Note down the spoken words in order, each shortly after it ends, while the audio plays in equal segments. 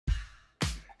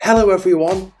Hello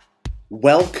everyone,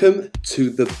 welcome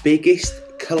to the biggest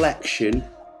collection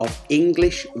of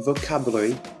English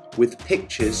vocabulary with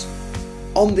pictures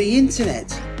on the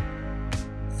internet.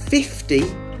 50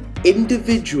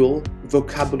 individual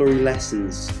vocabulary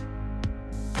lessons.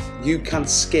 You can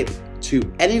skip to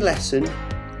any lesson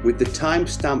with the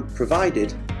timestamp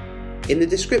provided in the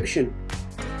description.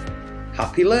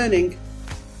 Happy learning!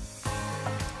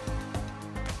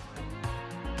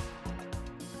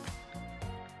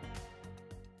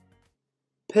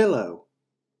 Pillow,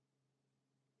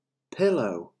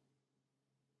 pillow.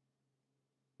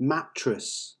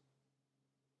 Mattress,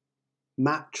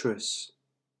 mattress.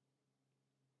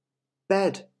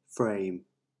 Bed frame,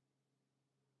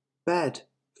 bed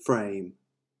frame.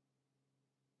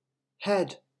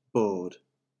 Headboard,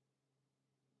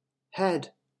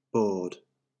 headboard.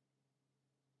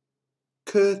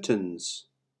 Curtains,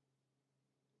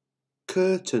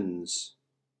 curtains.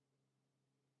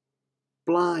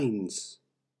 Blinds,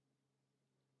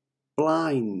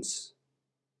 blinds.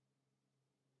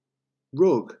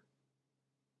 Rug,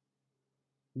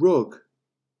 rug.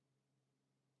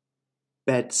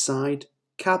 Bedside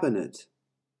cabinet,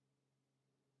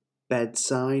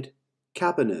 bedside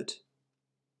cabinet.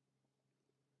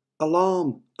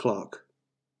 Alarm clock,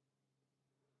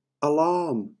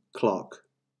 alarm clock.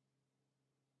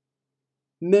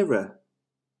 Mirror,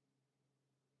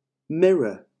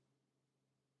 mirror.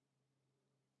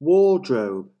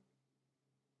 Wardrobe,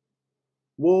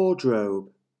 wardrobe.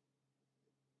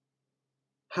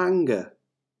 Hanger,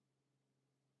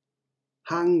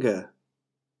 hanger.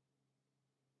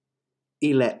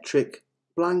 Electric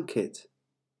blanket,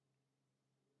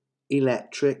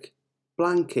 electric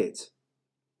blanket.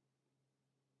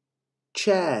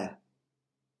 Chair,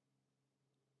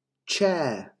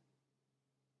 chair.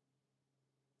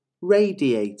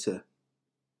 Radiator,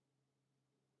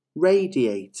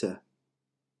 radiator.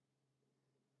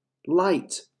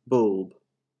 Light bulb,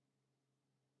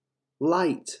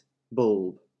 light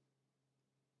bulb.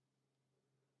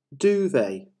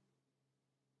 Duvet,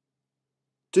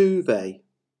 duvet.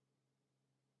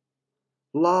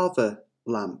 Lava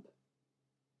lamp,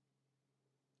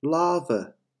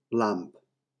 lava lamp.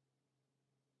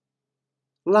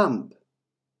 Lamp,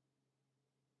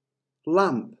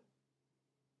 lamp.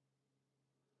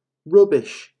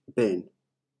 Rubbish bin,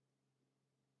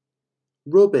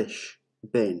 rubbish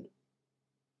bin.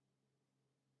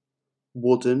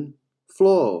 Wooden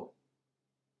floor,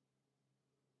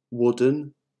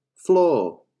 wooden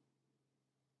floor.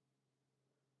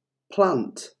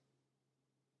 Plant,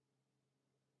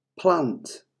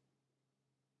 plant.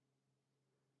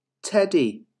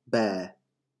 Teddy bear,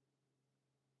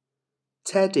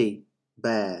 teddy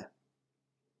bear.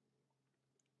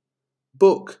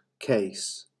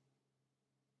 Bookcase,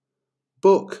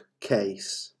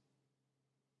 bookcase.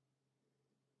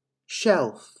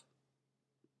 Shelf,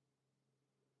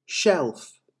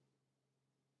 shelf.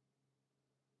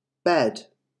 Bed,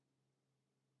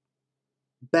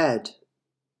 bed.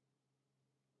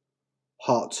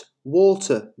 Hot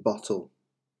water bottle,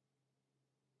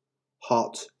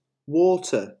 hot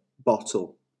water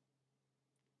bottle.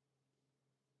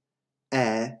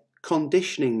 Air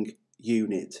conditioning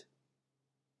unit,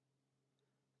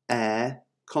 air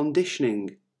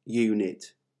conditioning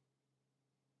unit.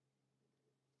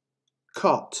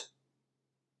 Cot,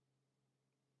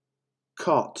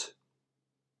 cot.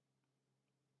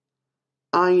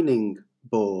 Ironing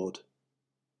board,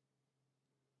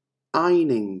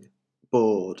 ironing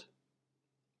board.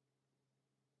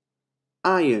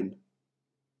 Iron,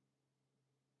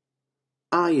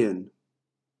 iron.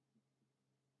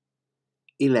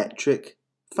 Electric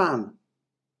fan,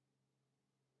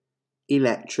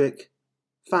 electric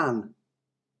fan.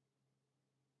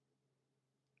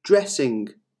 Dressing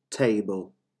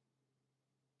table,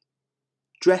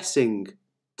 dressing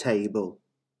table.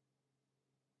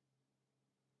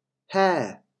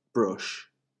 Hair brush,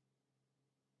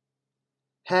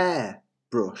 hair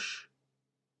brush.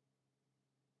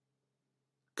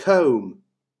 Comb,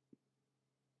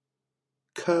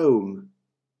 comb.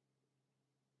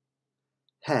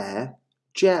 Hair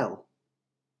gel,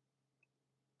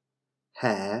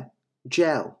 hair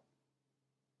gel.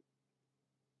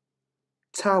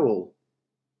 Towel,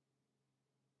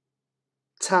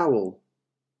 towel.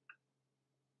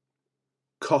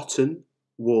 Cotton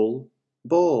wool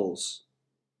balls,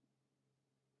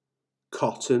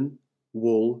 cotton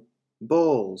wool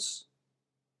balls.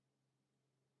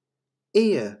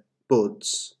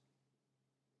 Earbuds,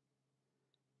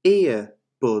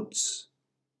 earbuds.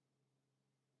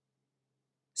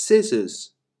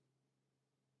 Scissors,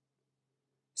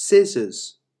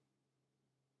 scissors.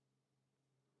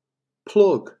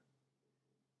 plug,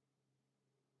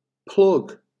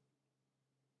 plug.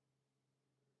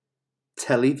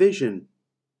 Television,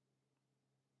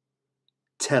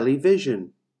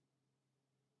 television.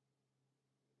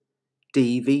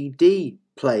 DVD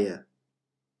player,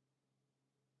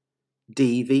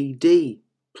 DVD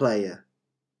player.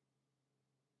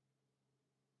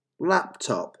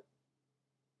 Laptop,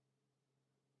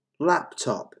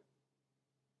 laptop.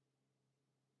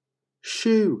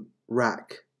 Shoe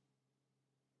rack,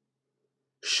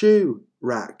 shoe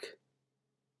rack.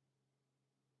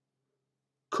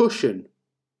 Cushion,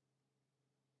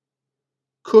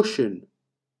 cushion.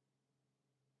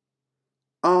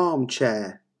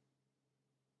 Armchair,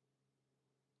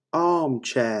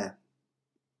 armchair.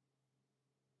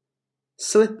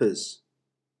 Slippers,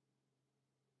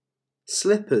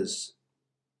 slippers.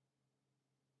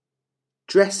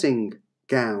 Dressing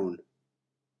gown,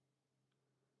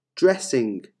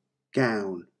 dressing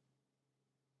gown.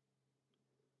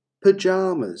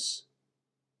 Pyjamas,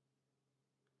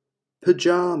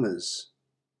 pyjamas.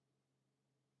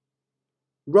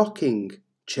 Rocking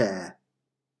chair,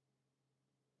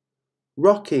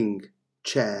 rocking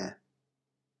chair.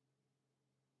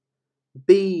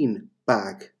 Bean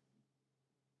bag,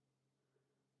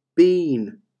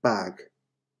 bean bag.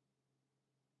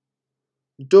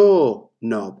 Door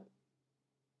knob,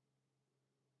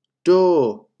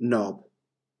 door knob.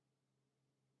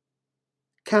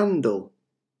 Candle,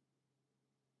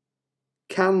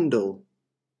 candle.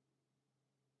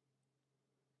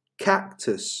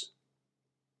 Cactus,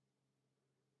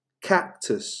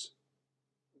 cactus.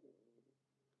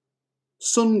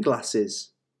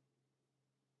 Sunglasses,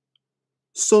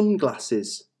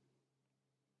 sunglasses.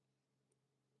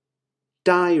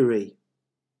 Diary,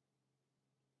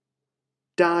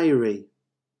 diary.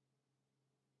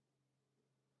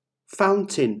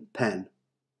 Fountain pen,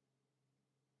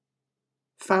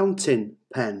 fountain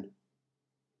pen.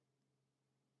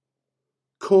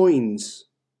 Coins,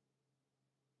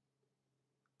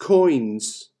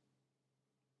 coins.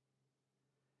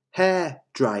 Hair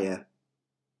dryer,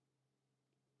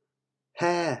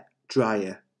 hair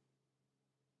dryer.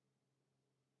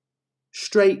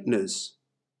 Straighteners,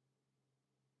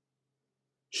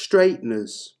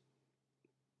 straighteners.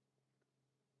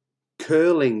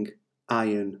 Curling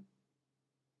iron,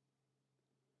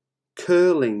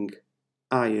 curling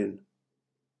iron.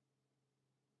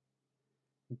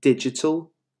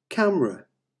 Digital camera,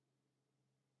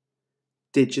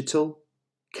 digital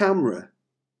camera.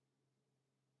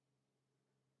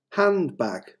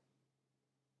 Handbag,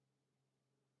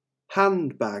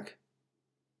 handbag.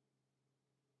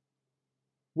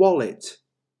 Wallet,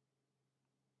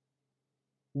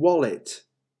 wallet.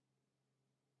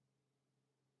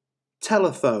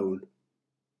 Telephone,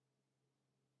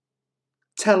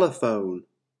 telephone.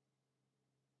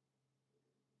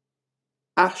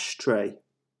 Ashtray,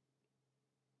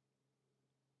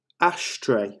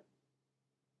 ashtray.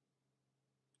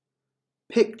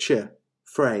 Picture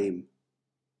frame,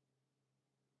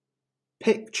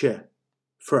 picture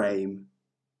frame.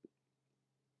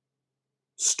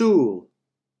 Stool,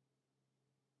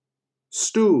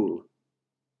 stool.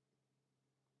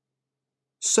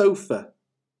 Sofa,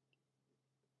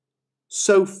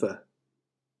 sofa.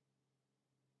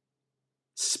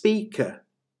 Speaker,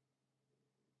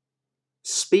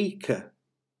 speaker.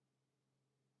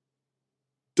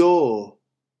 Door,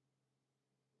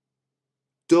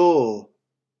 door.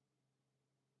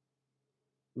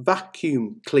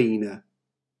 Vacuum cleaner,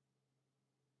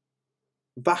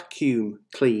 vacuum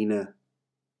cleaner.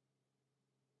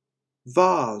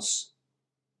 Vase,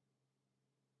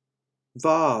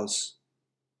 vase.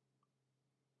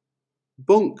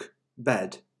 Bunk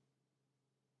bed,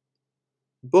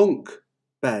 bunk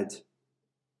bed.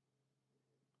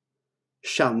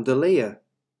 Chandelier,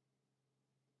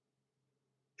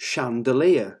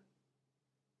 chandelier.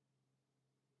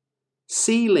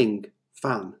 Ceiling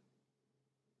fan,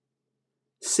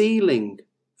 ceiling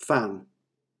fan.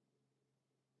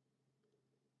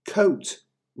 Coat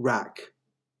rack,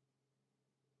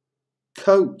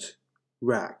 coat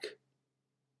rack.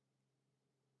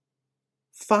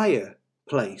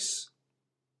 Fireplace,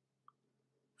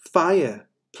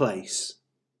 fireplace.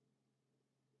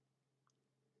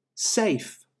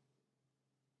 Safe,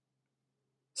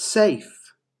 safe.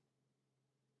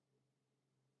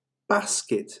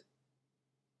 Basket,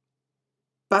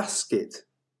 basket.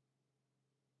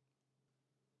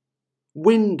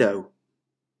 Window,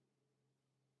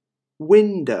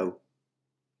 window.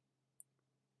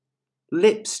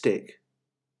 Lipstick,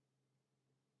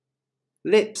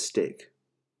 lipstick.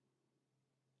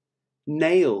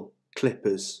 Nail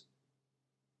clippers,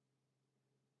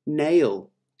 nail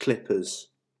clippers,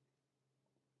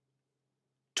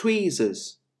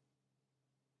 tweezers,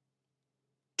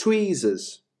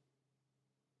 tweezers,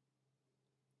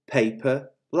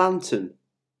 paper lantern,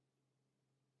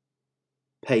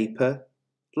 paper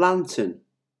lantern,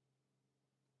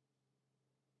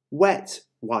 wet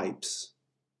wipes,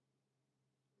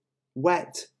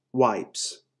 wet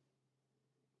wipes,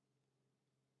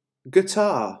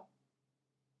 guitar,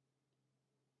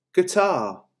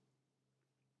 guitar,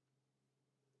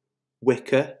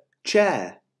 wicker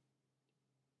chair,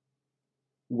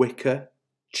 wicker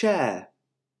chair,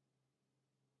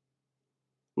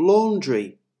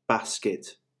 laundry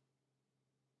basket,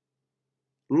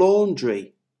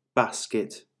 laundry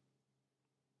basket,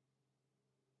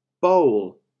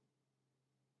 bowl,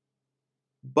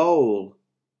 bowl,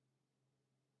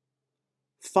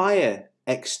 fire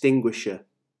extinguisher,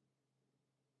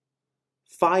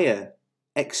 fire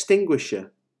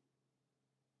extinguisher,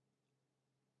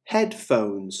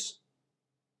 headphones,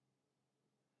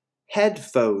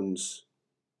 headphones,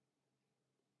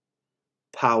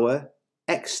 power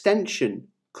extension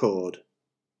cord,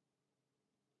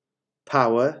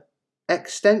 power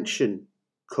extension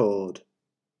cord,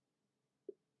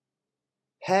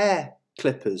 hair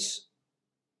clippers,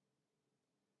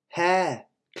 hair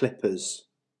clippers,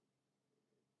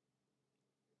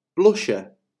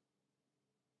 blusher,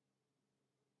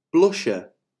 blusher,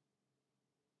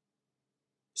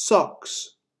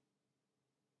 socks,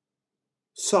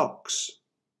 socks,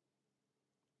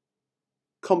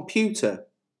 computer,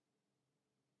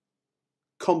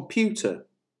 computer,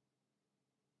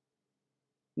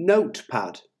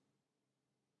 notepad,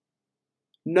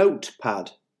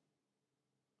 notepad,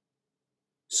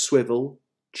 swivel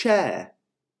chair,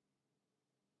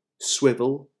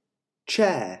 swivel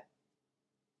chair,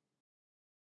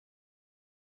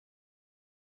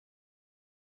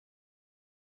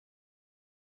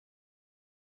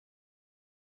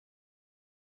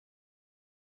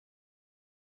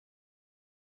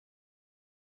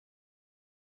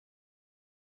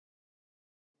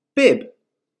 bib,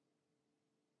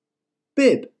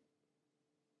 bib,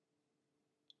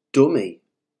 dummy,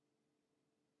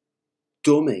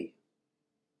 dummy,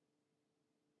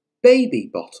 baby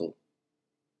bottle,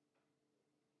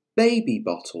 baby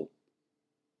bottle,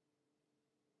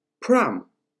 pram,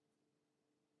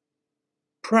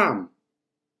 pram,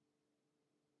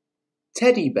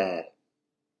 teddy bear,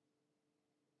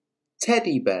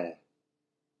 teddy bear,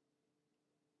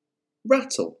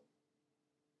 rattle,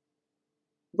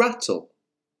 rattle,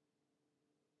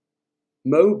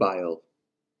 mobile,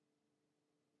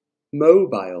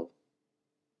 mobile,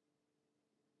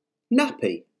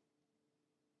 nappy,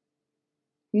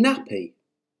 nappy,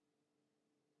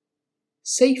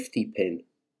 safety pin,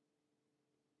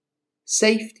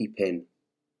 safety pin,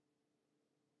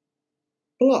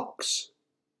 blocks,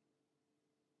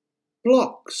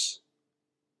 blocks,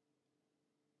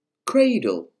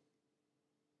 cradle,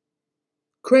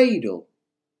 cradle,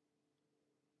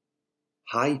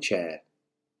 high chair,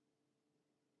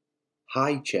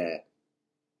 high chair,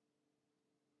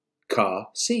 car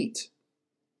seat,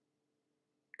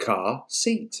 car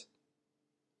seat,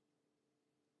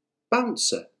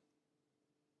 bouncer,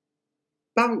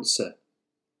 bouncer,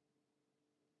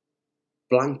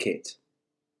 blanket,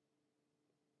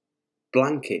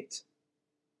 blanket,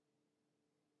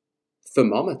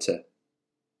 thermometer,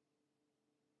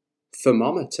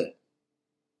 thermometer,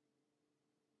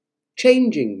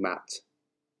 changing mat,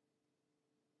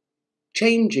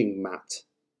 changing mat,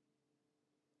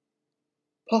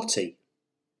 potty,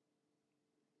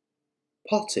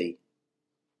 potty,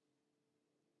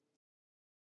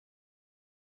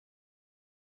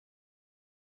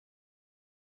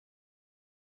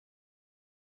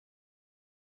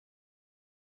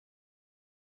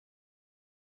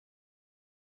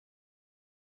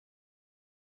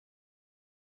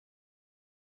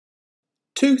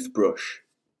 toothbrush,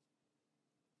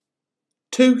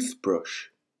 toothbrush,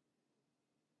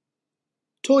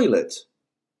 toilet,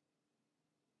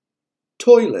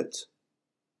 toilet,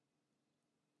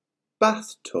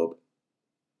 bathtub,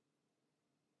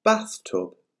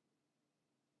 bathtub,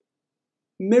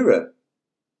 mirror,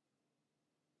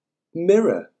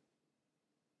 mirror,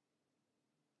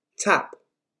 tap,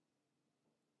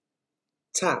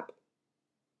 tap,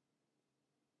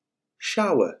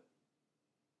 shower,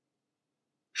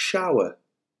 shower,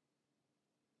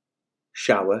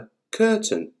 shower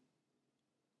curtain,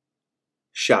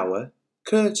 shower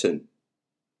curtain,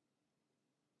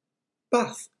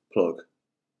 bath plug,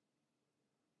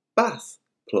 bath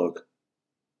plug,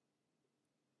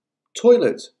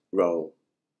 toilet roll,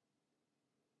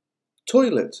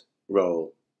 toilet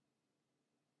roll,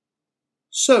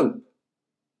 soap,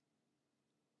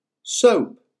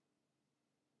 soap.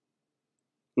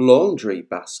 Laundry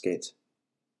basket,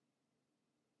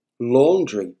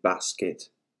 laundry basket.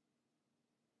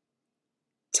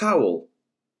 Towel,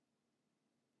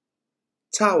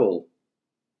 towel.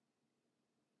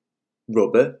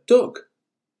 Rubber duck,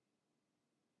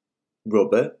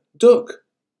 rubber duck.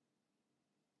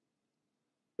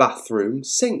 Bathroom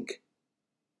sink,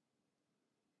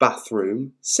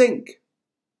 bathroom sink.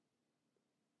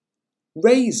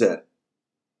 Razor,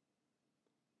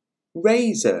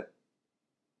 razor.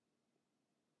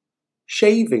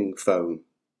 Shaving foam,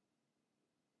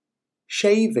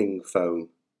 shaving foam.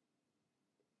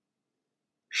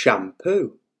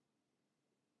 Shampoo,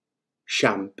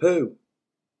 shampoo.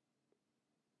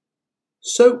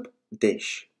 Soap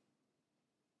dish,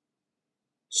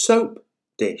 soap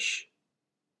dish.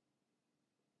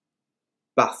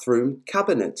 Bathroom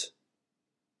cabinet,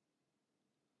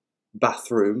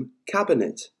 bathroom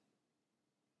cabinet.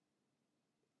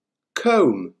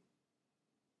 Comb,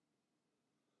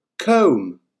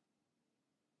 comb.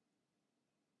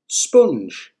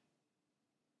 Sponge,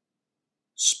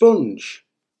 sponge.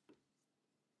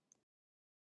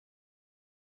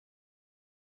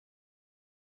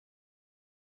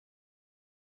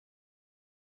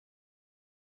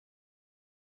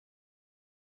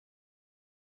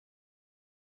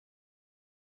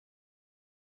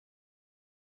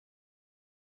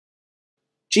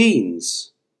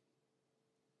 Jeans,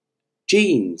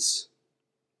 jeans.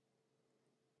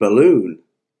 Balloon,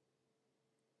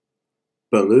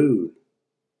 balloon.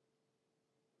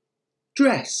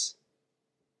 Dress,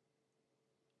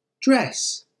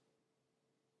 dress.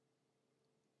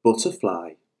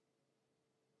 Butterfly,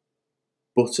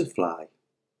 butterfly.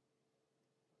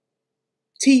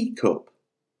 Teacup,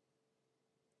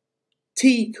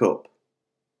 teacup.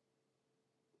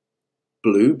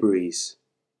 Blueberries,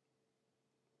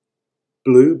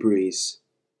 blueberries.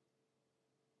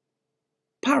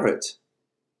 Parrot,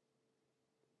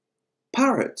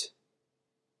 parrot.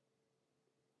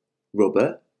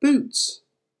 Rubber boots,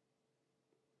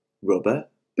 rubber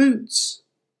boots.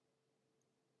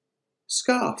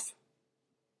 Scarf,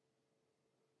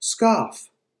 scarf.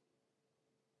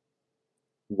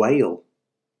 Whale,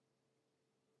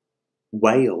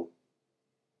 whale.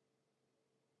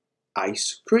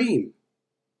 Ice cream,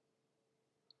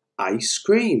 ice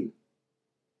cream.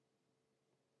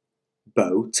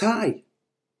 Bow tie,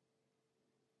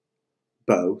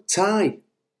 bow tie.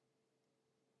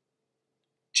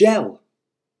 Gel,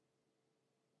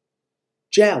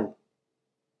 gel.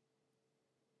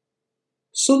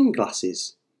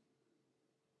 Sunglasses,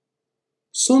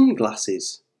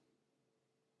 sunglasses.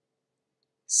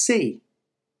 Sea,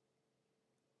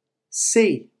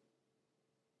 sea.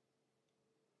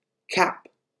 Cap,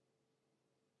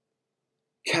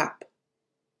 cap.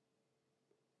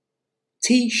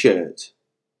 T-shirt,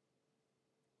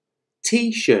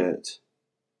 t-shirt.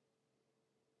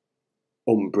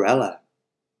 Umbrella,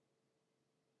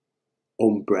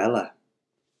 umbrella.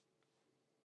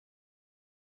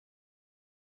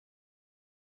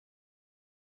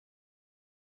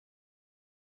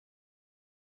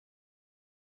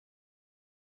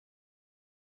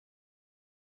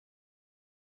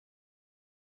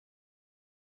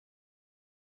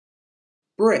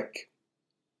 Brick,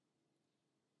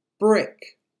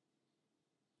 brick.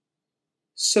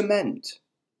 Cement,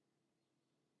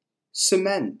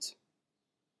 cement.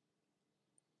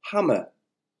 Hammer,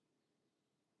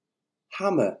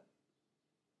 hammer.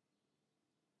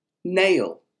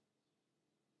 Nail,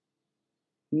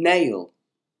 nail.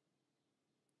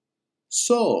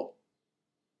 Saw,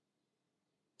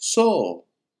 saw.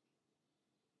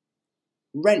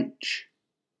 Wrench,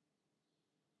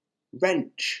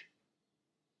 wrench.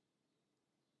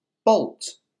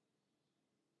 Bolt,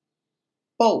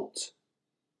 bolt.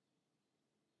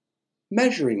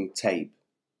 Measuring tape,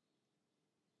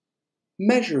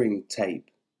 measuring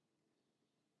tape.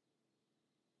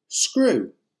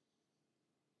 Screw,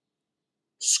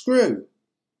 screw.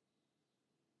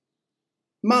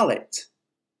 Mallet,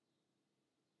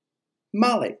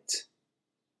 mallet.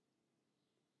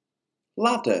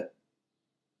 Ladder,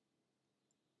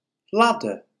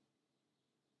 ladder.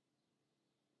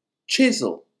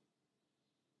 Chisel,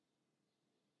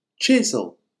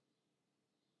 chisel.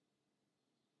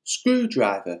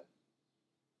 Screwdriver,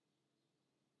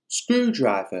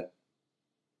 screwdriver.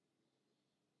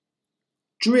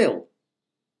 Drill,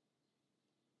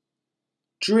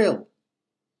 drill.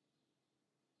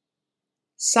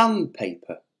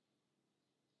 Sandpaper,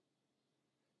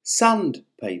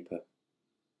 sandpaper.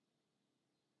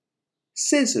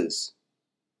 Scissors,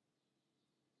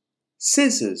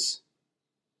 scissors.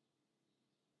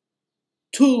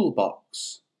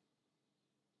 toolbox,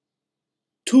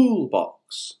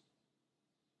 toolbox.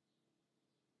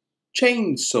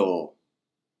 Chainsaw,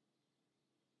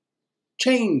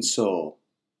 chainsaw.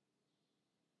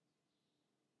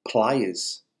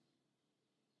 Pliers,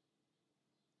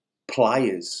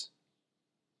 pliers.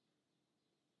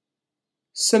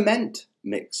 Cement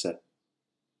mixer,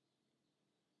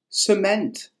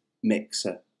 cement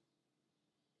mixer.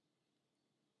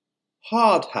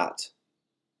 Hard hat,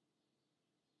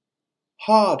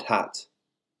 hard hat.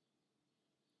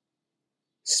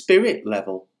 Spirit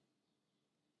level,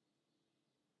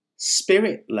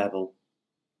 spirit level.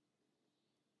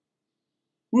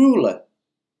 Ruler,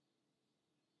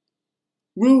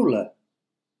 ruler.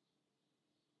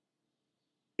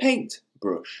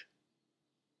 Paintbrush,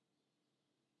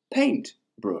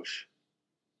 paintbrush.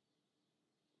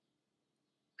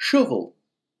 Shovel,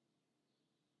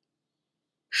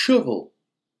 shovel.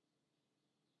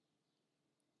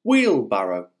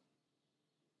 Wheelbarrow,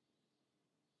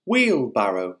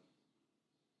 wheelbarrow.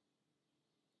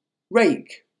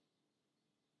 Rake,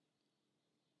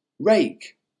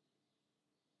 rake.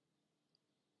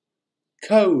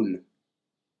 Cone,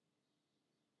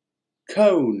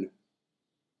 cone.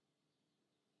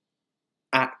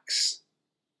 Axe,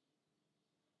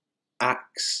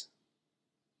 axe.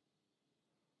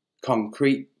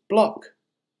 Concrete block,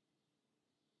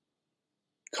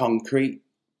 concrete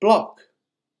block.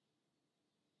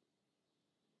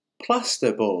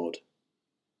 Plasterboard,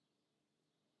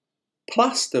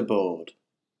 plasterboard.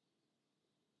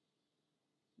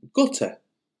 Gutter,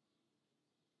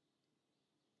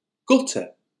 gutter.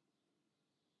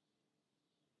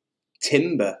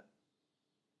 Timber,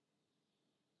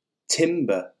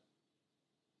 timber.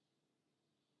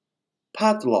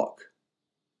 Padlock,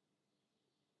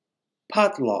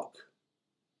 padlock.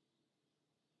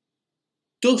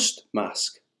 Dust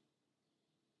mask,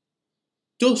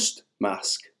 dust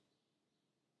mask.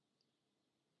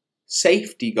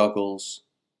 Safety goggles,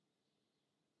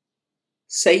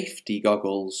 safety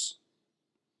goggles.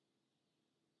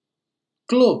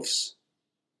 Gloves,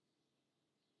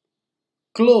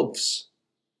 gloves.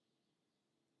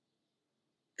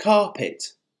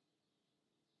 Carpet,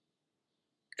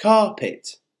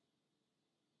 carpet.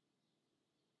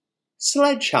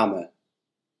 Sledgehammer,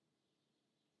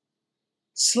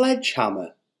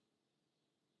 sledgehammer.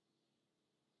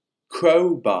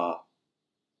 Crowbar,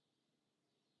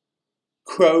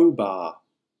 crowbar.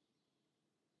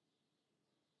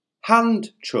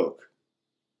 Hand truck,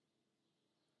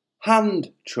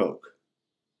 hand truck.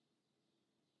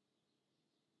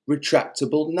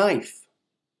 Retractable knife,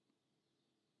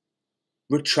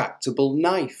 retractable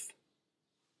knife.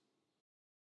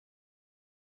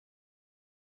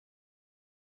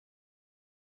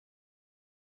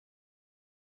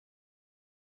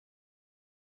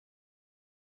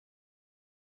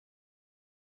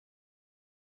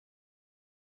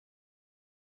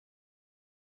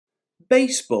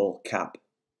 Baseball cap,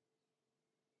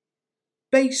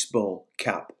 baseball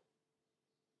cap.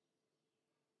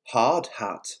 Hard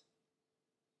hat,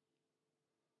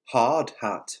 hard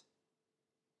hat.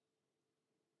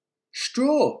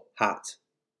 Straw hat,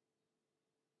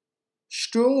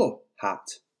 straw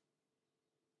hat.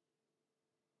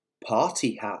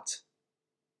 Party hat,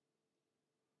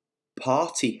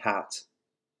 party hat.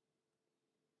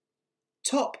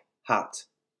 Top hat,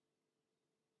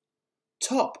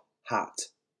 top hat.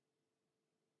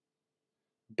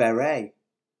 Beret,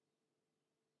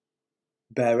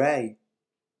 beret.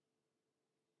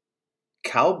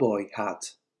 Cowboy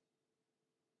hat,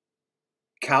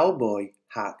 cowboy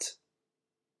hat.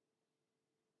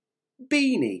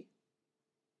 Beanie,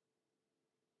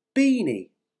 beanie.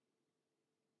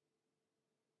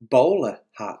 Bowler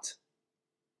hat,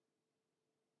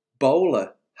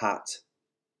 bowler hat.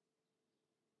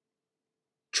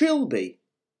 Trilby,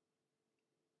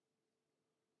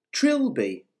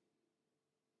 trilby.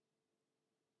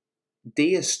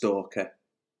 Deerstalker,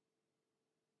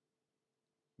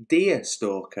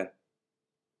 deerstalker.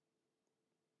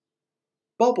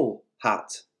 Bobble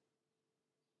hat,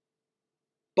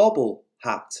 bobble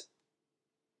hat.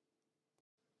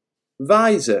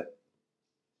 Visor,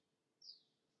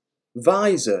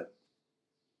 visor.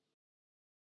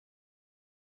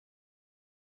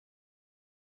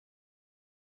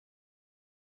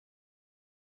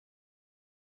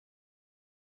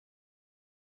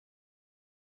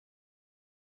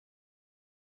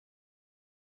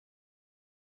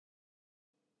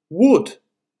 Wood,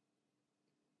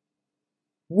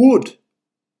 wood.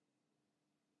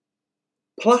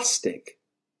 Plastic,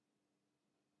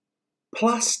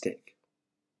 plastic.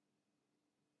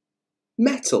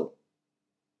 Metal,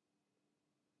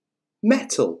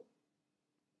 metal,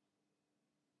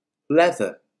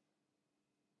 leather,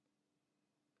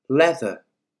 leather,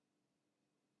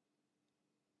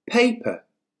 paper,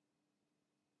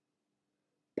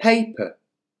 paper,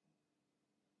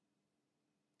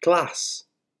 glass,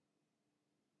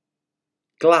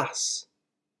 glass,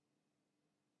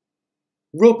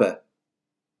 rubber,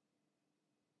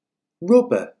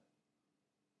 rubber,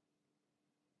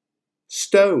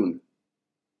 stone,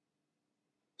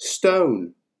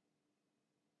 stone,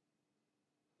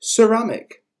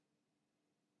 ceramic,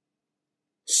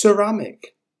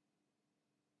 ceramic,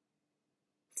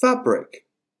 fabric,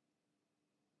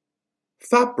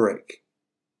 fabric,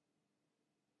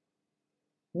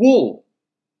 wool,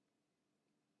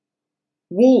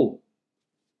 wool,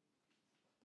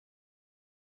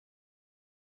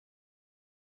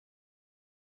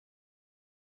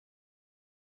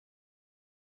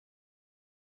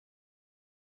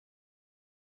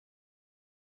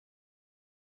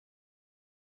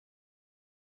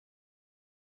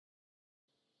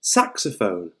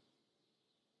 saxophone,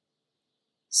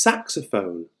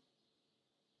 saxophone,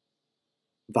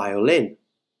 violin,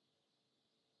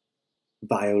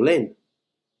 violin,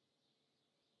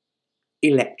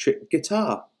 electric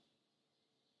guitar,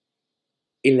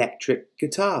 electric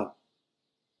guitar,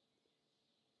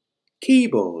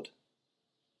 keyboard,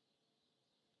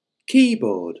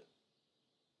 keyboard,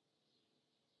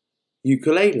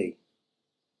 ukulele,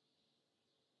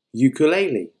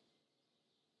 ukulele,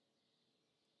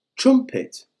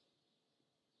 trumpet,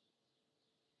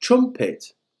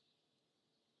 trumpet,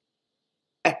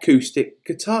 acoustic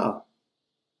guitar,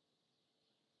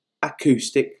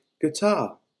 acoustic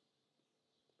guitar,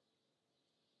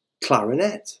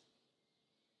 clarinet,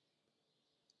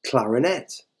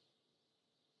 clarinet,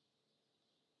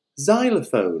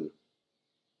 xylophone,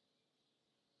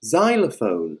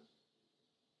 xylophone,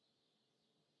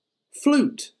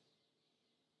 flute,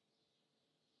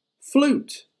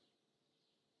 flute,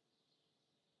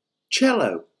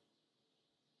 cello,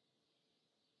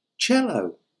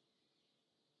 cello,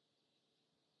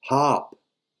 harp,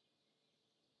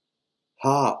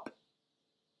 harp,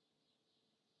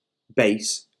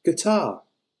 bass guitar,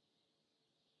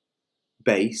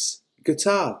 bass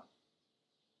guitar,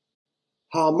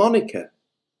 harmonica,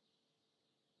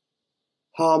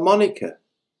 harmonica,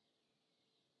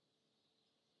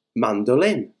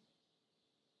 mandolin,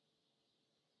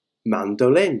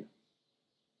 mandolin,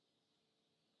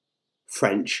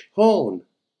 French horn,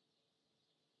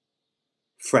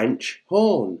 French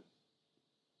horn,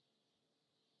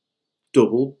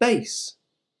 double bass,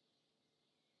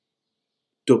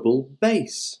 double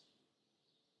bass,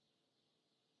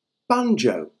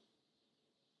 banjo,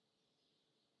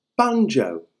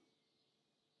 banjo,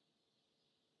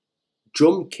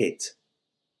 drum kit,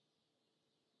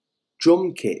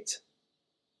 drum kit,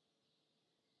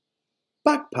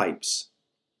 bagpipes,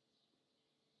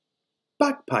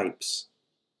 bagpipes,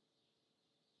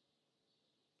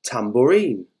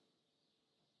 tambourine,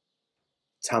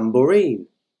 tambourine,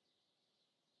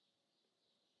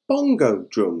 bongo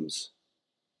drums,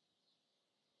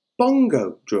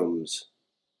 bongo drums,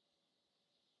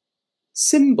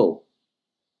 cymbal,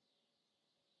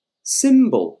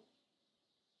 cymbal,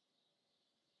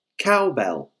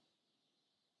 cowbell,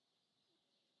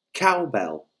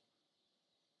 cowbell,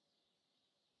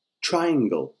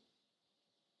 triangle,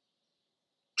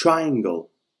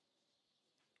 triangle,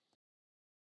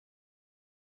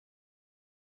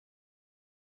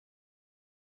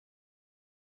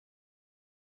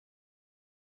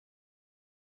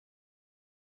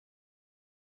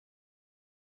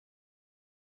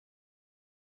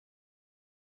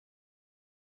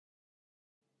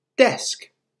 desk,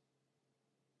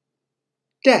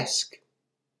 desk,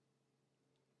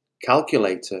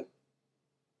 calculator,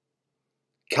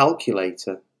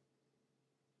 calculator,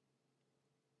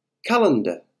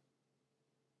 calendar,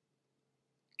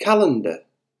 calendar,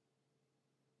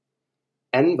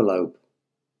 envelope,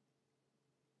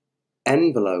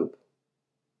 envelope,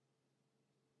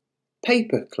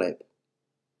 paperclip,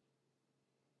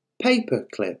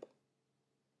 paperclip,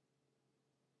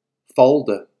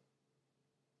 folder,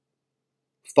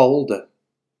 folder,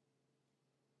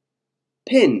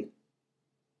 pin,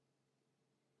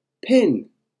 pin,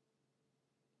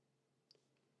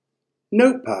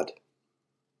 notepad,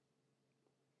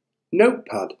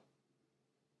 notepad,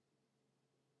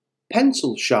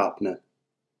 pencil sharpener,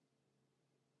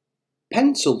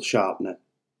 pencil sharpener,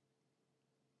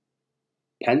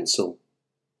 pencil,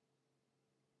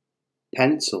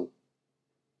 pencil,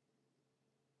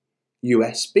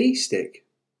 USB stick,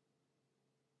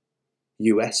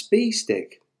 USB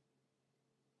stick,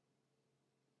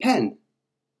 pen,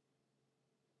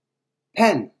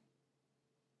 pen,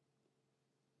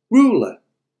 ruler,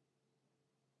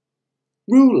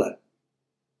 ruler,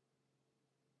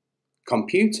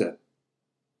 computer,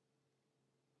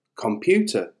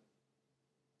 computer,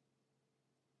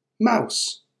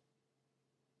 mouse,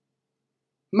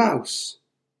 mouse,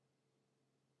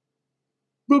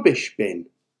 rubbish bin,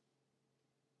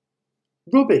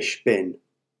 rubbish bin,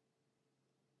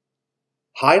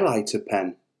 highlighter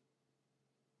pen,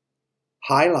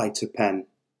 highlighter pen,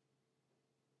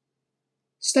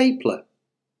 stapler,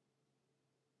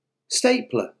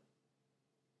 stapler,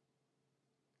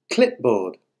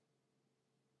 clipboard,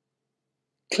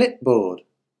 clipboard,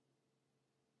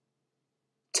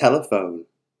 telephone,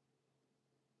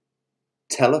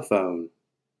 telephone,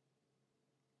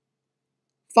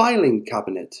 filing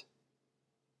cabinet,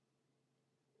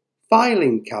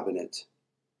 filing cabinet,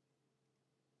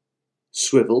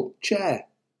 swivel chair,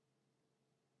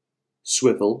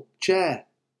 swivel chair,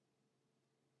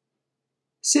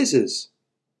 scissors,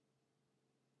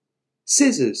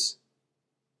 scissors,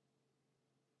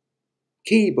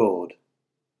 keyboard,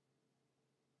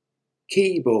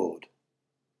 keyboard,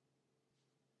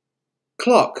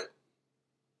 clock,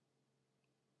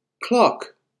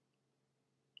 clock,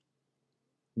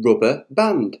 rubber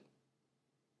band,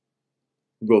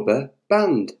 rubber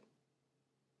band,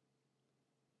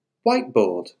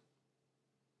 whiteboard,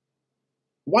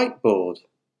 whiteboard,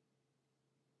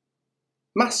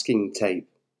 masking tape,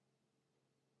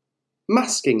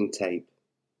 masking tape,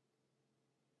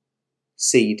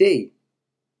 CD,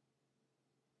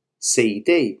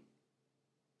 CD,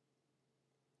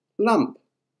 lamp,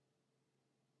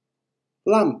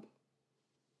 lamp,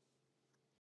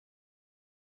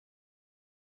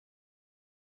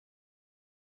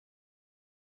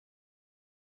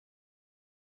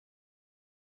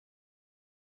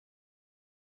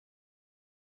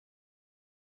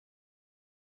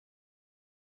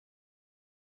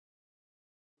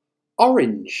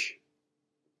 orange,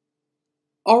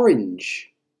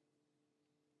 orange,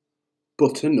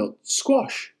 butternut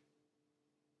squash,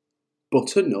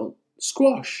 butternut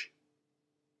squash,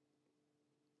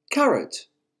 carrot,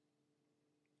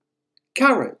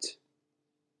 carrot,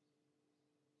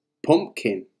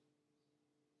 pumpkin,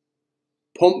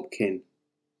 pumpkin,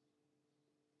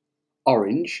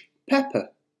 orange pepper,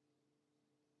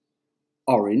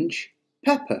 orange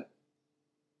pepper,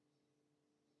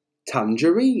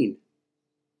 tangerine,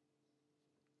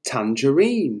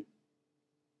 tangerine,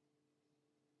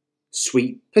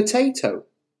 sweet potato,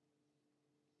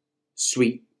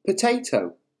 sweet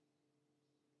potato,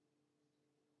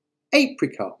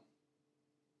 apricot,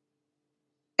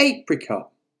 apricot,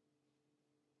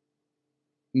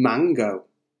 mango,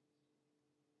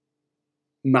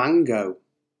 mango,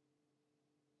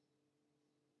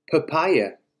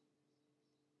 papaya,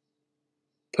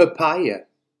 papaya,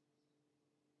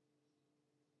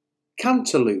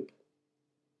 cantaloupe,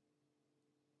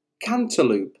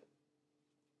 cantaloupe,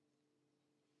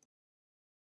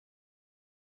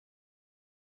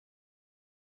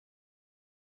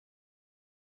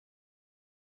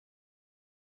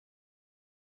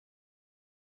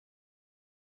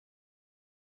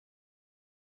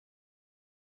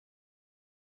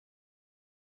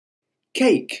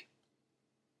 cake,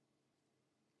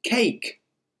 cake,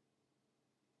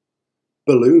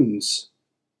 balloons,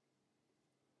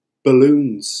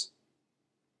 balloons,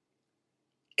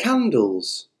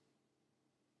 candles,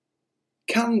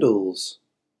 candles,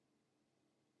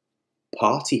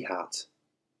 party hat,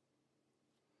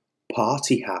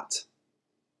 party hat,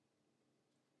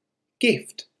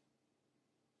 gift,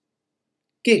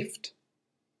 gift,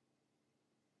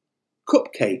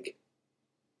 cupcake,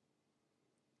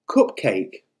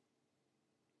 cupcake,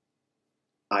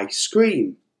 ice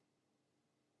cream,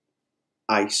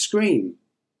 ice cream,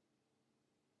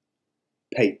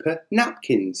 paper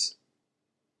napkins,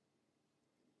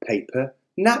 paper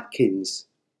napkins,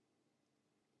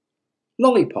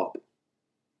 lollipop,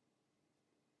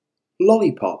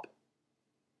 lollipop,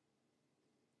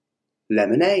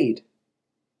 lemonade,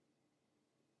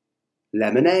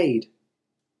 lemonade,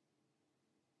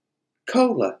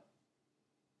 cola,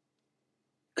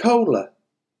 cola,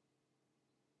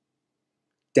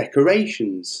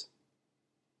 decorations,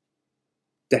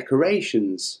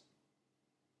 decorations,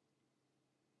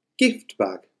 gift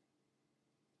bag,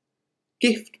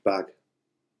 gift bag,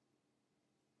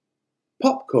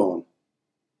 popcorn,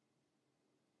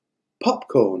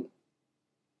 popcorn,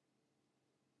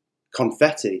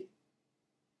 confetti,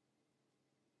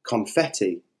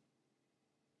 confetti,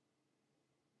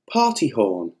 party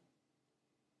horn,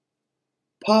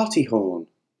 party horn,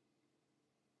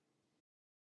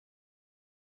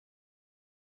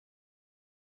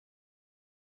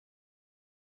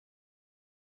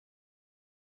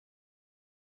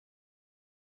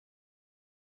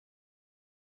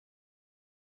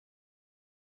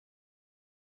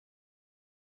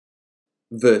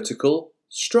 vertical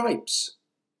stripes,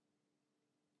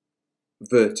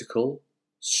 vertical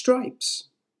stripes,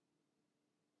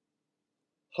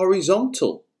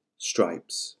 horizontal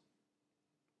stripes,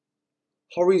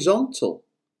 horizontal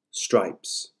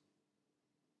stripes,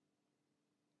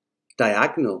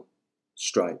 diagonal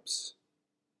stripes,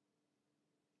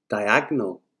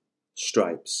 diagonal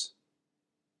stripes,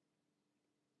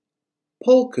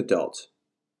 polka dot,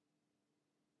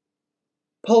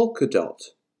 polka dot,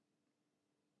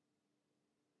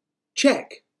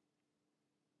 check,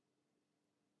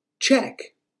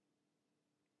 check,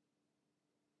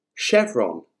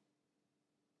 chevron,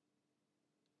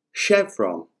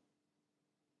 chevron,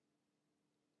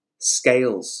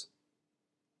 scales,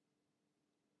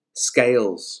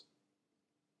 scales,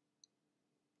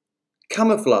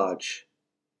 camouflage,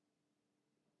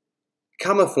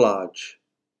 camouflage,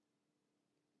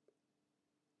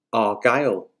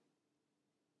 argyle,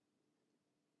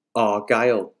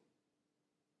 argyle,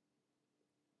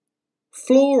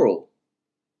 floral,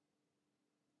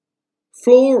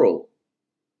 floral,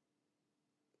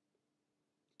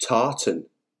 tartan,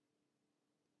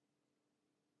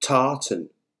 tartan,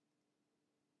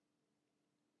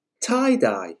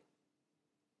 tie-dye,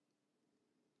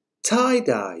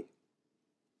 tie-dye,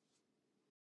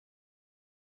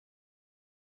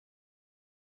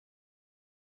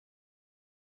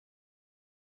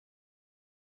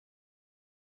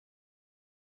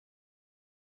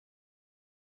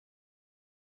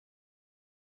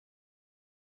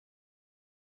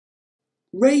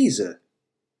 razor,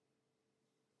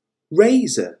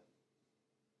 razor,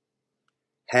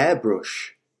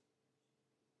 hairbrush,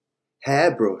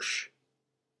 hairbrush,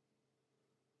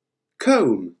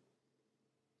 comb,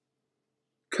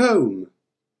 comb,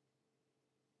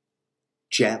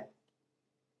 gel,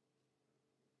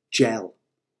 gel,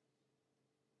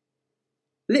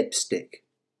 lipstick,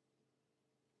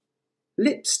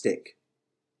 lipstick,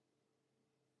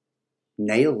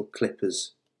 nail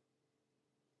clippers,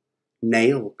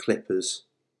 nail clippers,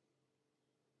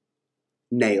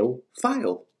 nail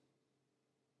file,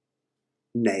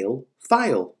 nail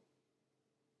file,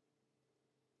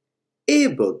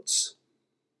 earbuds,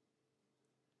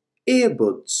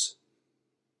 earbuds,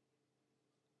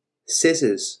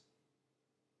 scissors,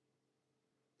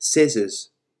 scissors,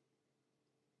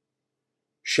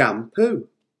 shampoo,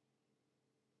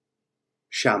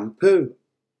 shampoo,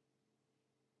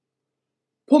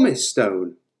 pumice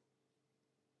stone,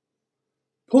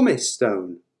 pumice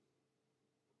stone,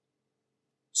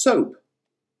 soap,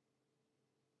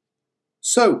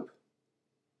 soap,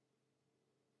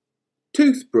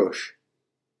 toothbrush,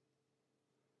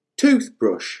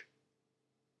 toothbrush,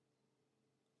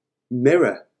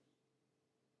 mirror,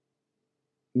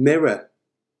 mirror,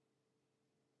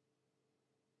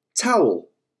 towel,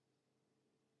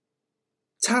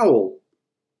 towel,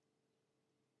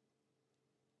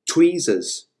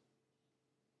 tweezers,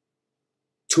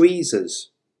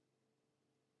 tweezers,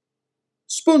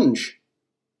 sponge,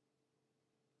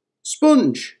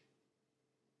 sponge,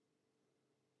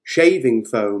 shaving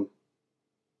foam,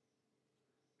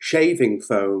 shaving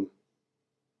foam,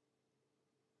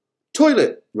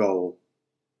 toilet roll,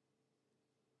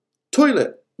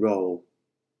 toilet roll,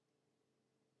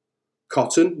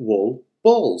 cotton wool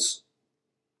balls,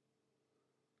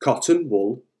 cotton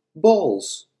wool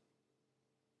balls,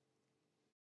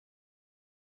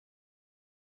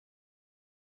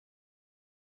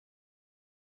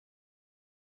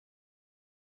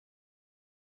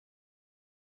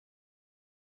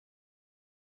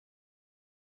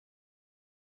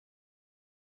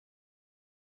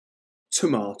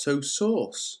 tomato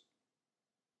sauce,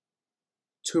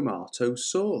 tomato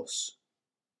sauce,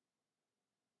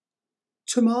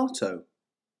 tomato,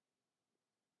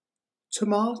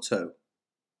 tomato,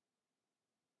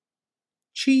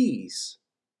 cheese,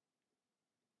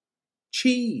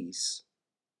 cheese,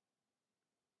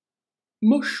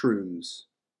 mushrooms,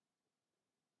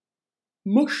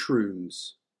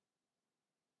 mushrooms,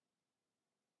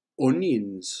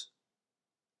 onions,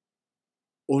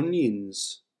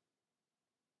 onions,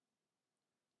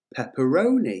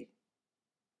 pepperoni,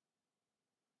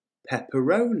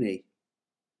 pepperoni,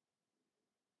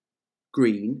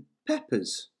 green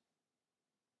peppers,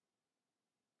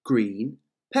 green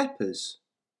peppers,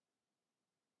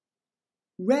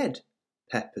 red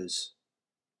peppers,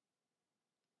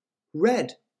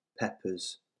 red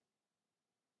peppers,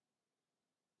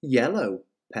 yellow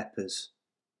peppers,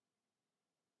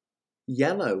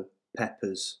 yellow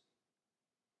peppers,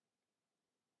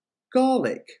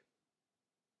 garlic,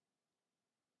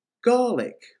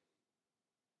 garlic,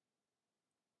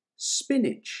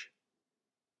 spinach,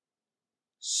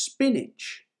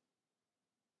 spinach,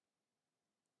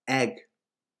 egg,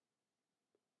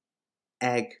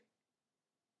 egg.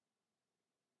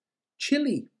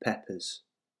 Chili peppers,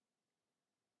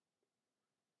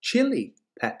 chili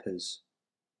peppers.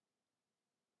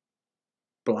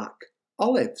 Black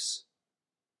olives,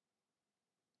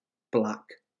 black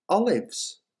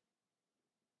olives.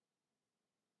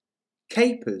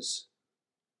 Capers,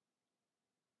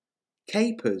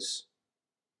 capers.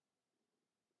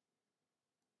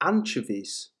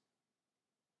 Anchovies,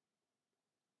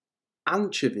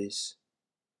 anchovies.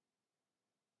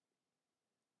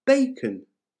 Bacon,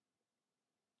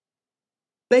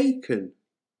 bacon.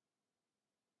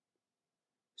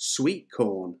 Sweet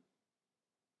corn,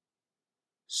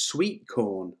 sweet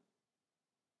corn.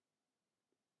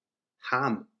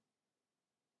 Ham,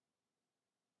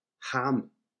 ham.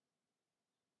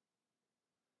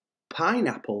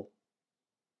 Pineapple,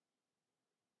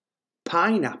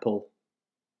 pineapple.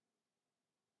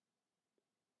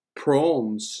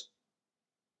 Prawns,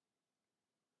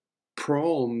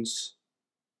 prawns.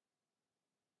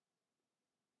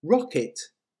 Rocket,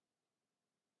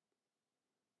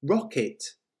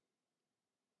 rocket.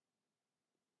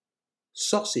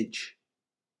 Sausage,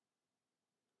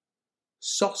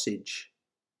 sausage.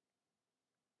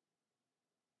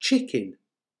 Chicken,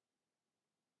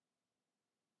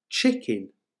 chicken.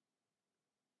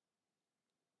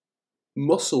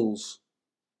 Mussels,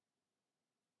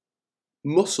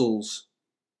 mussels.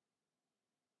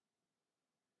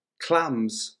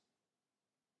 Clams,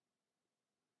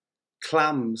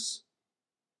 clams.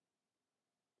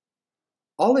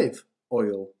 Olive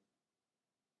oil,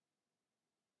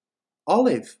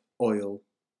 olive oil.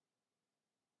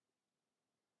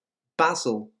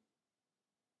 Basil,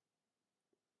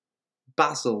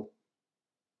 basil.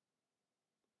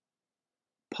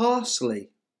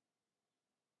 Parsley,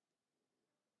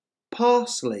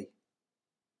 parsley.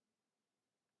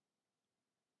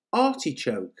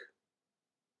 Artichoke,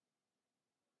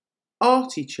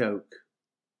 artichoke.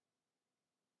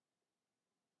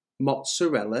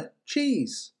 Mozzarella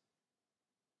cheese,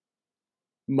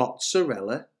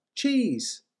 mozzarella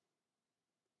cheese.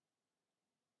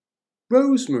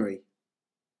 Rosemary,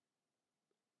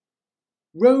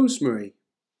 rosemary.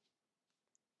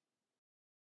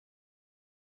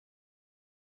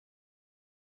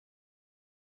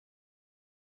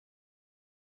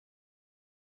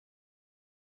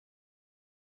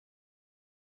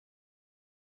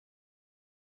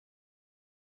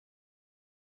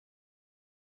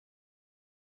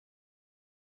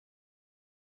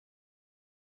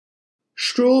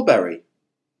 Strawberry,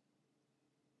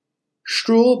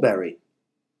 strawberry.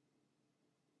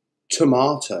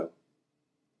 Tomato,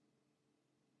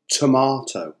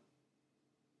 tomato.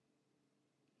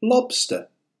 Lobster,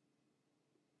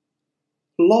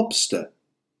 lobster.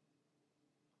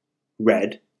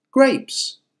 Red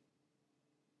grapes,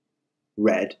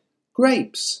 red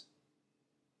grapes.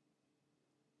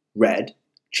 Red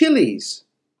chilies,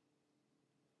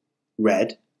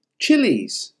 red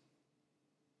chilies.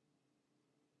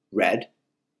 Red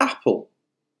apple,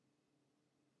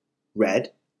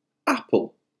 red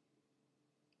apple.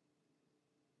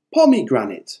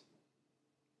 Pomegranate,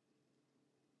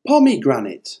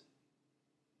 pomegranate.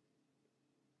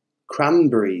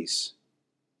 Cranberries,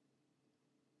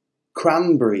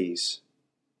 cranberries.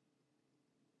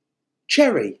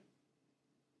 Cherry,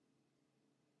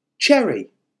 cherry.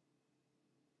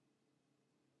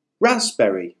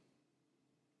 Raspberry,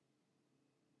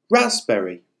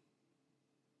 raspberry.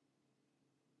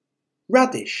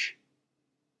 Radish,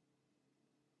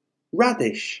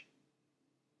 radish.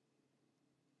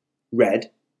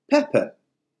 Red pepper,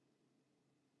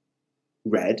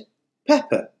 red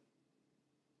pepper.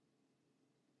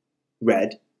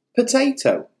 Red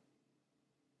potato,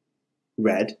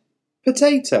 red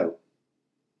potato.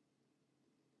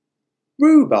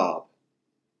 Rhubarb,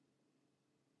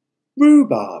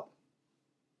 rhubarb.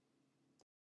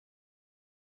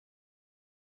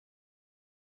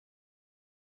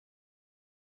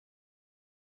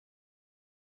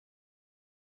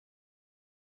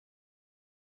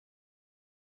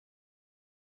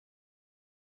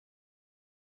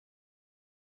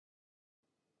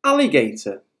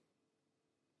 Alligator,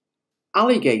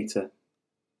 alligator.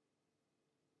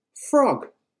 Frog,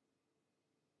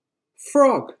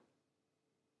 frog.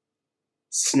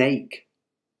 Snake,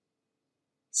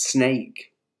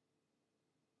 snake.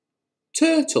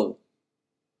 Turtle,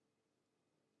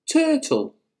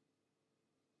 turtle.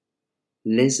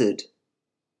 Lizard,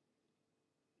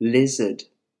 lizard.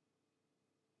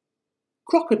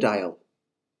 Crocodile,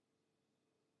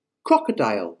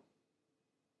 crocodile.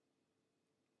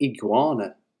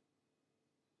 Iguana,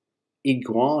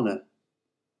 iguana.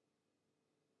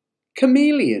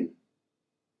 chameleon,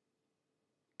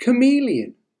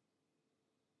 chameleon.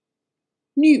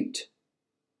 Newt,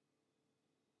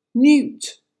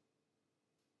 newt.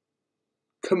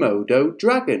 Komodo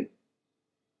dragon,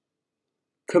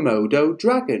 Komodo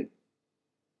dragon.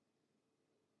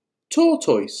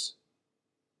 Tortoise,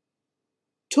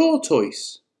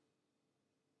 tortoise.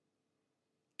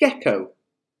 Gecko,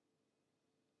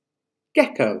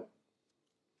 gecko.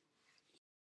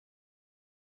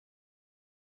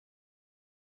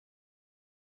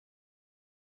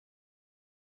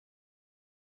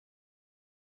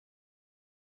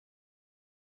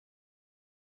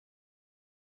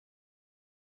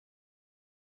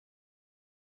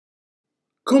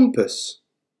 Compass,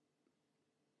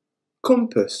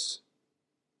 compass.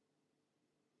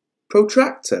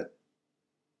 Protractor,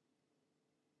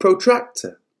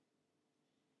 protractor.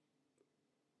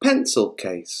 Pencil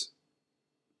case,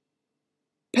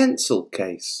 pencil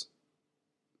case.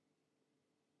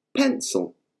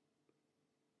 Pencil,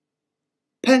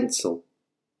 pencil.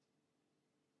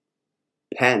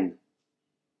 Pen,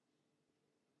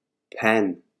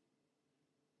 pen.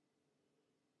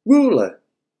 Ruler,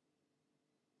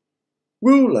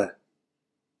 ruler.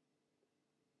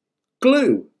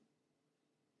 Glue,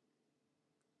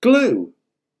 glue.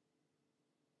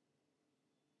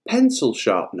 Pencil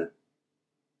sharpener,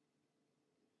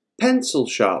 pencil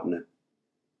sharpener.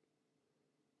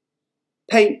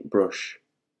 Paintbrush,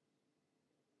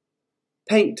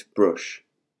 paintbrush.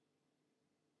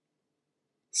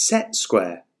 Set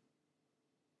square,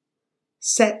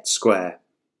 set square.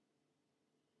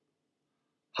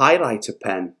 Highlighter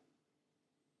pen,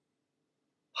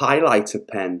 highlighter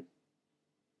pen.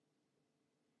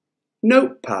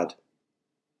 Notepad,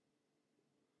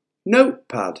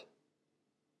 notepad.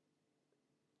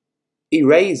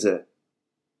 Eraser,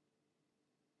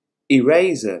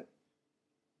 eraser.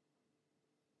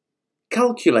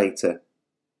 Calculator,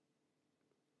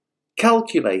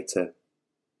 calculator.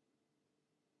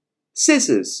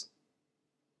 Scissors,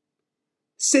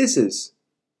 scissors.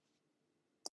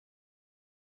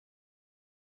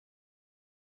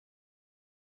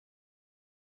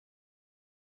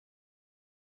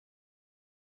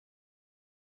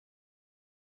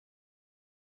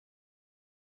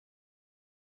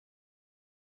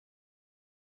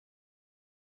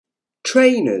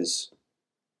 Trainers,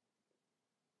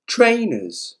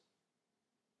 trainers.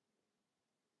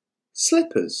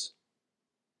 Slippers,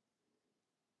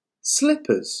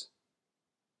 slippers.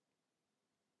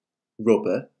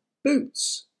 Rubber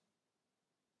boots,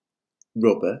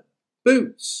 rubber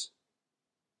boots.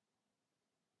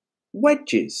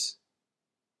 Wedges,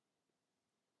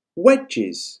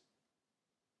 wedges.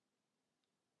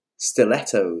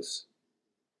 Stilettos,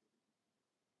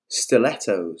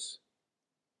 stilettos.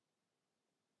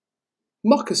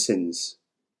 Moccasins,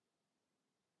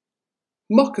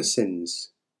 moccasins.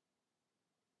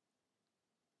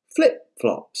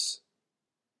 Flip-flops,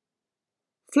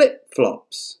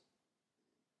 flip-flops.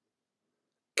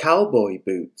 Cowboy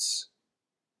boots,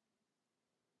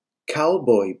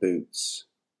 cowboy boots.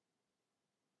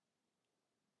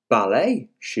 Ballet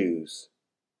shoes,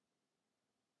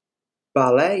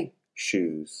 ballet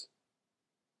shoes.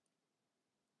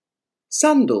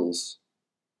 Sandals,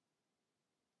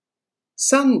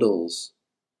 sandals.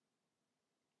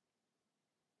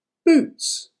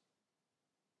 Boots,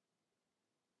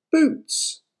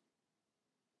 boots.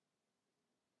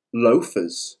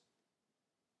 Loafers,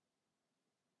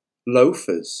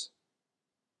 loafers.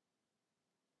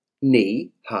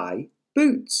 Knee-high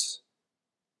boots,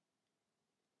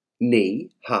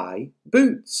 knee-high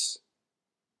boots.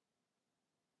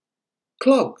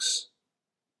 Clogs,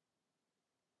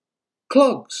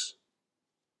 clogs.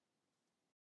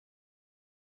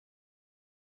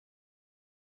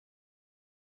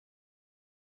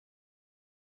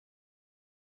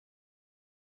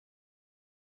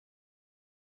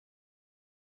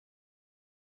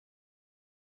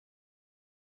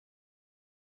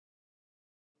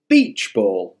 Beach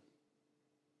ball,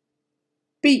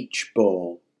 beach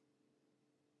ball.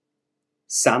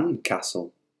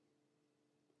 Sandcastle,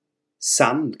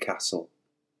 sandcastle.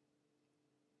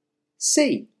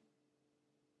 Sea,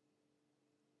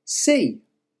 sea.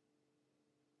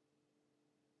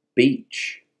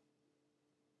 Beach,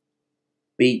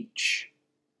 beach.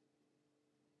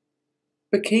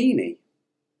 Bikini,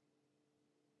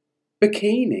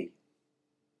 bikini.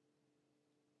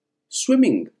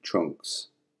 Swimming trunks,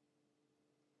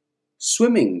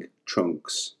 swimming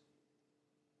trunks.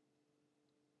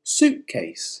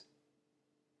 Suitcase,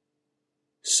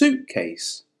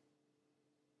 suitcase.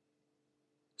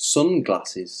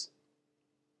 Sunglasses,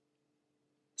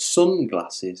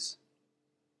 sunglasses.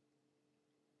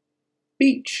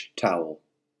 beach towel,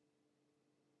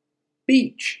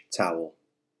 beach towel.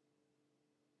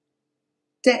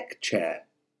 Deck chair,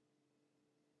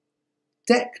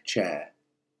 deck chair.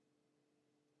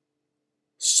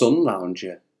 Sun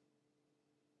lounger,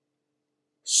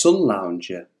 sun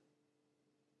lounger.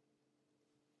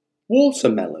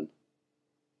 Watermelon,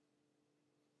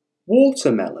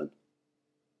 watermelon.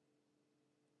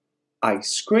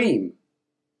 Ice cream,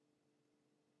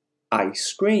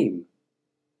 ice cream.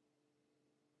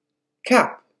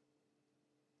 Cap,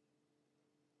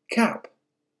 cap.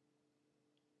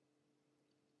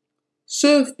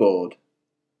 Surfboard,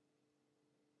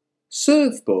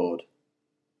 surfboard.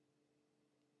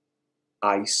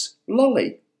 Ice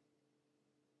lolly,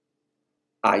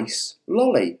 ice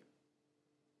lolly.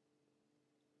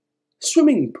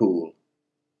 Swimming pool,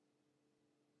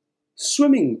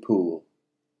 swimming pool.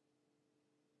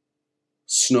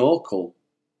 Snorkel,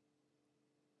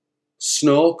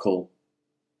 snorkel.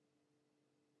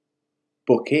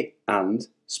 Bucket and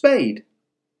spade,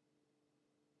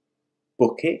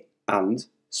 bucket and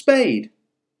spade.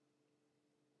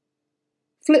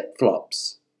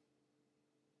 Flip-flops,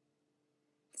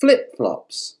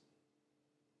 flip-flops.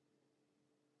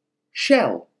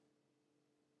 Shell,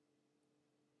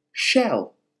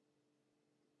 shell.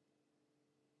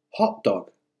 Hot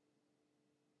dog,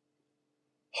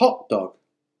 hot dog.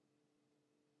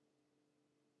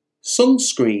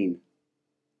 Sunscreen,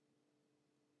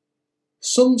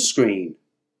 sunscreen.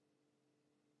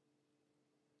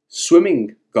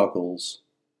 Swimming goggles,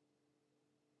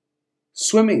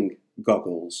 swimming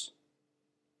goggles.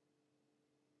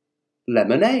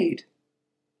 Lemonade,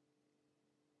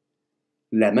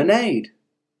 lemonade.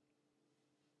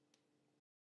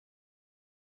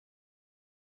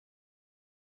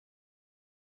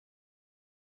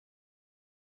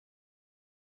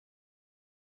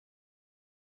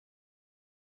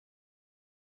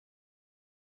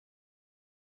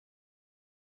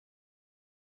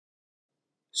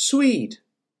 Swede,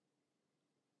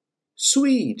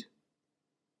 Swede.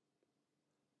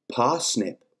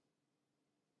 Parsnip,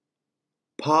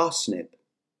 parsnip.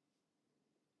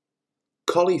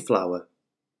 Cauliflower,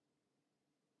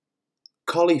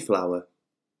 cauliflower.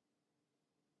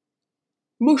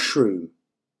 Mushroom,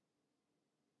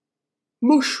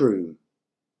 mushroom.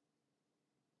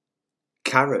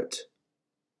 Carrot,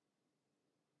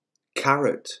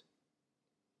 carrot.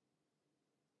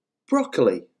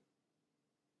 Broccoli,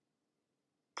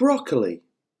 broccoli.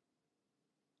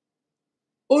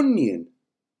 Onion,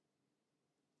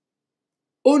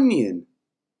 onion.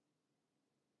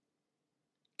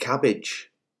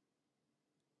 Cabbage,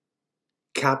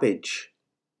 cabbage.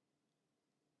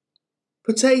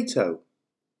 Potato,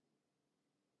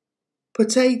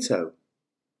 potato.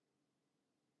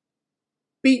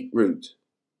 Beetroot,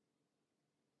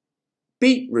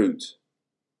 beetroot.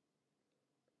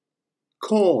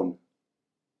 Corn,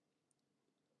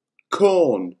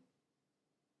 corn.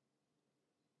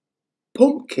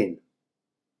 Pumpkin,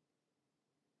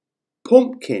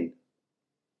 pumpkin.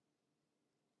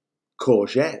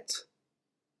 Courgette,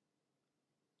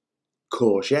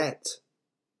 courgette.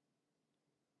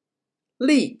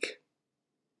 Leek,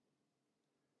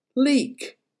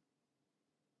 leek.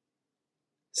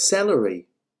 Celery,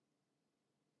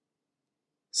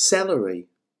 celery.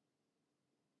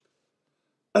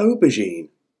 Aubergine,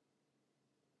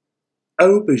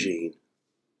 aubergine.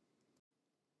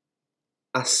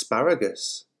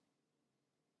 Asparagus,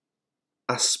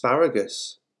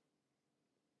 asparagus.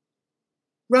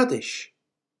 Radish,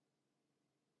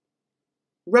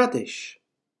 radish.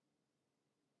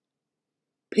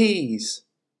 Peas,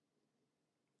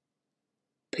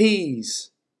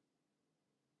 peas.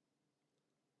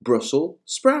 Brussels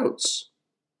sprouts,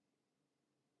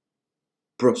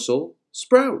 Brussels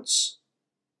sprouts.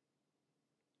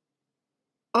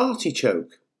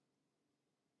 Artichoke,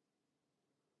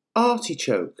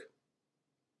 artichoke.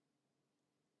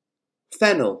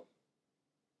 Fennel,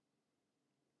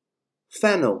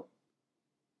 fennel.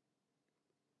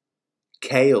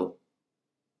 Kale,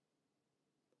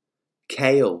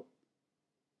 kale.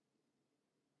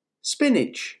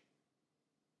 Spinach,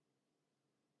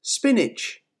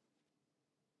 spinach.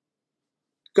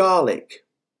 Garlic,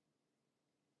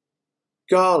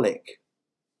 garlic.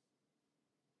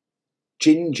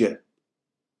 Ginger,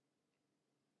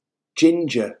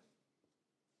 ginger.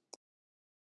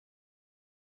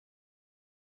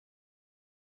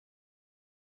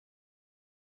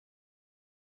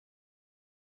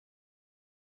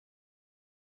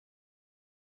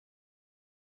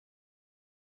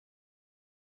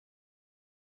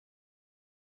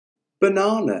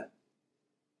 Banana,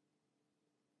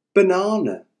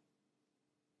 banana.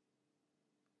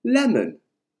 lemon,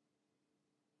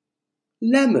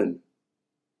 lemon.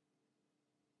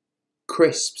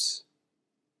 Crisps,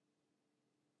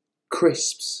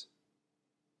 crisps.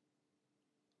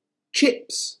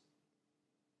 Chips,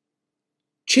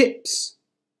 chips.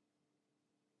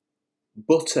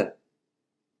 Butter,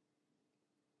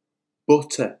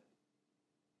 butter.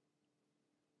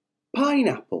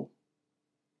 Pineapple,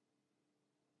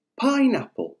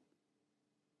 pineapple.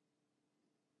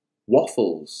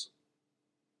 Waffles,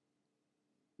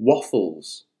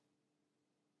 waffles.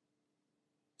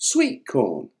 Sweet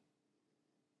corn,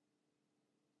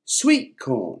 sweet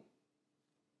corn.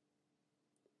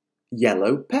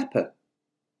 Yellow pepper,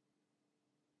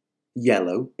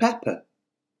 yellow pepper.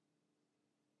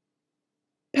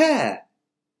 Pear,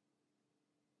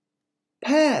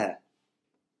 pear.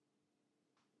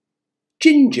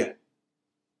 Ginger,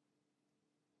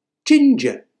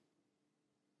 ginger.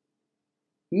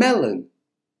 Melon,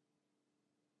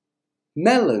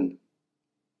 melon.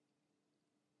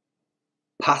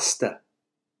 Pasta,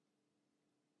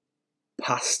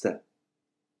 pasta.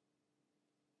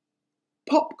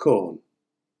 Popcorn,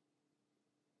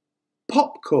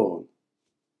 popcorn.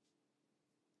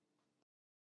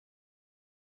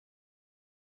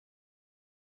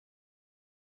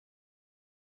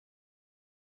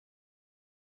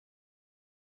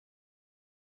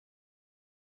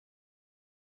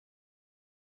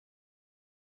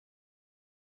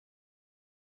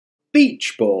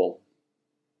 Beach ball,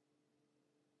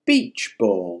 beach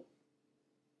ball.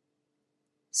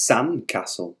 Sand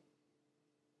castle,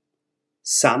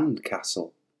 sand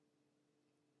castle.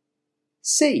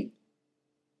 Sea,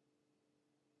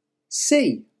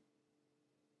 sea.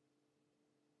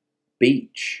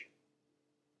 Beach,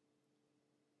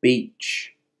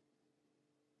 beach.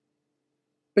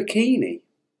 Bikini,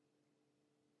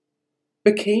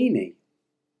 bikini.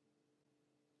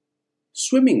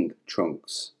 Swimming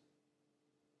trunks,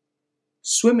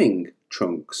 swimming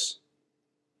trunks.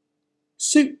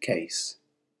 Suitcase,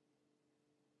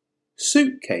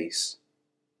 suitcase.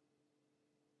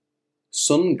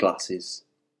 Sunglasses,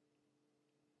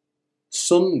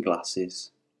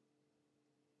 sunglasses.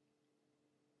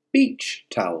 Beach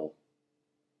towel,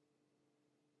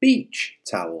 beach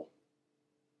towel.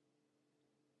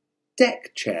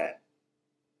 Deck chair,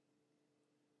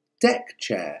 deck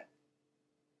chair.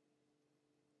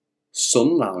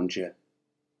 Sun lounger,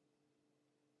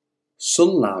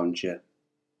 sun lounger.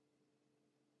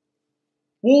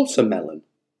 Watermelon,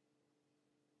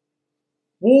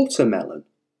 watermelon.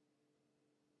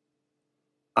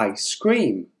 Ice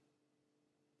cream,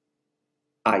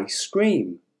 ice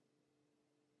cream.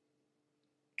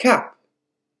 Cap,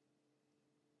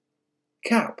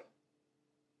 cap.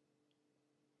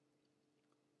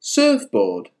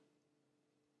 Surfboard,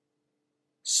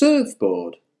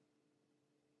 surfboard.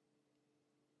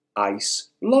 Ice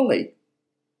lolly,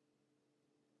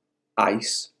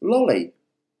 ice lolly.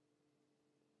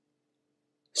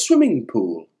 Swimming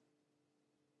pool,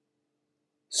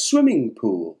 swimming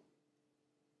pool.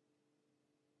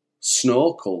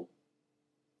 Snorkel,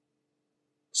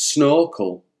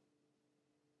 snorkel.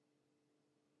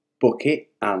 Bucket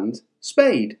and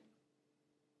spade,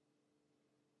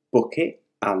 bucket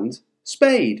and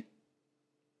spade.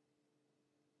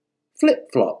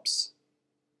 Flip-flops,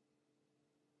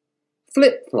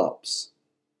 flip-flops.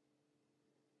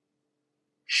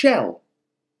 Shell,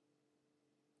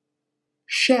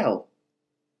 shell.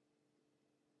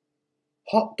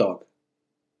 Hot dog,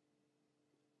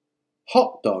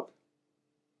 hot dog.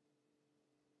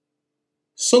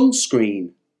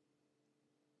 Sunscreen,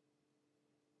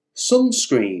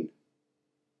 sunscreen.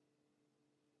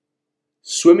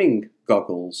 Swimming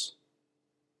goggles,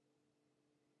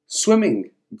 swimming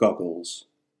goggles.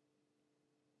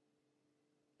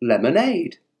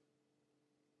 Lemonade,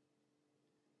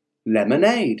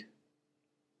 lemonade.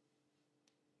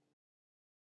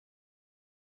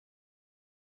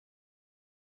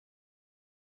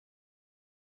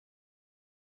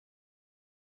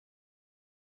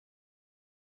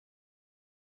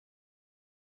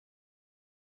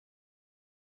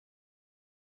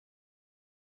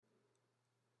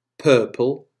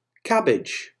 Purple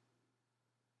cabbage,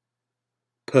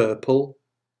 purple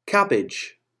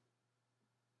cabbage.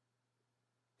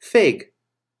 Fig,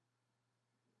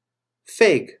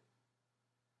 fig.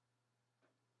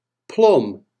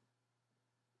 Plum,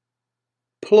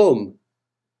 plum.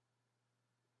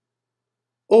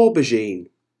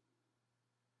 Aubergine,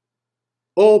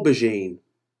 aubergine.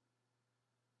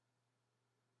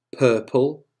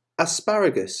 Purple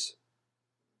asparagus,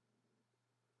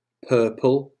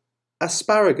 purple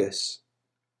asparagus.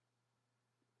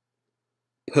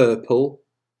 Purple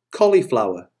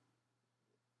cauliflower,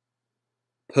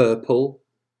 purple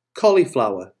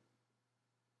cauliflower,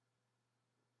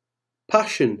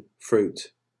 passion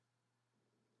fruit,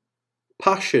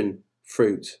 passion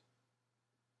fruit,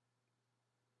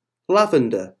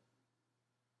 lavender,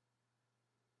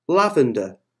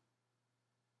 lavender,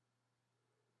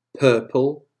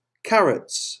 purple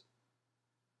carrots,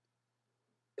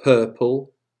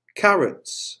 purple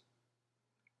carrots,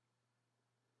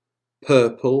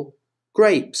 purple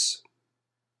grapes,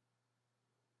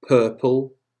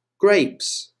 purple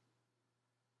grapes.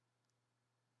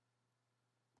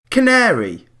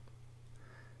 Canary.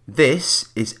 This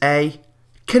is a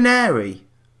canary.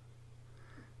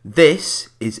 This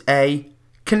is a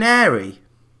canary.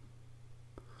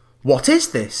 What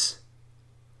is this?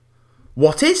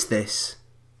 What is this?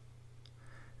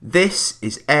 This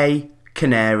is a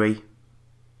canary.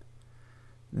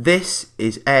 This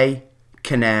is a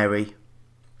canary.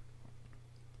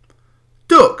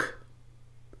 Duck.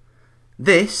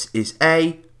 This is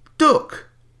a duck.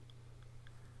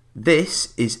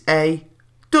 This is a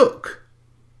duck.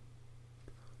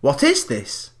 What is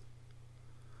this?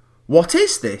 What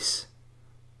is this?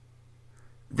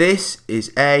 This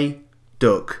is a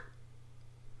duck.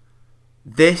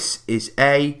 This is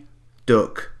a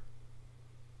duck.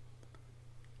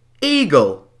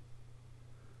 Eagle.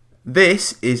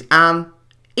 This is an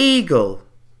eagle.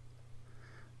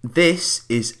 This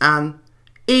is an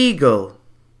eagle.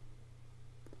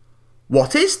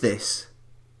 What is this?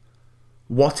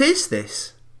 What is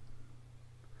this?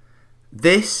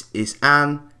 This is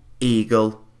an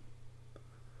eagle.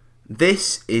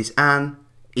 This is an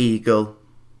eagle.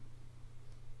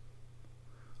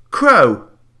 Crow.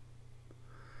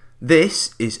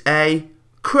 This is a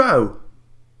crow.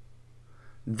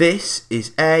 This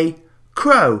is a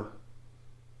crow.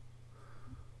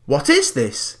 What is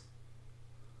this?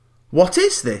 What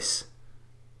is this?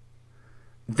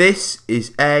 This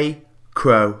is a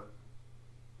crow.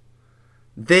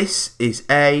 This is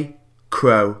a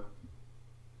crow.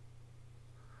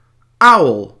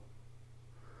 Owl.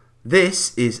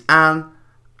 This is an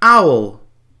owl.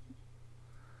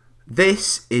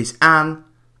 This is an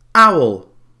owl.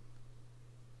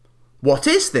 What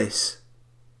is this?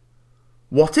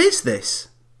 What is this?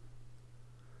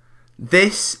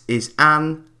 This is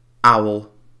an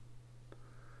owl.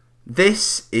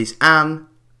 This is an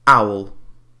owl.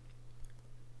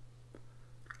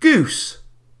 Goose.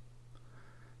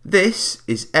 This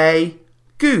is a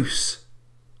goose.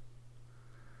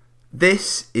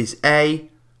 This is a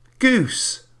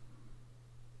goose.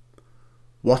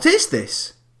 What is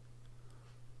this?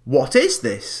 What is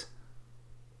this?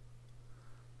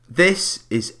 This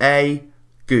is a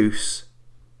goose.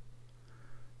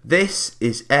 This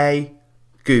is a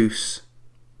goose.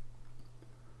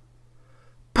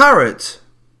 Parrot.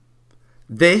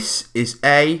 This is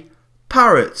a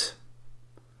parrot.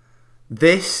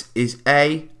 This is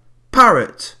a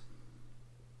parrot.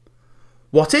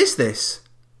 What is this?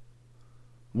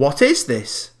 What is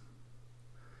this?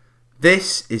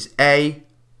 This is a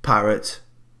parrot.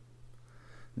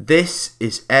 This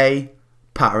is a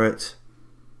parrot.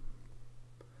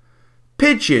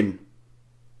 Pigeon.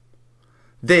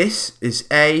 This is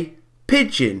a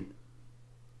pigeon.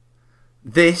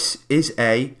 This is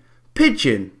a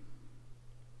pigeon.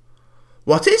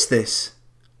 What is this?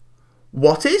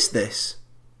 What is this?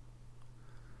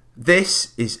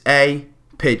 This is a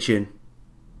pigeon.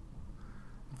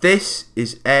 This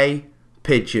is a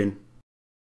pigeon.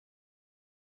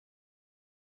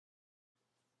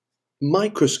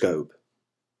 Microscope,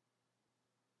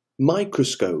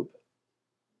 microscope.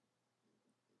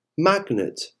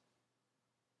 Magnet,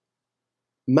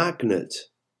 magnet.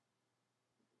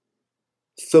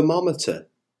 Thermometer,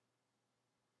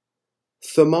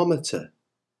 thermometer.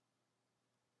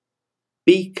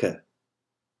 Beaker,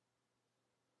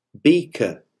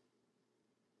 beaker.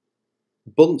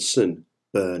 Bunsen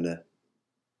burner,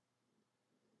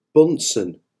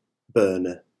 Bunsen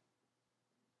burner.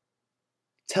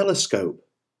 Telescope,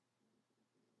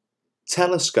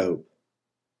 telescope.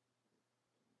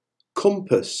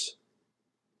 Compass,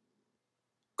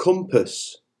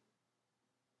 compass.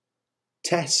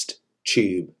 Test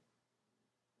tube,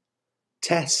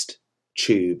 test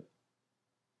tube.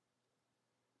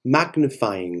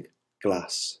 Magnifying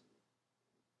glass,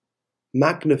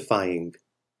 magnifying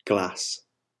glass.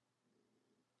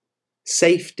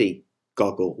 Safety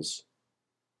goggles,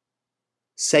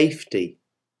 safety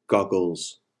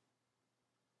goggles.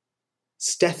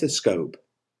 Stethoscope,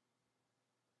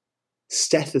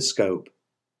 stethoscope.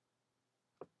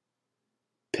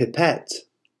 Pipette,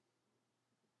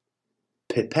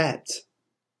 pipette.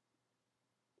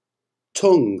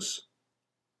 Tongues,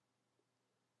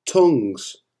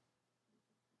 tongues.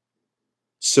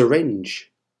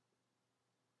 syringe,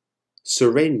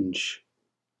 syringe.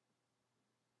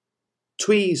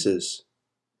 Tweezers,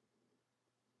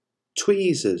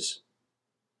 tweezers.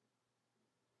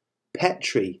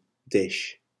 Petri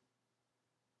dish,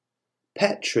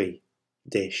 petri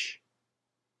dish.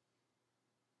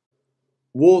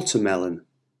 Watermelon,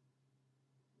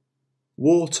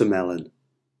 watermelon.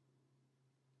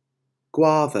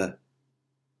 Guava,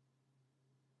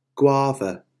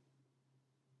 guava.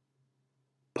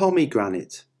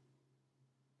 Pomegranate,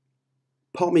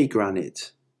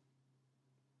 pomegranate.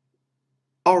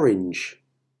 Orange,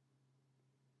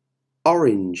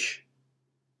 orange.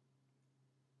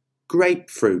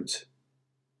 Grapefruit,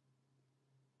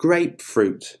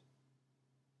 grapefruit.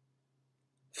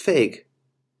 Fig,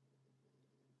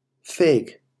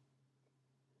 fig.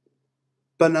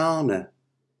 Banana,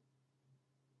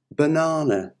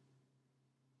 banana.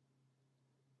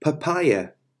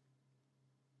 Papaya,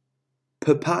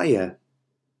 papaya.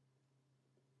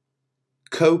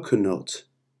 Coconut,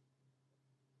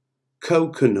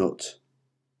 coconut.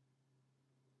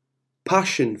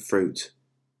 Passion fruit,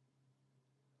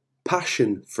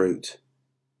 passion fruit.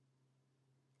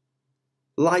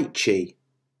 Lychee,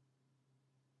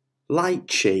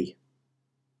 lychee.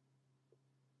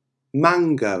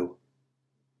 Mango,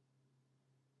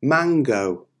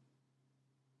 mango.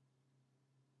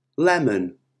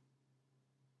 Lemon,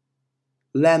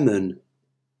 lemon.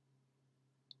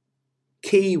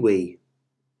 Kiwi,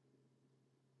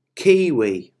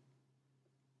 kiwi.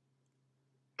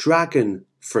 Dragon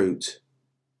fruit,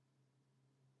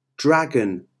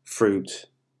 dragon fruit.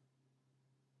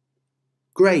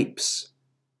 Grapes,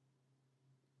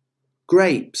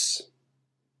 grapes.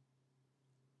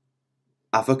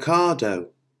 Avocado,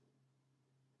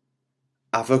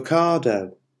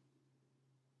 avocado.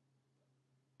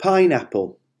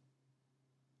 Pineapple,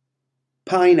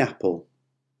 pineapple.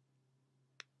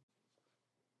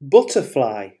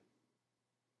 Butterfly,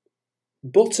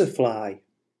 butterfly.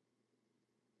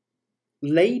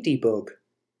 Ladybug,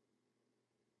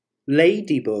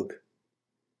 ladybug.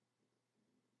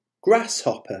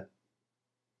 Grasshopper,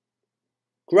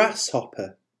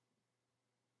 grasshopper.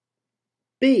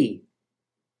 Bee,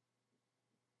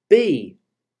 bee.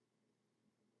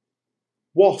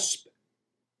 Wasp,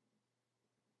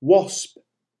 wasp.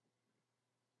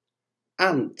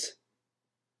 Ant,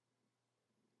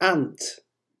 ant.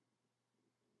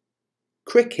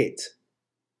 Cricket,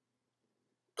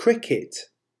 cricket.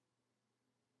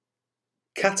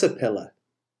 Caterpillar,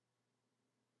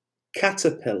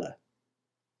 caterpillar.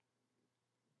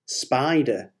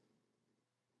 Spider,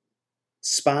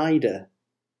 spider.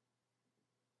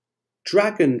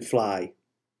 Dragonfly,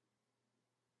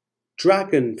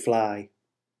 dragonfly.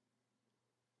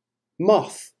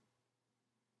 Moth,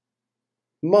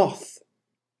 moth.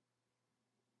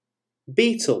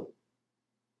 Beetle,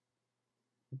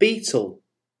 beetle.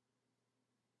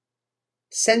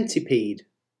 Centipede,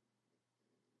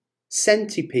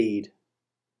 centipede.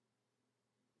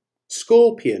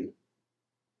 Scorpion,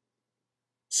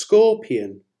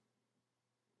 scorpion.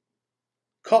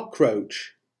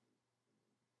 Cockroach,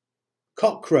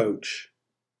 cockroach.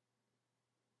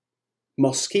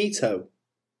 Mosquito,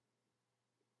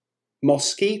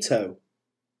 mosquito.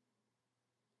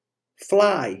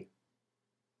 Fly,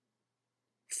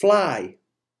 fly.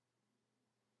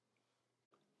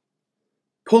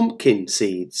 Pumpkin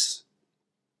seeds,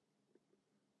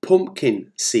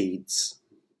 pumpkin seeds.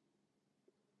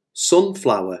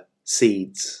 Sunflower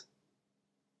seeds,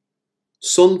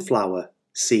 sunflower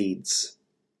seeds.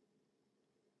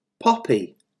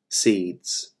 Poppy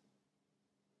seeds,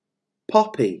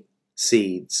 poppy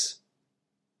seeds.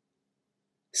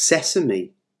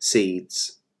 Sesame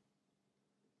seeds,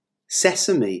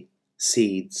 sesame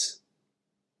seeds.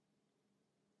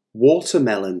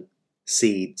 Watermelon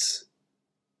seeds,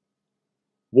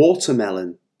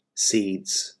 watermelon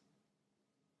seeds.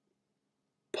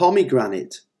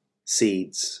 Pomegranate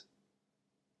seeds,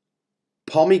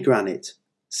 pomegranate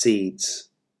seeds.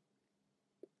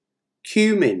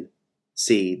 Cumin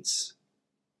seeds,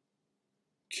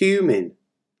 cumin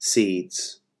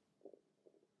seeds.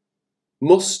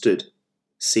 Mustard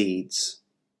seeds,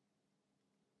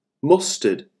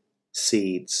 mustard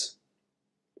seeds.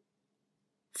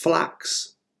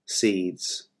 Flax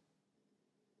seeds,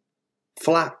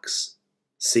 flax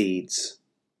seeds.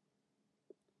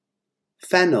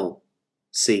 Fennel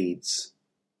seeds,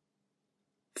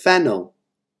 fennel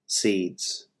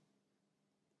seeds.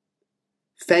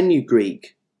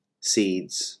 Fenugreek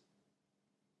seeds,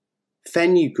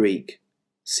 fenugreek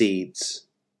seeds.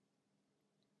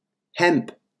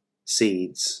 Hemp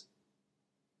seeds,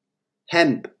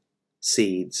 hemp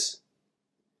seeds.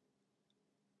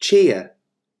 chia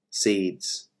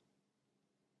seeds,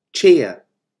 chia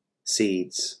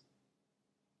seeds.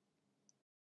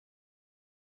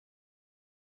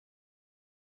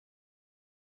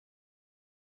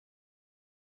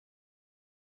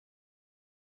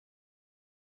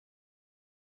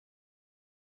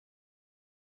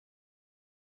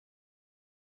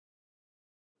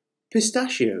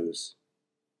 Pistachios,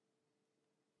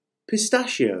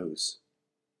 pistachios.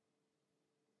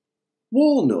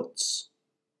 Walnuts,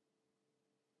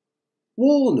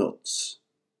 walnuts.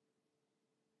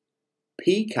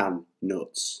 Pecan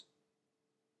nuts,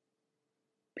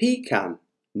 pecan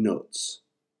nuts.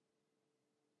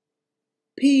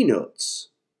 Peanuts,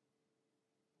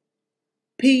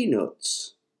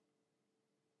 peanuts.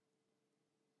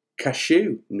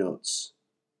 Cashew nuts,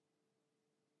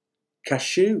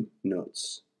 cashew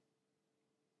nuts.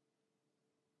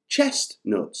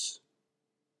 Chestnuts,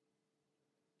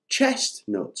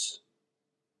 chestnuts.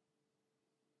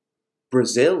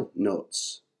 Brazil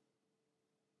nuts,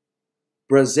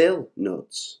 Brazil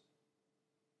nuts.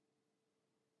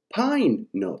 Pine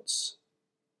nuts,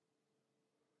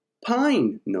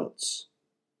 pine nuts.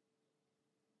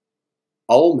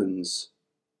 Almonds,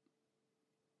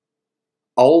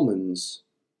 almonds.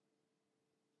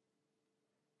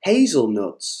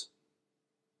 Hazelnuts,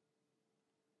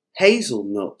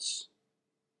 hazelnuts.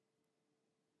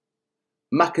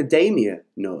 Macadamia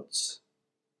nuts,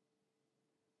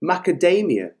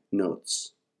 macadamia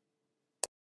nuts.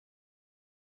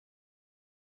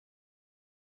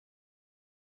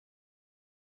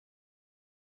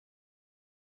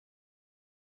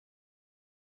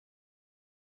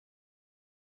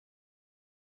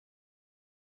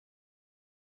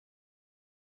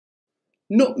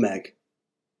 Nutmeg,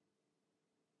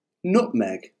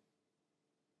 nutmeg.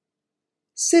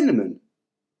 Cinnamon,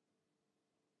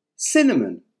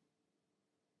 cinnamon.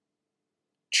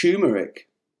 Turmeric,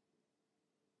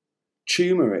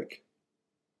 turmeric.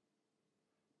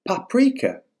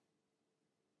 Paprika,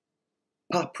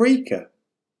 paprika.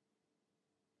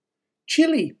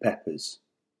 Chili peppers,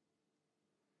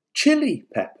 chili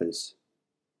peppers.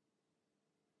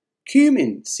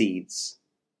 Cumin seeds,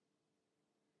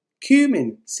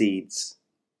 cumin seeds.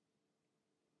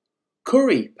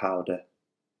 Curry powder,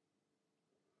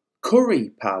 curry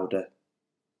powder.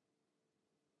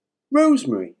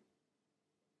 Rosemary,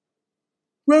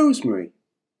 rosemary.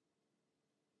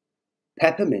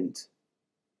 Peppermint,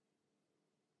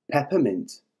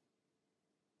 peppermint.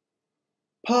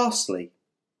 Parsley,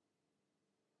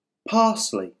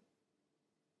 parsley.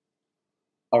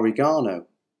 Oregano,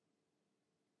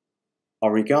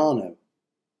 oregano.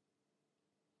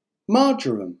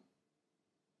 Marjoram,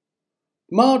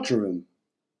 marjoram.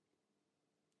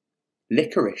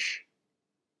 Licorice,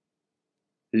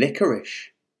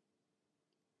 licorice.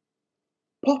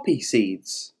 Poppy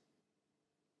seeds,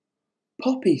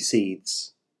 poppy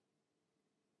seeds.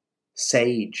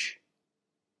 Sage,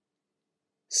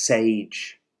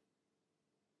 sage.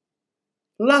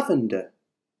 Lavender,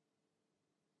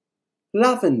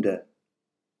 lavender.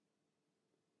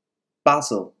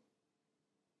 Basil,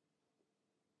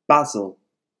 basil.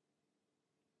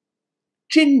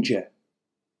 Ginger,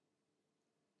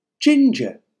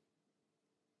 ginger.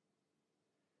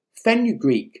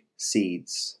 Fenugreek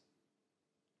seeds,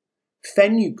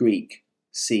 fenugreek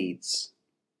seeds.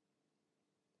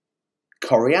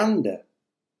 Coriander,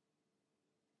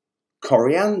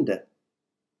 coriander.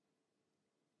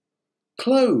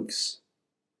 Cloves,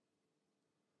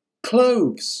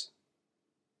 cloves.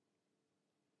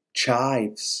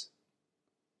 Chives,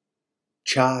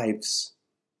 chives.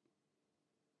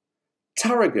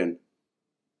 Tarragon,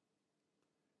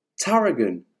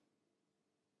 tarragon.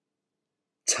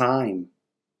 Thyme,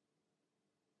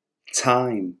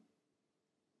 thyme.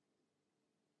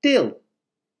 Dill,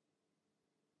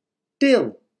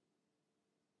 dill.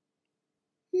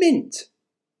 Mint,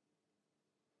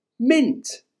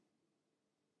 mint.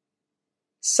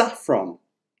 Saffron,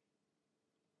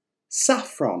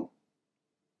 saffron.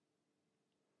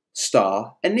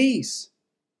 Star anise,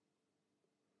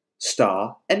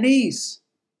 star anise.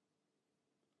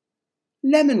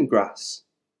 Lemongrass,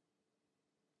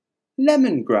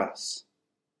 lemongrass.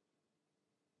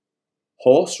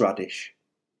 Horseradish,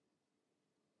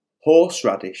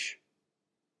 horseradish.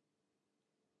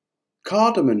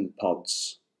 Cardamom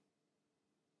pods,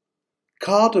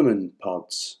 cardamom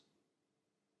pods.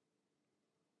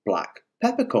 Black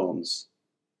peppercorns,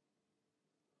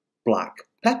 black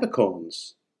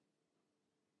peppercorns.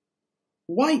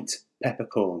 White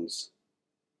peppercorns,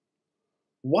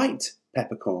 white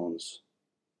peppercorns.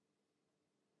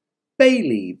 Bay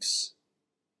leaves,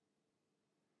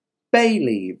 bay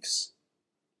leaves.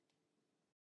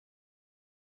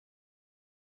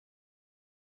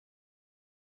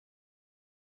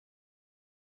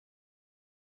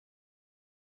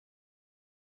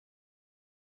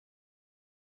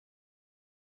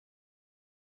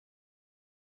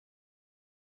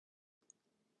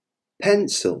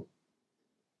 pencil,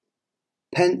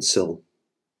 pencil,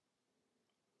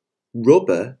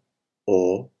 rubber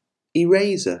or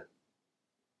eraser,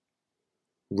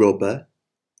 rubber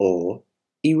or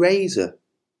eraser,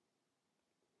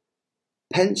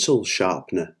 pencil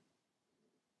sharpener,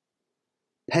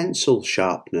 pencil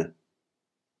sharpener,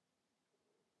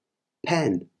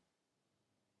 pen,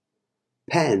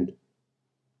 pen,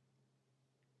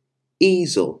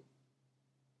 easel,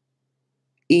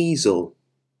 easel,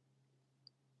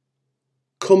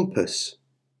 compass,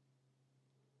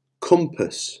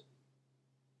 compass,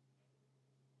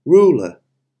 ruler,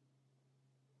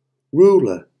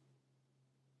 ruler,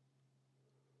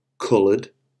 coloured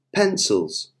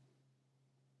pencils,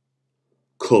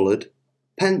 coloured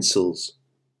pencils,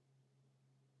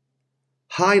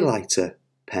 highlighter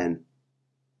pen,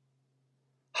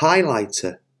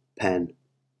 highlighter pen,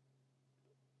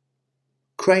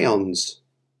 crayons,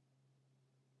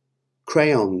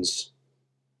 crayons,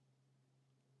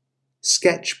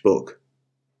 sketchbook,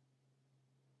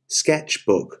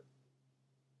 sketchbook,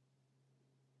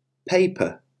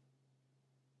 paper,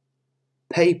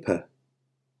 paper,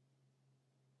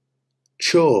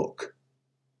 chalk,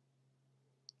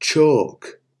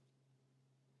 chalk,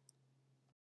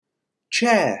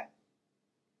 chair,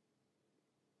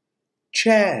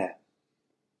 chair,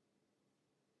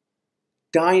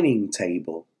 dining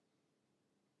table,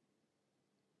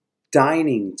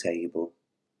 dining table,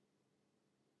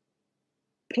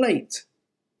 plate,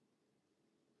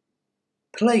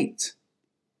 plate,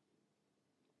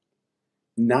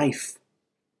 knife,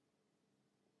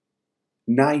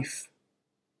 knife,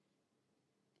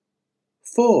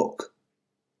 fork,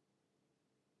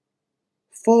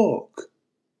 fork,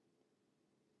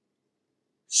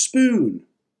 spoon,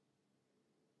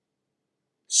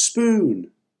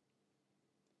 spoon,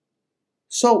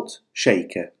 salt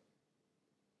shaker,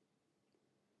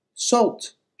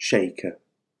 salt shaker,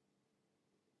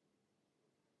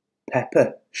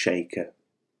 pepper shaker,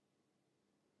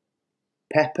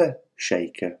 pepper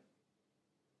shaker,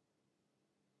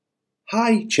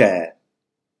 high chair,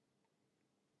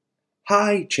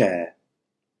 high chair,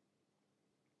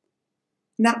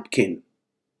 napkin,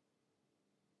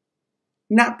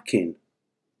 napkin,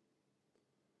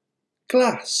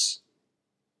 glass,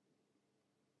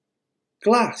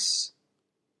 glass,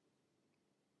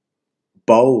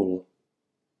 bowl,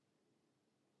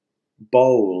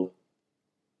 bowl,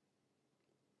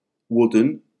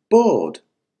 wooden board,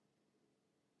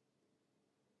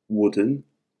 wooden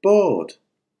board,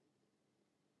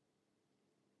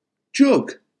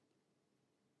 jug,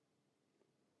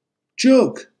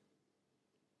 jug,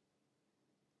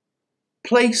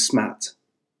 placemat,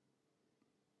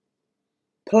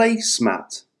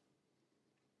 placemat,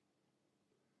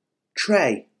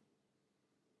 tray,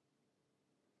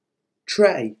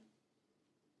 tray,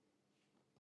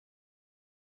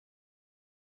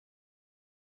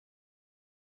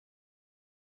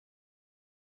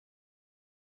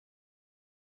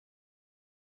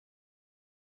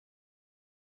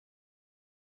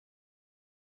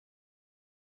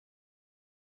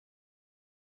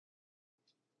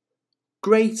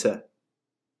 grater,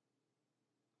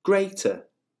 grater,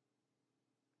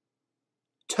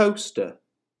 toaster,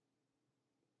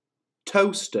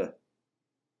 toaster,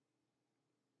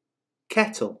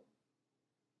 kettle,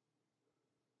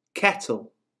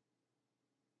 kettle,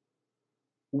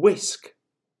 whisk,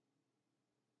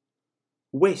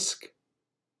 whisk,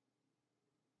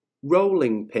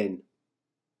 rolling pin,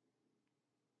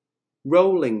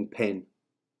 rolling pin,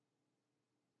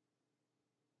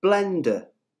 blender,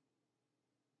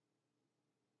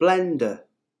 blender,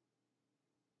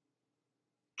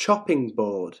 chopping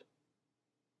board,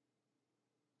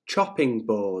 chopping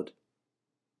board,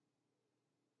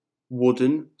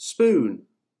 wooden spoon,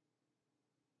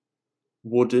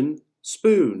 wooden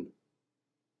spoon,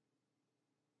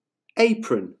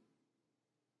 apron,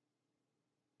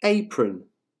 apron,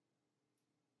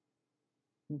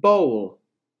 bowl,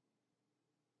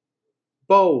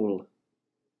 bowl,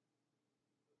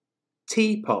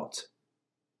 teapot,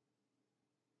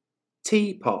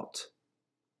 teapot,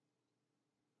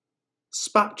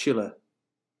 spatula,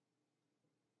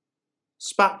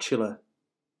 spatula,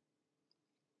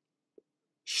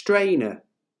 strainer,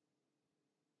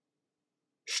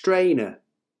 strainer,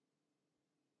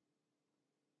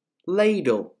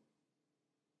 ladle,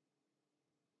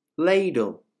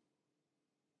 ladle,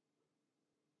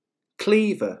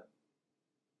 cleaver,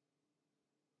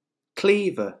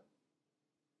 cleaver,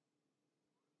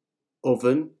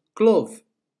 oven glove,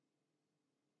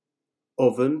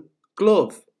 oven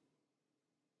glove,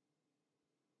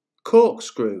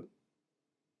 corkscrew,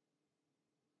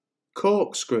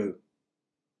 corkscrew,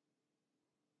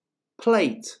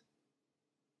 plate,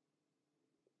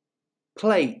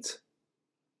 plate.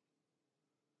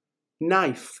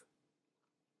 Knife,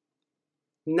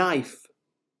 knife.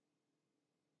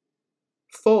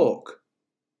 Fork,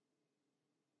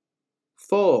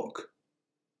 fork.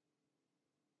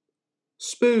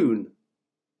 Spoon,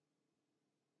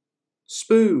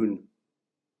 spoon.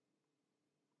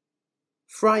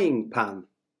 Frying pan,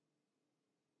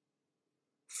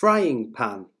 frying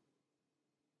pan.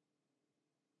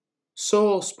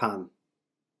 Saucepan,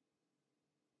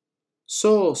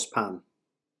 saucepan.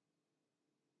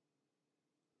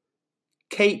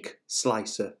 Cake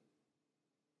slicer,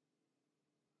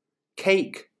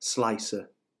 cake slicer.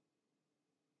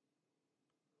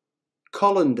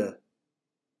 Colander,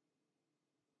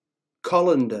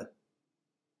 colander.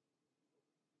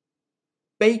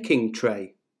 Baking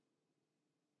tray,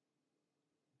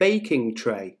 baking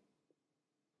tray.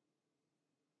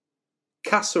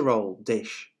 Casserole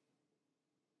dish,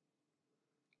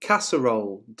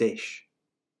 casserole dish.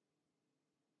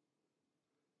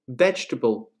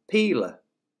 Vegetable peeler,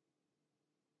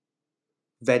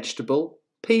 vegetable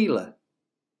peeler.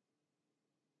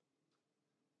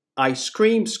 Ice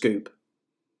cream scoop,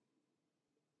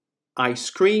 ice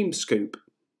cream scoop.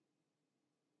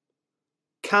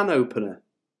 Can opener,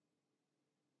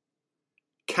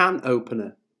 can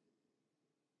opener.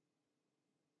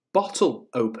 Bottle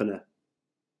opener,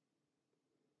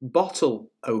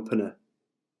 bottle opener.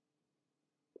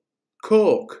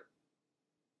 Cork,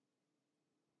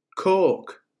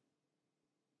 cork.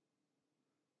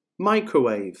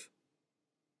 Microwave,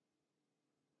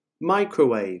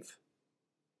 microwave.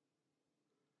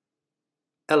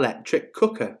 Electric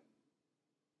cooker,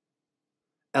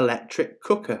 electric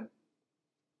cooker.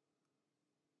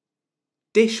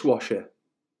 Dishwasher,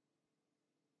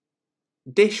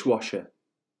 dishwasher.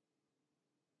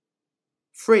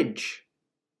 Fridge,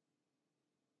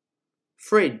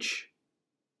 fridge.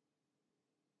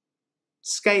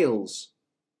 Scales,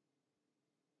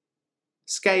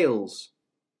 scales.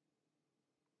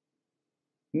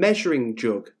 Measuring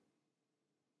jug,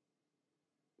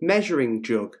 measuring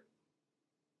jug.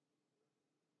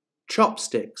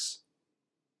 Chopsticks,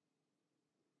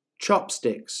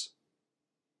 chopsticks.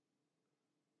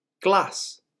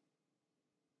 Glass,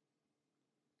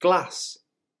 glass.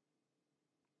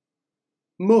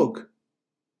 Mug,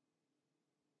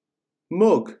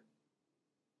 mug.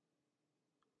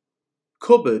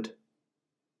 Cupboard,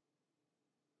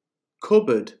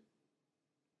 cupboard.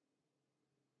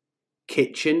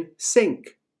 Kitchen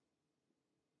sink,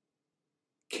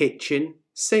 kitchen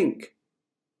sink.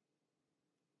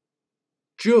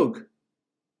 Jug,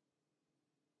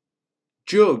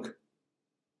 jug.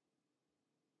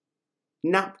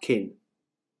 Napkin,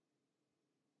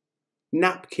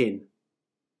 napkin.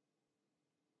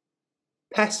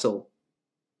 Pestle,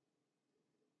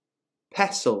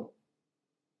 pestle.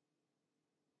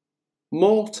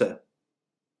 Mortar,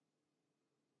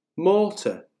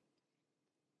 mortar.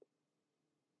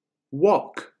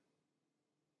 Wok,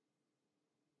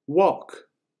 wok.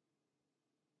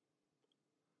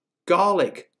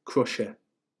 Garlic crusher,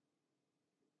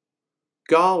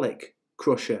 garlic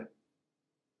crusher.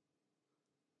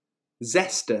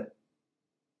 Zester,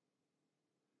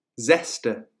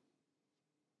 zester.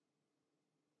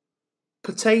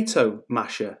 Potato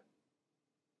masher,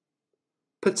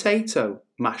 potato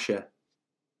masher.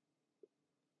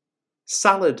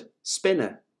 Salad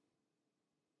spinner,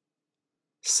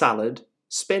 salad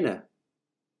spinner.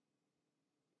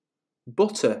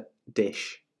 Butter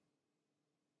dish,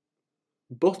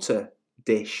 butter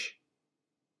dish.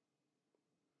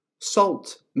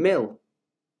 Salt mill,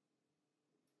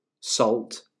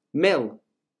 salt mill.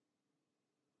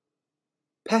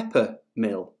 Pepper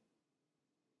mill,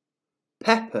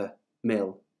 pepper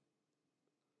mill.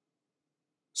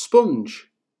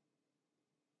 Sponge,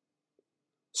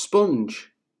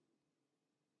 sponge.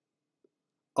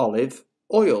 Olive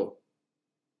oil,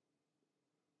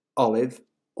 olive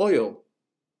oil.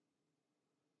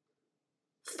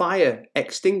 Fire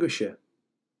extinguisher,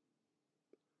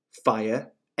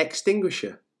 fire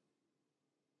extinguisher.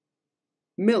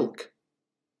 Milk,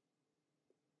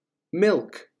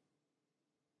 milk.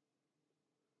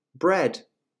 Bread,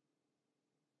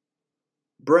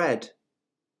 bread.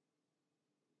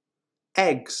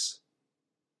 Eggs,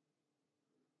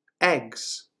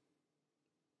 eggs.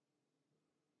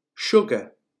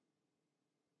 Sugar,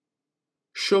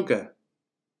 sugar.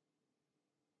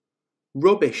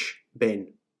 Rubbish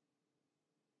bin,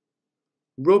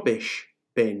 rubbish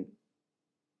bin.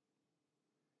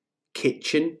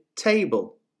 Kitchen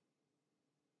table,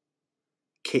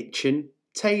 kitchen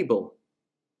table.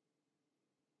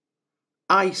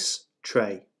 Ice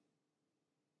tray,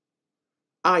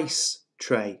 ice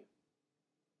tray,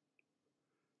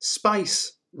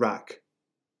 spice rack,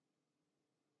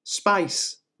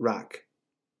 spice rack,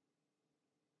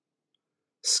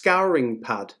 scouring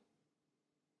pad,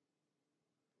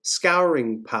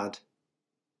 scouring pad,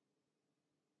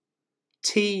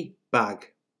 tea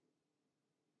bag,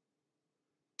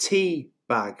 tea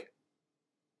bag,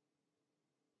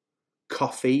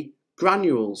 coffee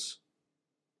granules,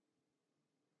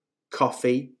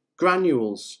 coffee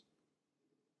granules,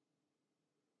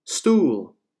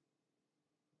 stool,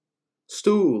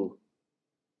 stool,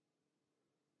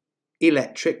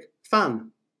 electric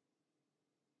fan,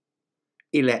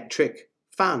 electric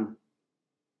fan,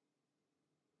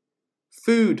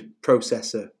 food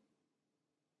processor,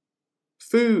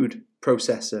 food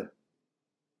processor,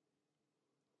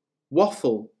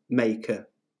 waffle maker,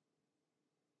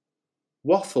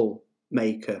 waffle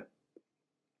maker,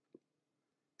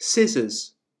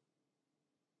 scissors,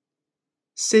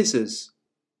 scissors,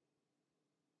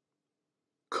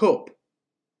 cup,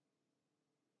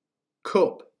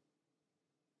 cup,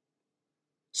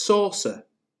 saucer,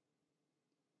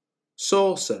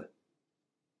 saucer,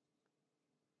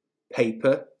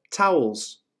 paper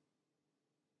towels,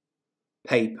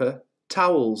 paper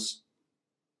towels,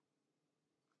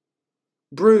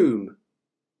 broom,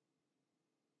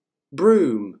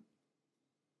 broom,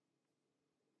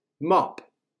 mop,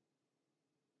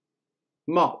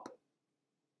 mop,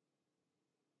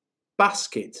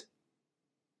 basket,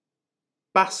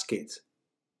 basket,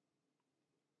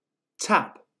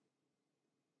 tap,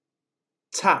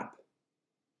 tap,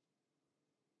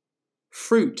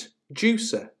 fruit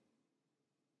juicer,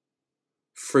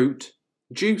 fruit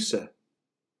juicer,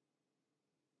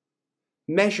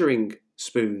 measuring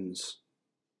spoons,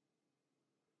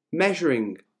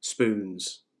 measuring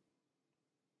spoons,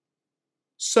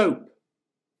 soap,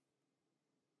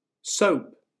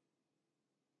 soap,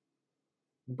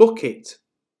 bucket,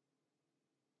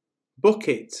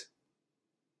 bucket,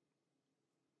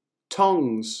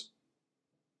 tongs,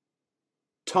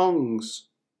 tongs,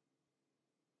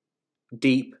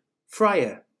 deep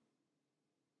fryer,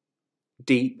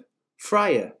 deep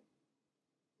fryer,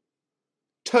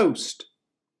 toast,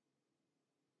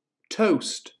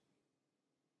 toast,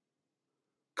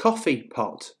 coffee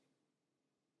pot,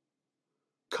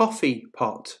 coffee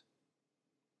pot,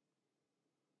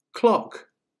 clock,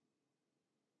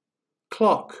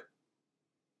 clock,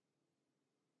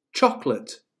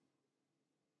 chocolate,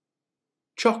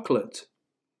 chocolate,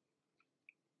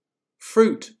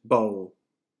 fruit bowl,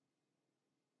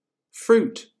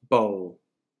 fruit bowl,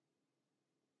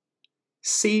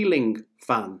 ceiling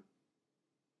fan,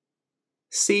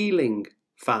 ceiling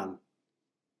fan,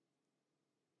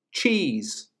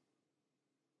 cheese,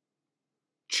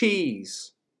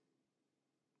 cheese,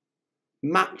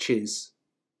 matches,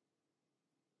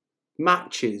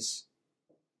 matches,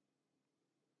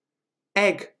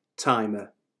 egg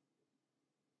timer,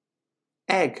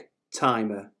 egg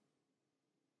timer,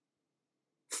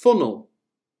 funnel,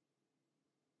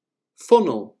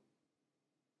 funnel,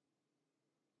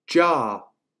 jar,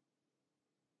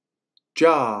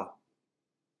 jar,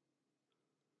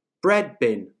 bread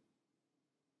bin,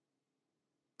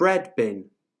 bread bin,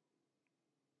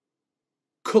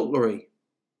 cutlery,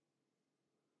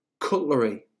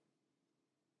 cutlery.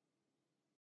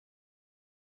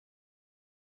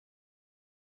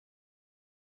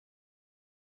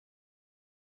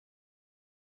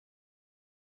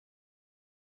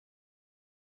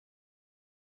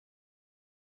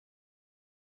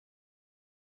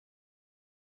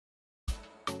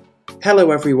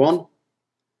 Hello everyone.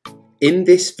 In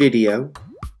this video,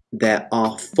 there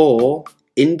are 4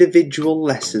 individual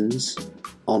lessons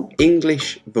on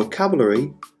English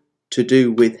vocabulary to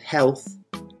do with health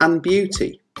and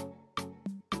beauty.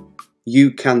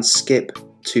 You can skip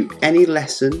to any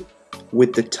lesson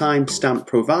with the timestamp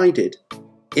provided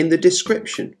in the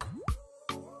description.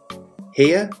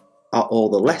 Here are all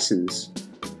the lessons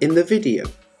in the video.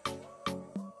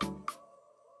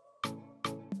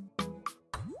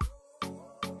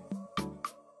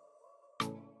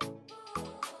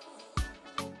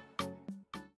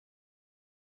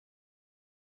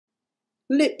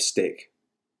 Lipstick,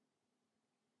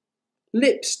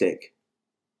 lipstick,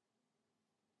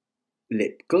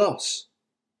 lip gloss,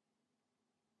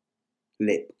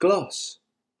 lip gloss,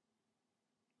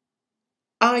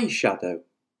 eyeshadow,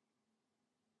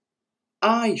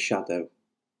 eyeshadow,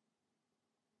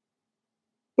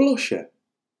 blusher,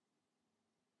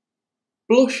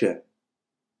 blusher,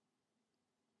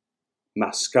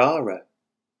 mascara,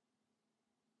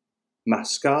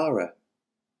 mascara,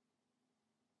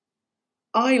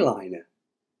 eyeliner,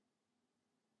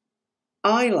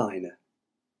 eyeliner,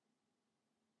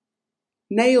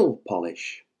 nail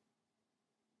polish,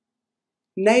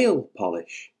 nail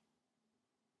polish,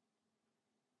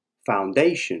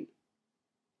 foundation,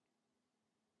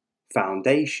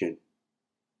 foundation,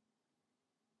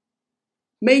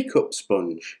 makeup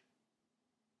sponge,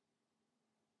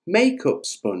 makeup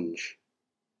sponge,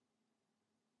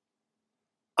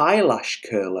 eyelash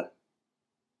curler,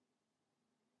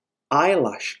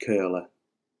 eyelash curler,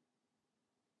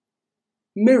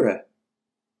 mirror,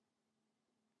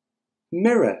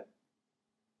 mirror,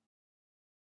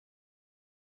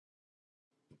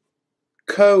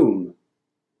 comb,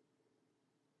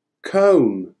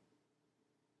 comb,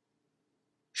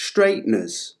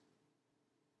 straighteners,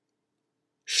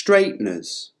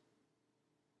 straighteners,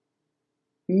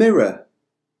 mirror,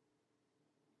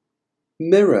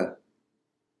 mirror,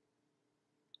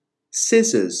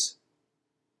 scissors,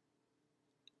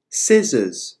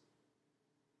 scissors,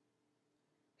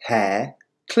 hair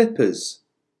clippers,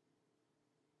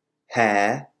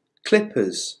 hair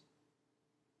clippers,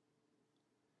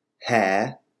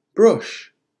 hair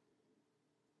brush,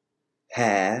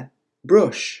 hair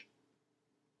brush,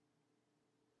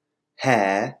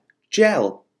 hair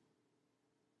gel,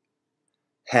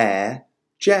 hair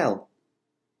gel,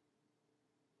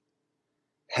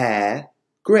 hair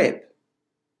grip,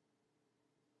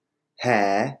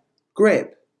 hair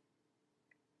grip,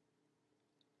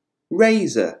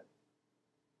 razor,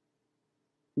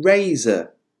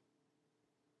 razor,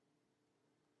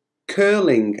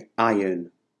 curling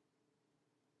iron,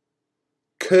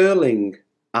 curling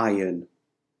iron,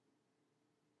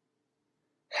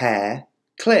 hair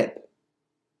clip,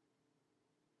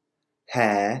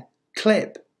 hair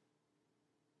clip,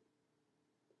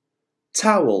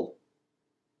 towel,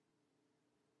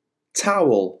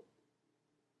 towel,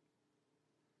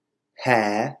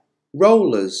 hair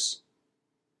rollers,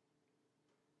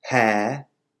 hair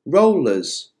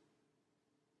rollers,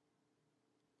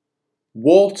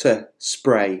 water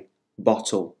spray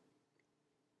bottle,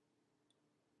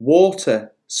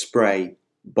 water spray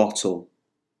bottle,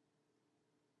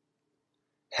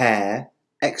 hair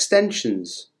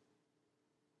extensions,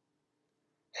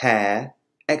 hair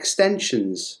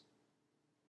extensions,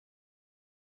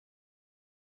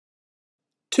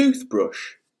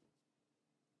 toothbrush,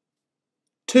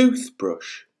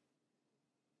 toothbrush,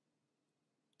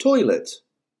 toilet,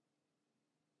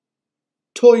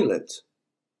 toilet,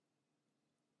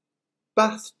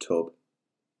 bathtub,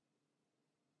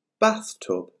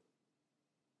 bathtub,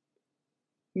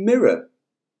 mirror,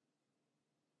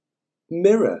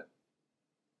 mirror,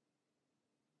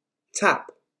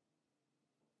 tap,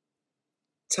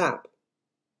 tap,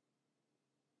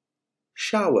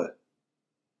 shower,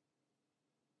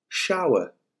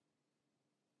 shower,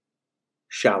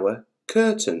 shower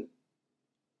curtain,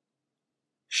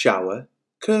 shower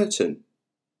curtain,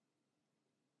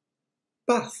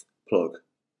 bath plug,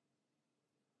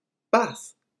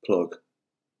 bath plug,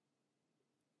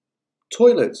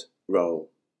 toilet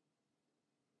roll,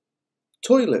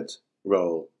 toilet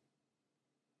roll,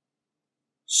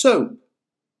 soap,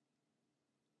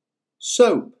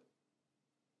 soap,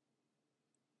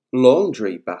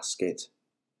 laundry basket,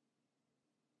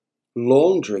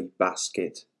 laundry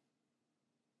basket,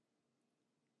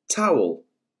 towel,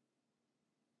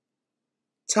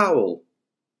 towel,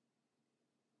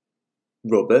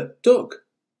 rubber duck,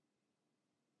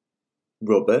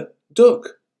 rubber duck,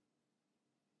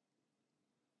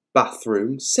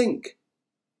 bathroom sink,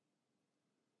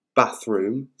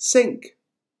 bathroom sink,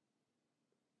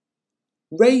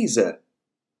 razor,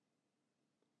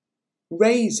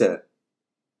 razor,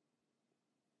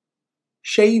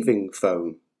 shaving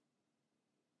foam,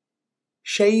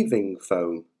 shaving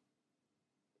foam,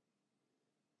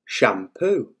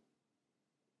 shampoo,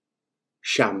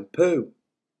 shampoo,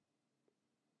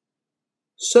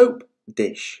 soap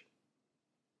dish,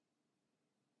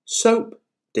 soap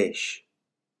dish,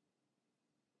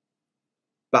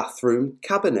 bathroom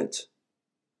cabinet,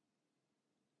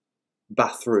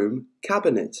 bathroom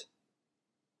cabinet,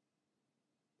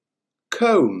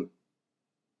 comb,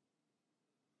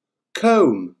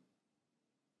 comb,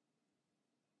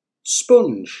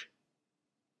 sponge,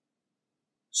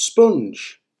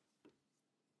 sponge.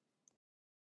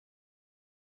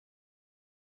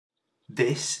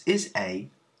 This is a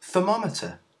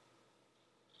thermometer.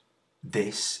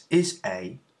 This is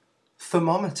a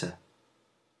thermometer.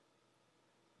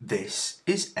 This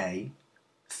is a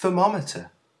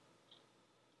thermometer.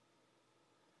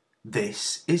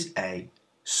 This is a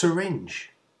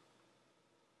syringe.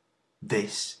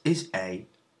 This is a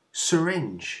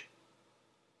syringe.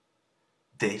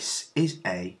 This is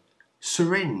a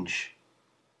syringe.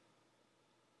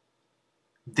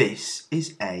 This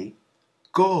is a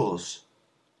gauze.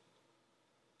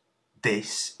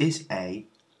 This is a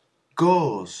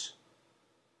gauze.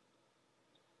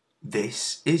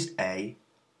 This is a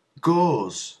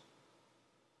gauze.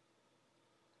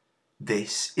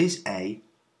 This is a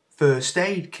first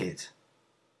aid kit.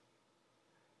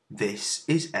 This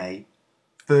is a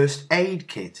first aid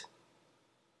kit.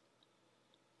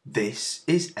 This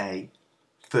is a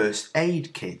first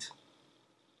aid kit.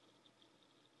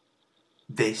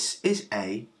 This is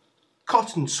a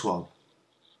cotton swab.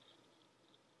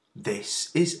 This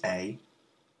is a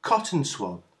cotton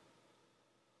swab.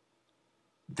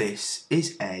 This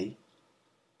is a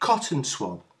cotton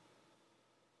swab.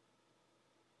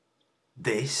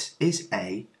 This is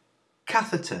a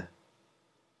catheter.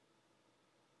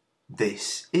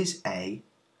 This is a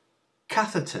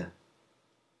catheter.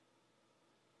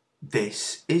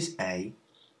 This is a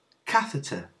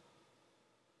catheter.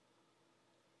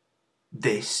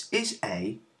 This is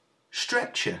a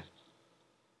stretcher.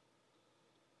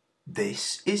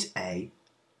 This is a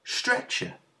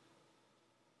stretcher.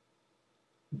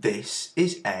 This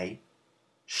is a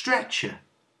stretcher.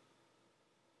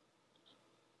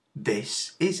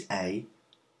 This is a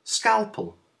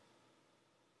scalpel.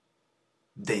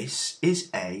 This is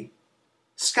a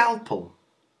scalpel.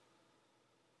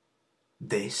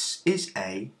 This is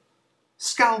a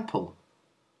scalpel.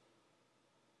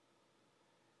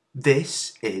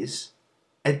 This is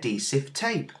adhesive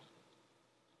tape.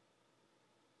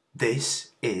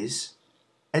 This is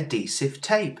adhesive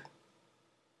tape.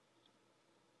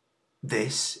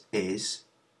 This is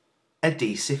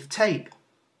adhesive tape.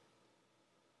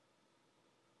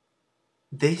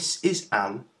 This is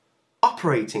an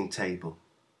operating table.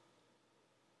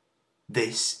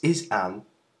 This is an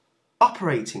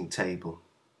operating table.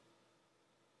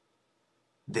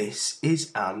 This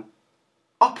is an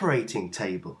operating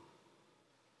table.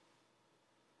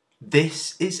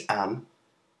 This is an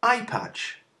eye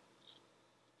patch.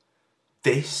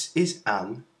 This is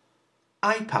an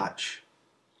eye patch.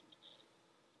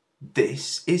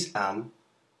 This is an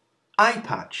eye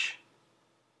patch.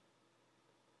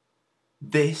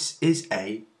 This is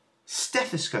a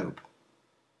stethoscope.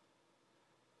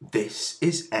 This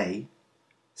is a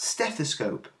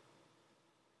stethoscope.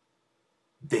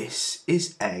 This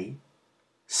is a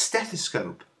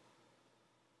stethoscope.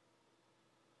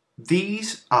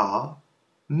 These are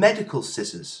medical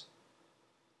scissors.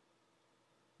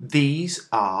 These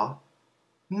are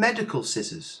medical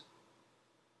scissors.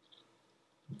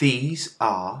 These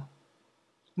are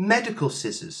medical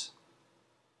scissors.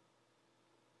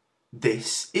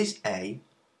 This is a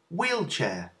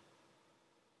wheelchair.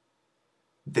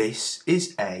 This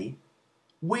is a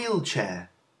wheelchair.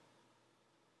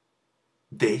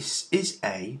 This is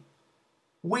a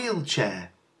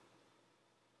wheelchair.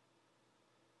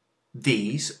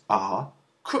 These are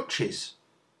crutches.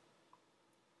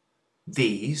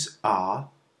 These are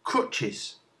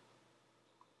crutches.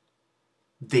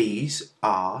 These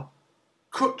are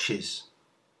crutches.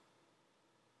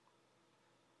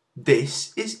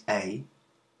 This is a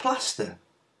plaster.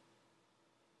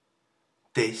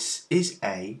 This is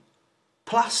a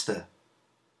plaster.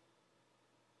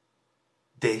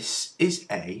 This is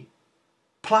a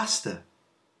plaster.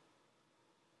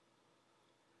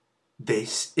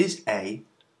 This is a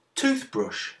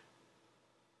toothbrush.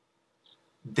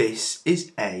 This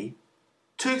is a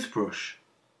toothbrush.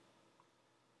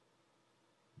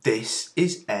 This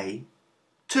is a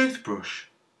toothbrush.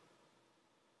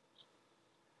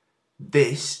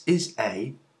 This is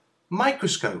a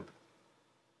microscope.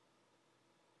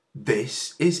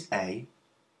 This is a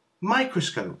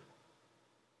microscope.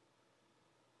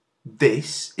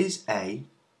 This is a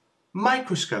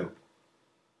microscope.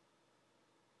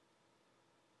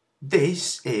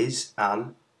 This is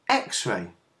an X-ray.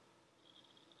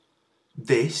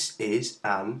 This is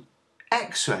an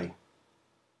X-ray.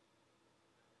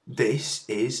 This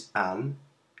is an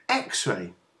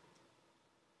X-ray.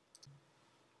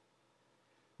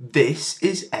 This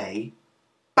is a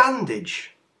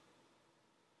bandage.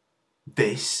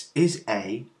 This is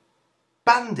a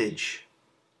bandage.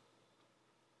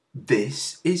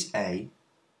 This is a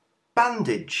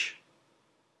bandage.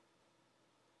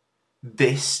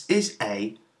 This is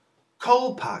a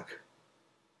coal pack.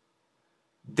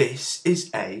 This is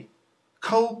a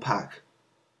coal pack.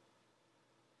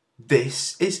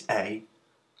 This is a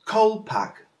coal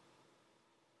pack.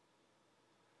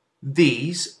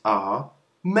 These are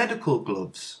medical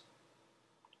gloves.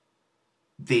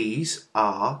 These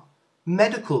are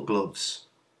medical gloves.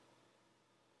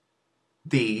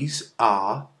 These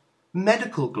are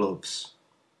medical gloves.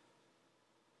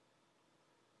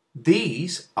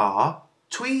 These are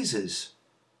tweezers.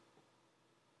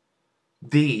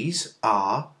 These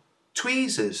are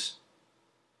tweezers.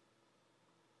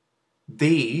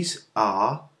 These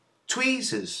are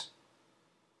tweezers.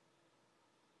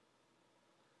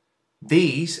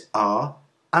 These are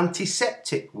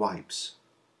antiseptic wipes.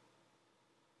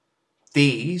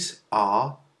 These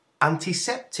are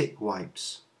antiseptic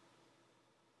wipes.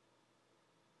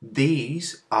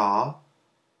 These are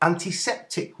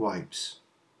antiseptic wipes.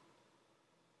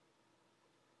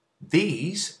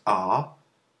 These are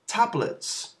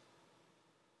tablets.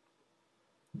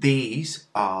 These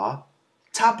are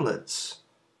tablets.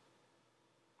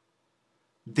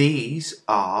 These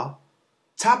are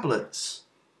tablets.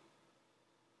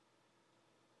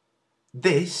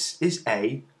 This is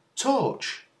a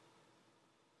torch.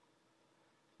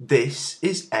 This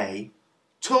is a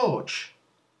torch.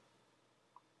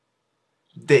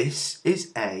 This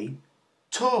is a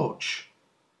torch.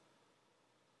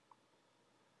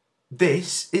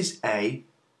 This is a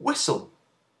whistle.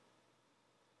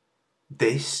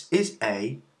 This is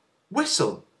a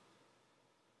whistle.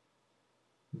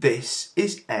 This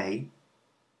is a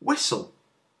whistle.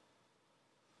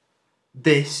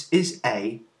 This is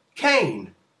a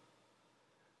cane.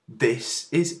 This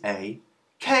is a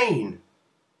cane.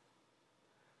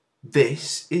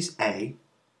 This is a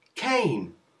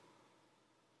cane.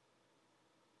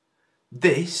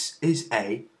 This is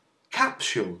a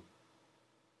capsule.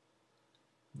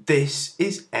 This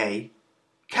is a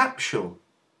capsule.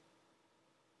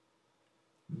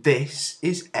 This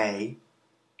is a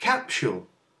capsule.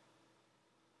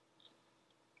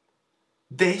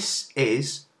 This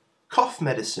is cough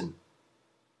medicine.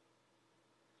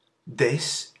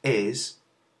 This is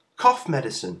cough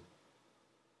medicine.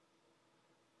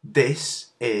 This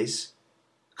is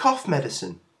cough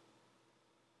medicine.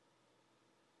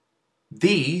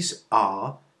 These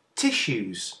are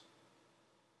tissues.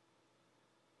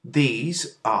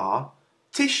 These are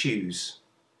tissues.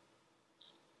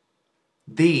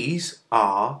 These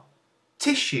are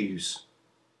tissues.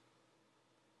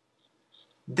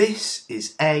 This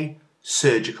is a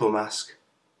surgical mask.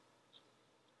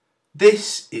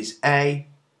 This is a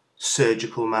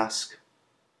surgical mask.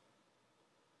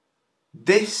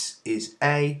 This is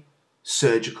a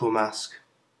surgical mask.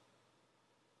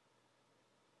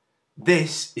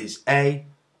 This is a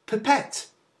pipette.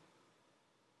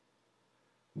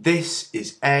 This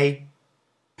is a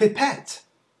pipette.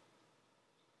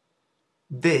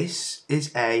 This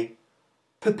is a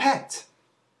pipette.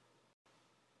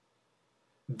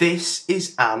 This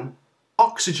is an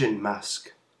oxygen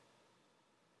mask.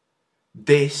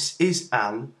 This is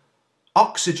an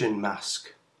oxygen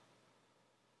mask.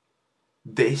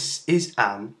 This is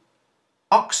an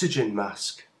oxygen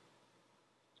mask.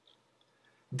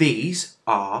 These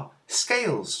are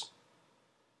scales.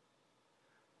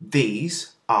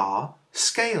 These are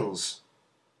scales.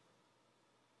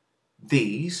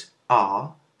 These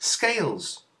are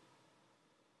scales.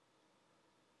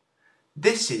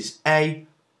 This is a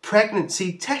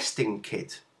pregnancy testing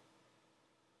kit.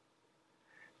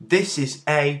 This is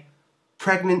a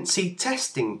pregnancy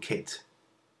testing kit.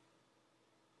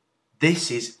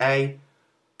 This is a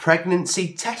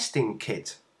pregnancy testing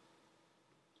kit.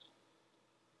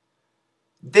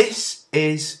 This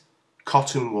is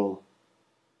cotton wool.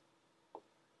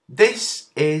 This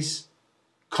is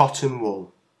cotton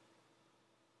wool.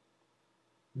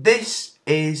 This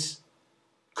is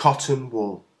cotton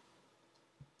wool.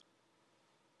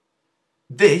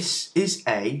 This is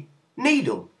a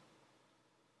needle.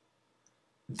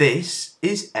 This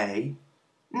is a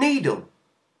needle.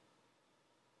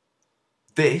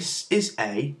 This is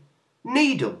a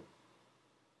needle.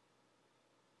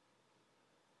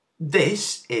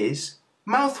 This is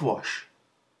mouthwash.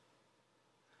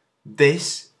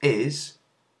 This is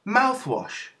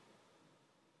mouthwash.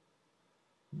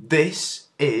 This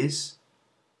is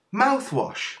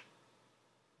mouthwash.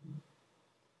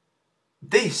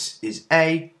 This is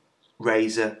a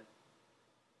razor.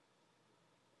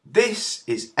 This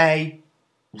is a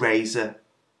razor.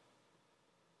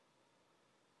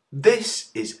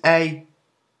 This is a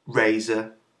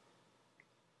razor.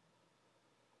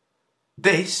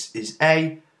 This is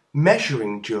a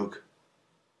measuring jug.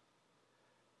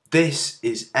 This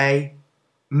is a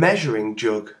measuring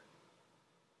jug.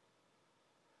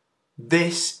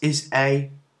 This is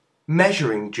a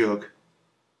measuring jug.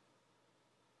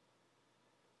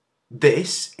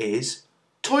 This is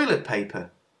toilet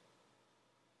paper.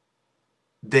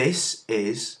 This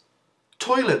is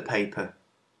toilet paper.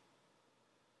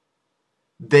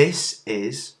 This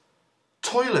is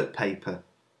toilet paper.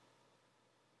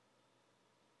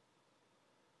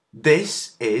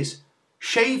 This is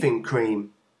shaving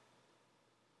cream.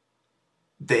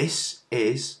 This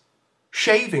is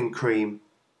shaving cream.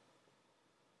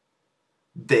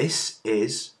 This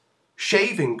is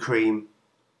shaving cream.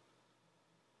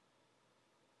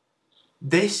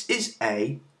 This is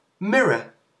a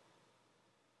mirror.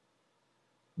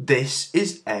 This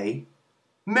is a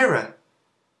mirror.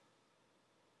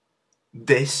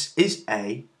 This is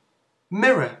a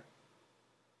mirror.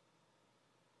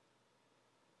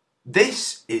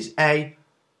 This is a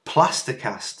plaster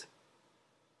cast.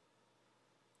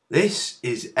 This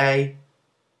is a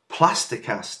plaster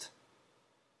cast.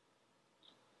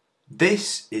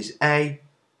 This is a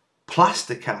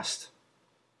plaster cast.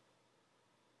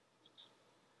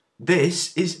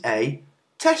 This is a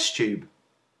test tube.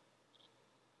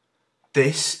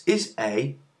 This is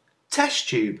a test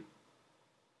tube.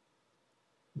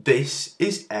 This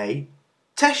is a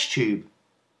test tube.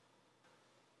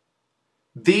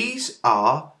 These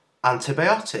are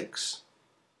antibiotics.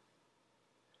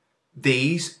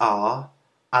 These are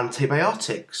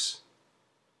antibiotics.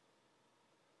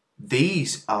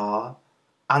 These are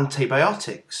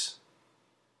antibiotics.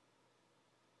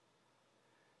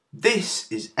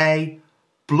 This is a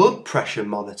blood pressure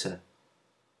monitor.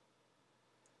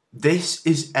 This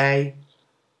is a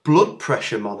blood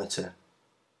pressure monitor.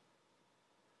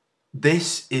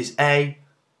 This is a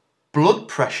blood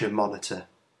pressure monitor.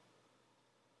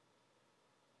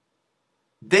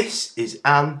 This is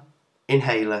an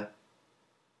inhaler.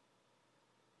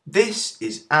 This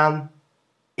is an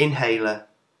inhaler.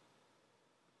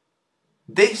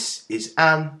 This is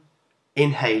an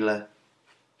inhaler.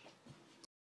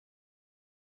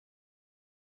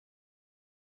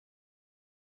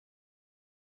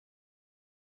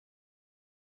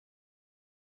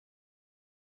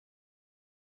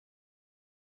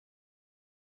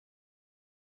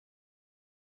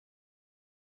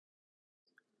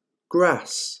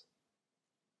 Grass,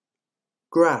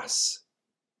 grass.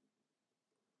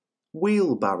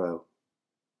 Wheelbarrow,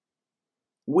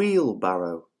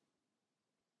 wheelbarrow.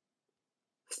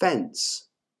 Fence,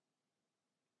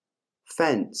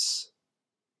 fence.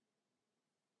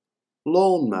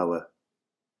 Lawnmower,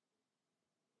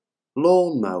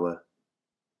 lawnmower.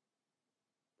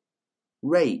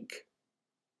 Rake,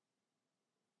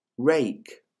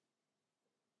 rake.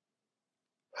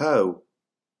 Hoe,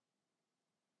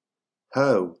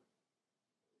 hoe.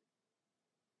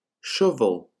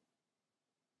 Shovel,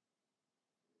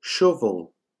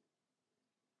 shovel.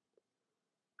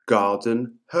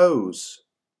 Garden hose,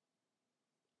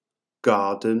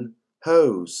 garden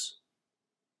hose.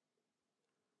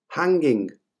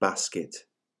 Hanging basket,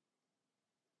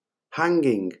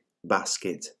 hanging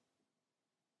basket.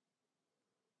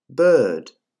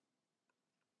 Bird,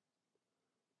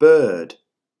 bird.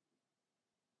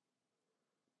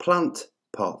 Plant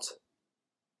pot,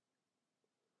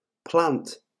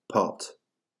 plant pot.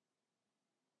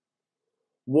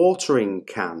 Watering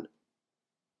can,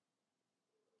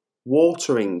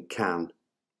 watering can.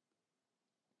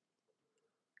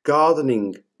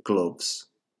 Gardening gloves,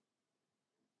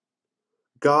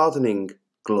 gardening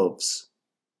gloves.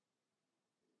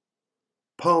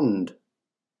 Pond,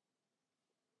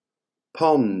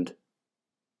 pond.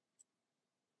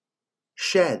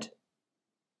 Shed,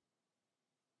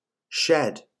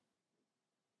 shed.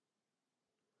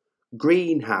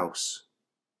 Greenhouse,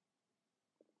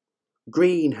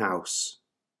 greenhouse.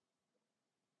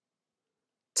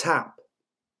 Tap,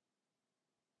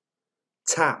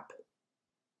 tap.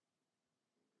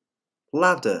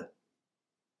 Ladder,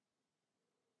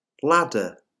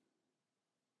 ladder.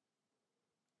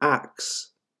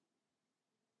 Axe,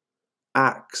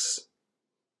 axe.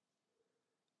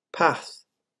 Path,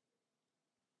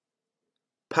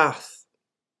 path.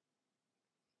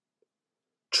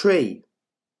 Tree,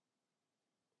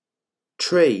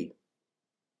 tree.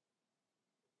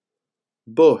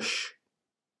 Bush,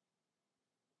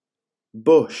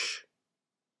 bush.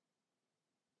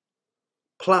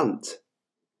 Plant,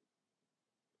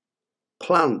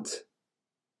 plant.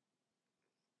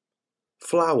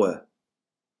 Flower,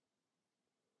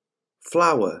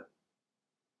 flower.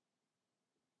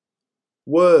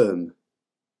 Worm,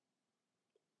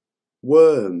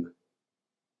 worm.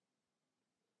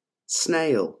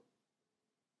 Snail,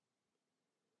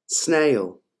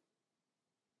 snail.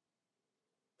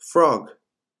 Frog,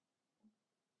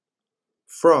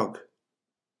 frog.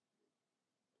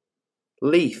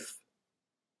 Leaf,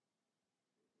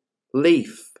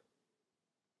 leaf.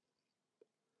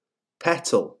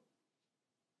 Petal,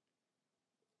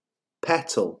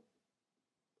 petal.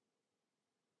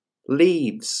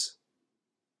 Leaves,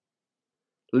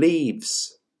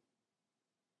 leaves.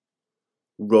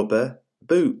 Rubber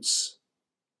boots,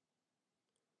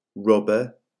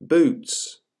 rubber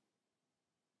boots.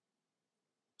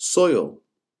 Soil,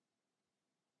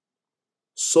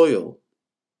 soil.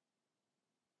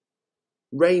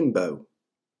 Rainbow,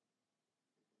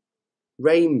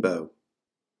 rainbow.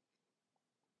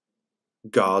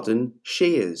 Garden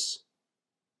shears,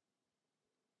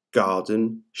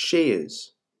 garden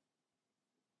shears.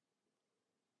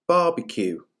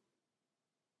 Barbecue,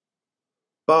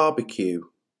 barbecue.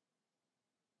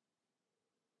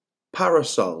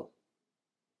 Parasol,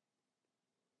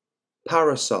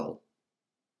 parasol.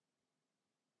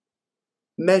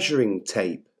 Measuring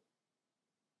tape,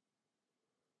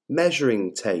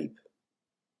 measuring tape.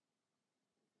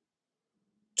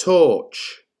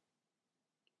 Torch,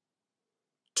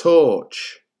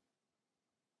 torch.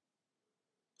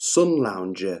 Sun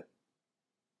lounger,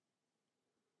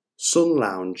 sun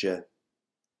lounger.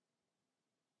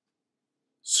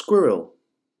 Squirrel,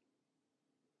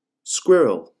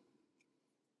 squirrel.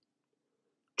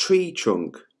 Tree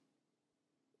trunk,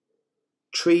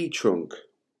 tree trunk.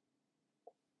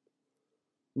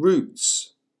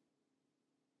 Roots,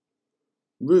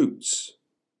 roots.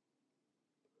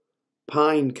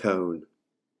 Pine cone,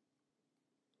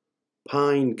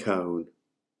 pine cone.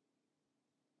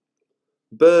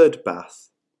 Bird bath,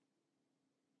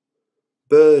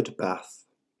 bird bath.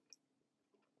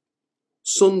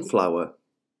 Sunflower,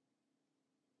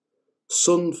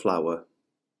 sunflower.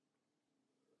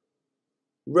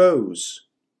 Rose,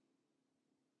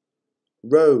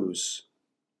 rose.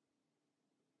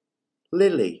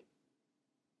 Lily,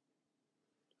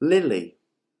 lily.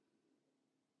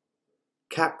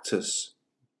 Cactus,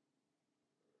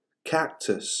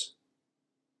 cactus.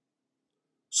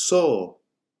 Saw,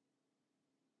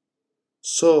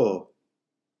 saw.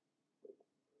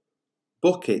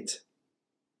 Bucket,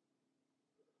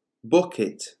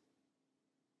 bucket.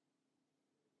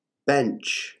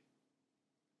 Bench,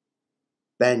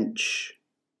 bench.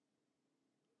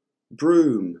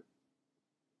 Broom,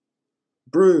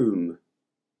 broom.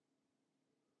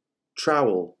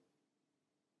 Trowel,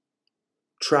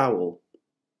 trowel.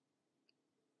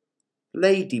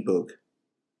 Ladybug,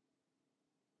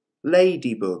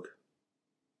 ladybug.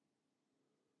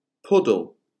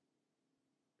 Puddle,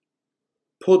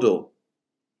 puddle.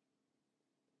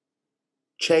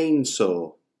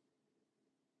 Chainsaw,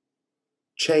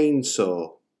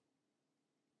 chainsaw.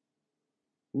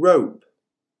 Rope,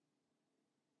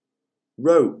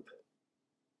 rope.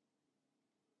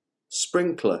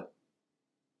 Sprinkler,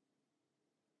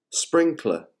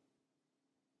 sprinkler.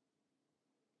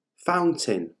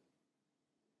 Fountain,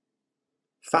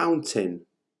 fountain.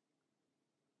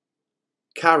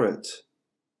 Carrot,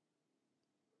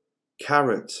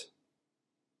 carrot.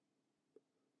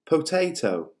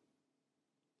 Potato,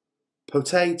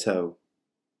 potato.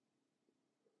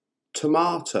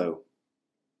 Tomato,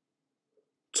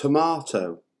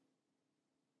 tomato.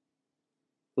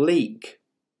 Leek,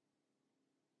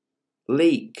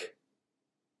 leek.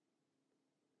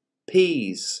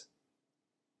 Peas,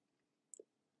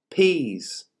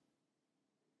 peas.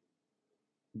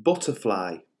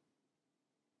 Butterfly,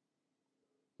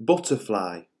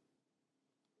 butterfly.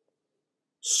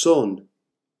 Sun,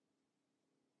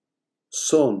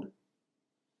 sun.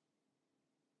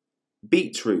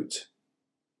 Beetroot,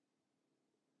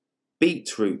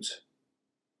 beetroot.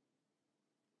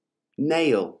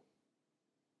 Nail,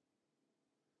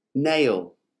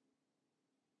 nail.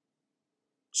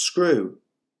 Screw,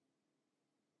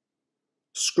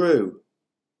 screw.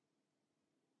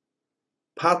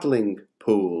 Paddling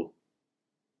pool,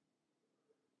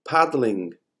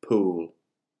 paddling pool.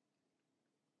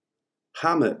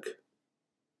 Hammock,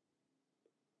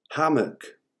 hammock.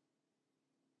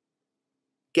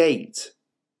 Gate,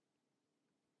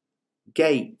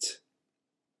 gate.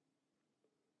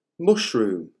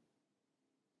 Mushroom,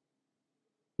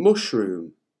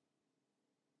 mushroom.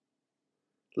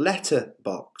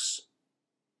 Letterbox,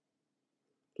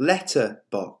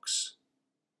 letterbox.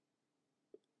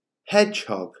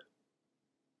 Hedgehog,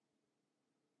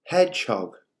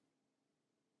 hedgehog.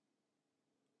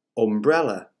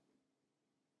 Umbrella,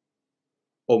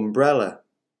 umbrella.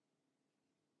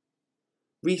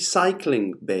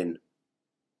 Recycling bin,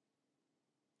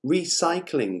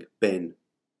 recycling bin.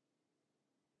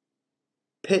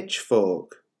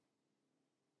 Pitchfork,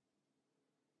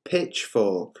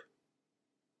 pitchfork.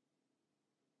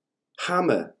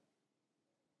 Hammer,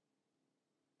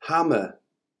 hammer.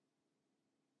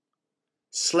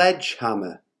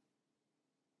 Sledgehammer,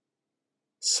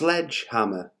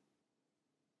 sledgehammer.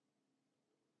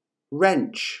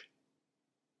 Wrench,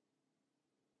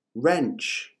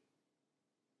 wrench.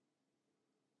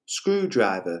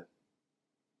 Screwdriver,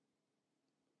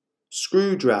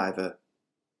 screwdriver,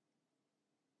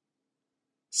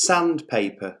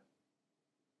 sandpaper,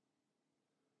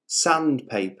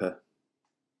 sandpaper,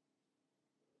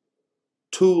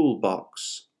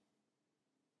 toolbox,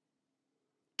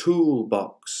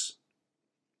 toolbox,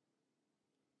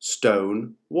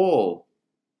 stone wall,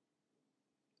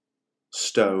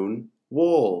 stone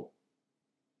wall,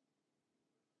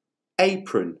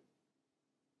 apron,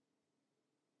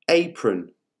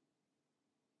 apron,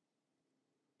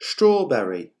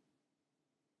 strawberry,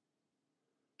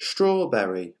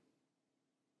 strawberry,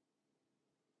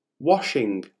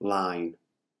 washing line,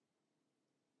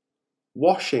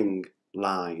 washing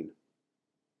line,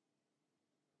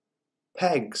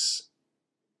 pegs,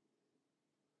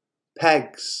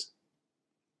 pegs,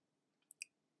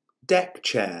 deck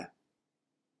chair,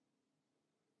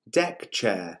 deck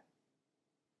chair,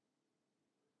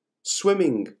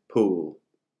 swimming pool,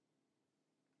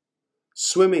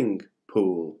 swimming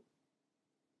pool,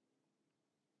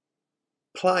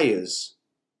 pliers,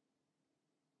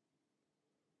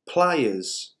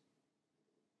 pliers,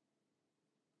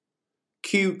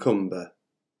 cucumber,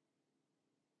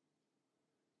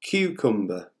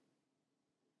 cucumber,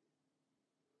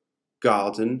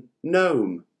 garden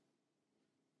gnome,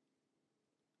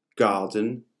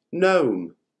 garden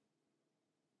gnome,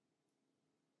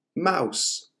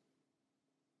 mouse,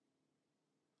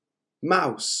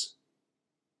 mouse,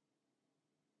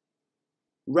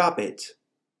 rabbit,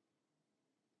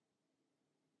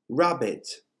 rabbit,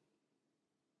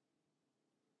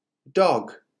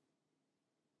 dog,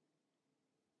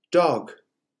 dog,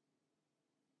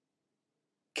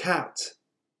 cat,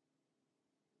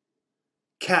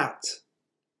 cat,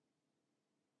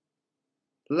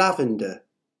 lavender,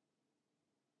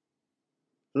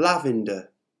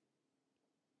 lavender,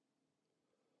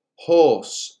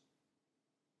 horse,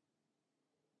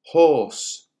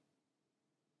 horse.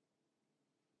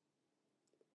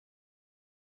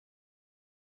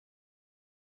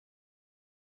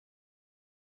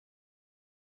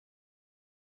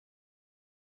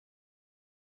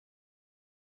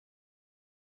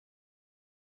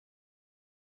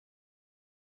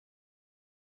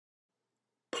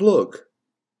 Plug,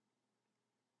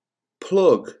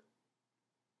 plug,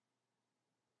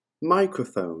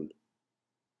 microphone,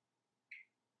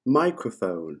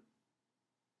 microphone,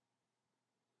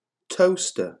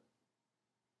 toaster,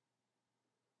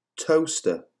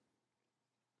 toaster,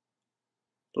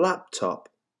 laptop,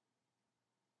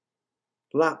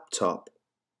 laptop,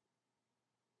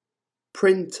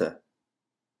 printer,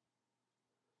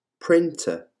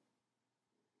 printer,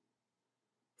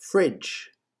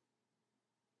 fridge,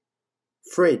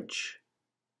 fridge,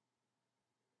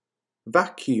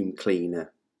 vacuum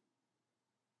cleaner,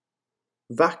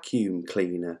 vacuum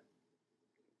cleaner,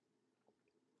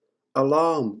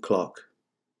 alarm clock,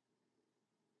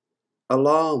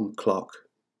 alarm clock,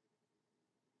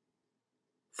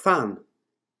 fan,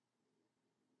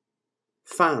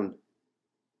 fan,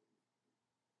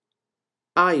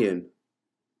 iron,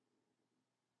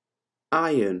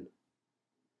 iron,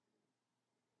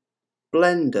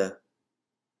 blender,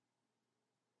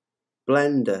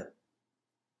 blender,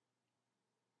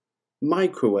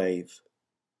 microwave,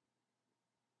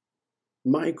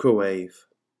 microwave,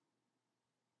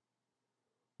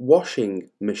 washing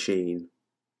machine,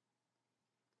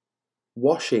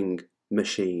 washing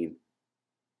machine,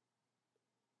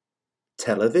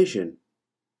 television,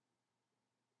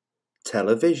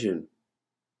 television,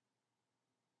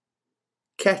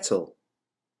 kettle,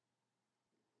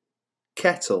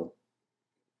 kettle,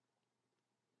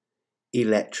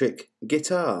 electric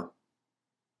guitar,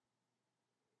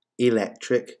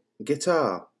 electric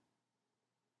guitar,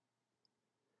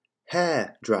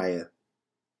 hair dryer,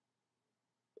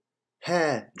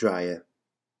 hair dryer,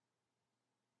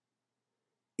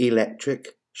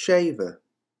 electric shaver,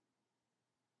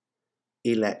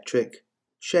 electric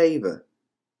shaver,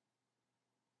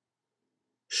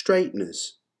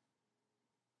 straighteners,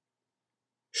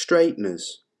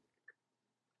 straighteners,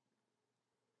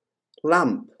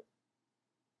 lamp,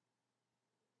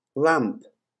 lamp,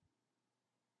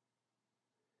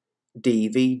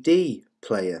 DVD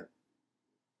player,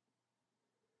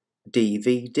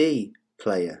 DVD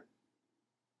player,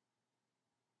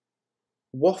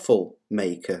 waffle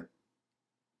maker,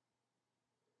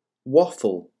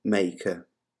 waffle maker,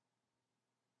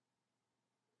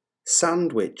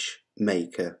 sandwich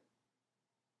maker,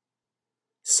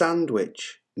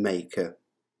 sandwich maker,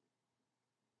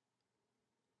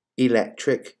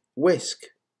 electric whisk,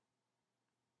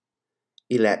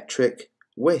 electric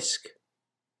whisk,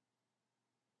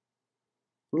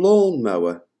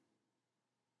 lawnmower,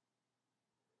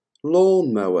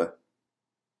 lawnmower,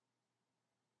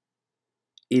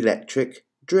 electric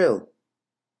drill,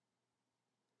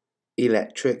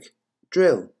 electric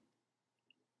drill.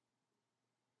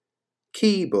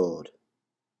 Keyboard,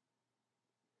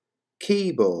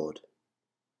 keyboard.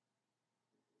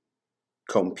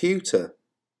 Computer,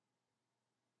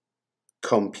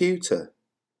 computer.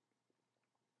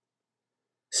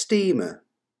 Steamer,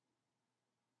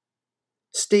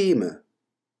 steamer.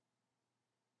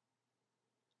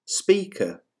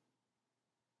 Speaker,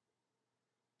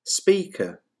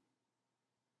 speaker.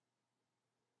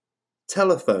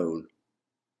 Telephone,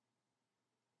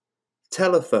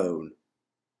 telephone.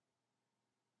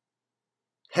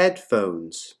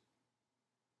 Headphones,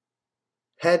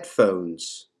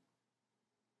 headphones.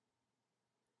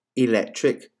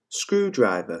 Electric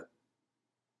screwdriver,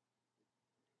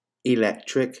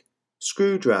 electric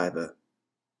screwdriver.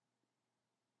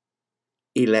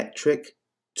 Electric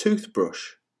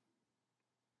toothbrush,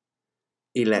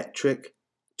 electric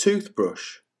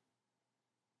toothbrush.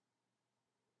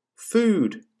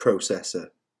 Food processor,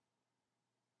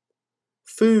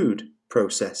 food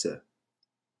processor.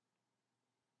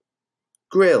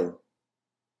 Grill,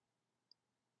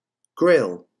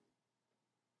 grill.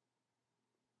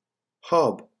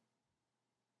 Hob,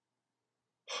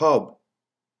 hob.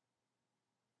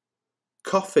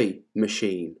 Coffee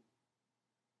machine,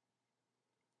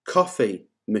 coffee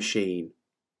machine.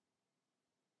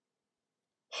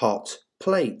 Hot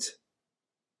plate,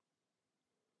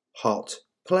 hot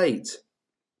plate.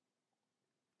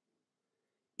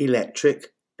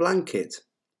 Electric blanket,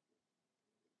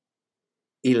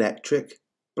 electric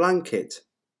blanket.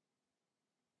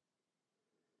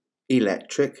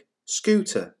 Electric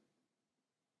scooter,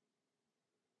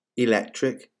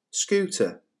 electric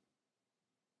scooter.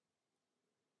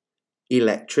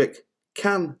 Electric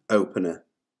can opener,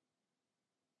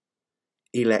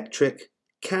 electric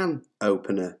can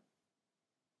opener.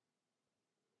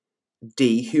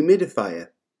 Dehumidifier,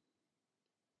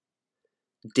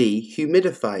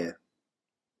 dehumidifier.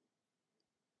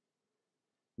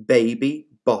 Baby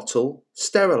bottle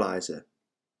sterilizer,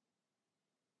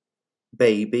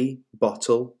 baby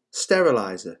bottle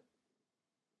sterilizer.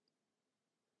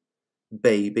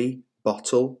 Baby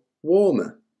bottle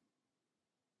warmer,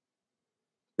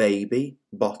 baby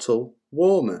bottle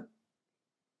warmer.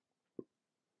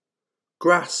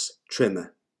 Grass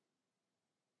trimmer,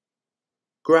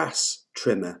 grass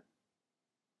trimmer.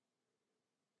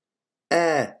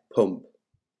 Air pump,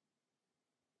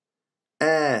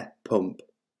 air pump.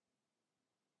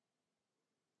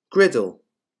 Griddle,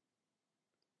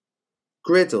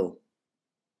 griddle.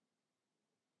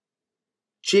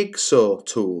 Jigsaw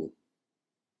tool,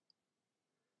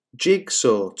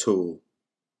 jigsaw tool.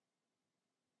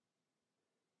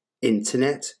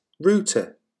 Internet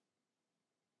router,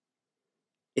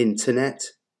 internet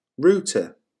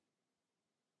router.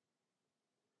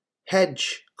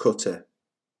 Hedge cutter,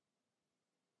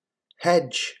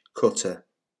 hedge cutter.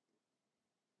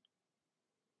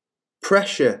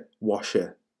 Pressure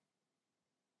washer,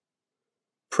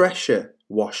 pressure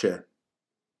washer.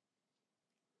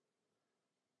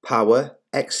 Power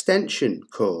extension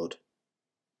cord,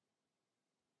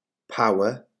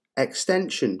 power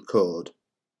extension cord.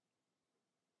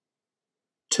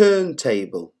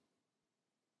 Turntable,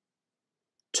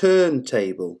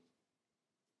 turntable.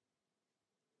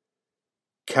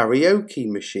 Karaoke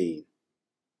machine,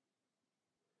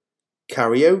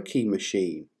 karaoke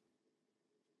machine.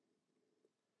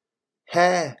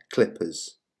 Hair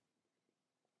clippers,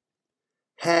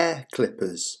 hair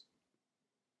clippers.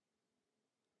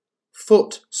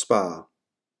 Foot spa,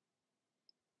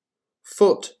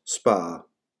 foot spa.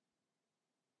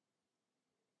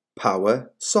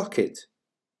 Power socket,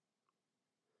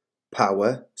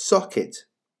 power socket.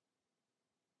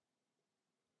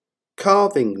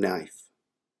 Carving knife,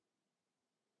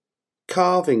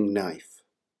 carving knife.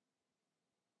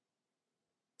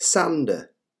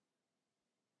 Sander,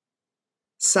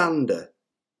 sander.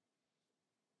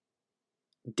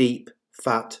 Deep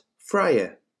fat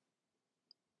fryer,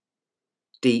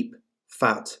 deep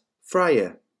fat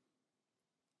fryer.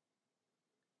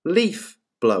 Leaf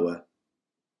blower,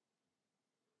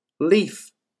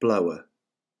 leaf blower.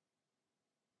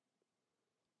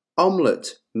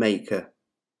 Omelette maker,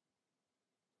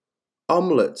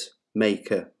 omelette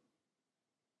maker.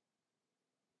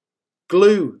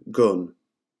 Glue gun,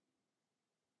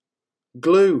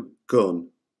 glue gun.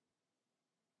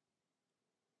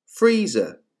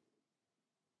 Freezer,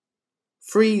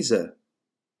 freezer.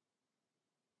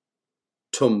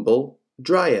 Tumble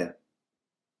dryer,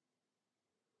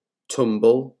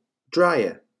 tumble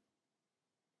dryer.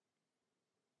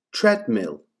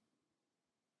 Treadmill,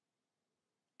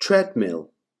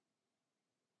 treadmill.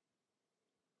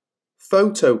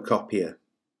 photocopier,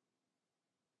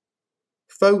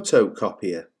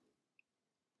 photocopier.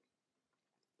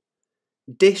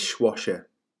 Dishwasher,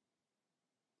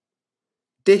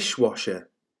 dishwasher.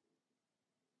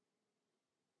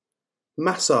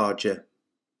 Massager,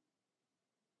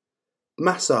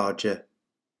 massager.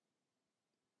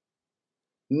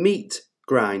 Meat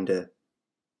grinder,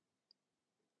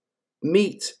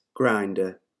 meat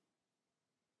grinder.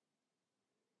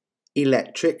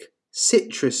 Electric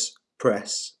citrus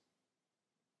press,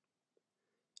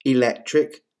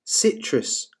 electric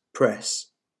citrus press.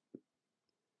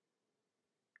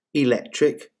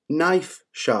 Electric knife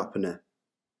sharpener,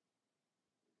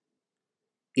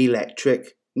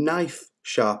 electric knife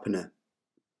sharpener.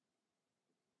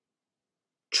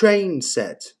 Train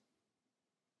set,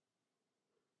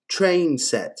 train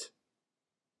set.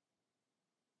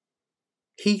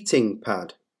 Heating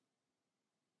pad,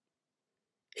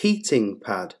 heating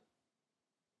pad.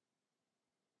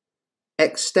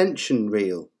 Extension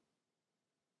reel,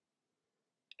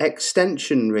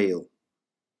 extension reel.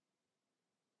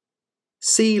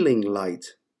 Ceiling light,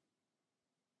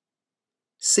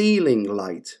 ceiling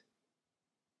light.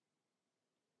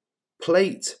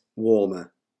 Plate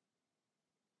warmer,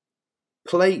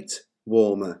 plate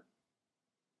warmer.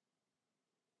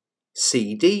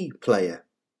 CD player,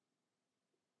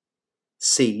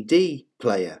 CD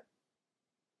player.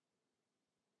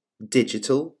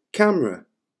 Digital camera,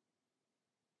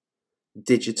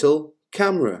 digital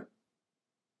camera.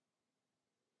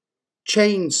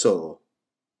 Chainsaw,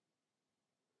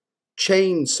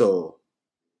 chainsaw.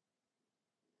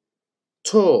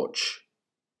 Torch,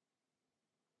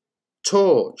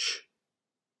 torch.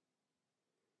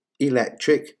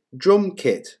 Electric drum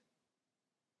kit,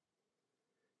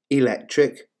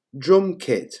 electric drum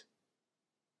kit.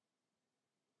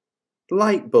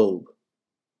 Light bulb,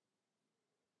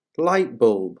 light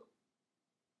bulb.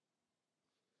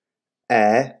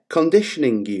 Air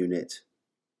conditioning unit,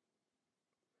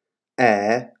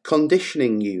 air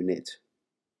conditioning unit.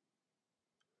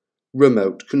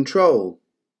 Remote control,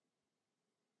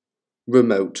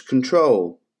 remote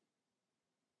control.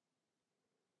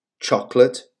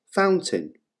 Chocolate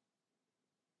fountain,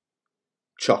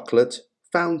 chocolate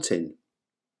fountain.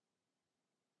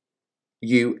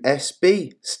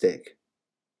 USB stick,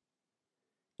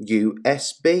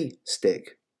 USB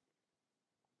stick.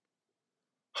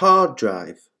 Hard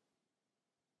drive,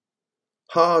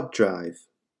 hard drive.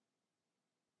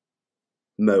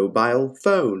 Mobile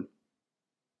phone,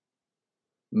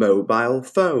 mobile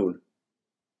phone.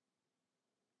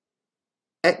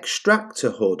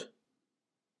 Extractor hood,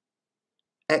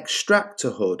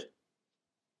 extractor hood.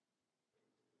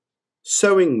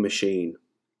 Sewing machine,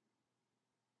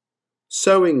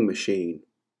 sewing machine.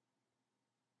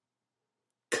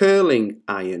 Curling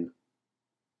iron,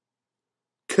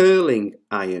 curling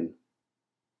iron.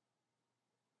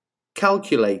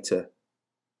 Calculator,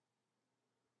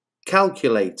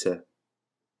 calculator.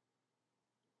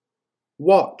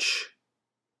 Watch,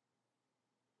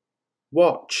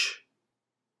 watch.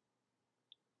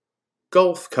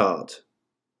 Golf cart,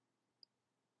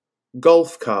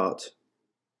 golf cart.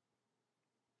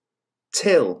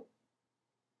 Till,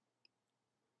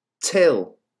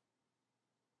 till.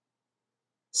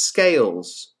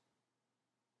 Scales,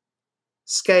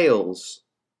 scales.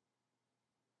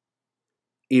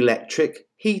 Electric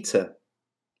heater,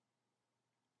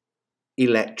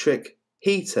 electric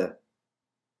heater.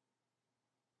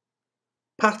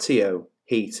 Patio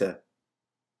heater,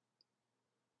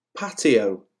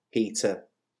 patio heater.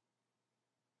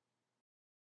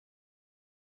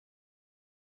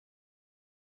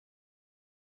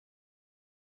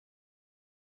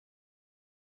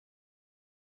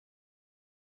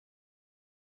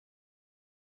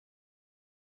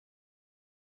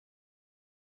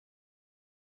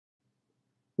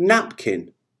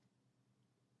 Napkin,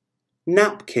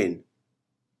 napkin.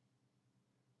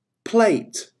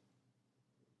 Plate,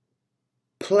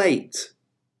 plate.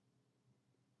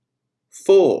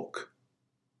 Fork,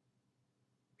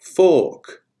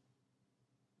 fork.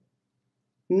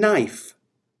 Knife,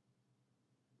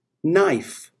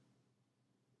 knife.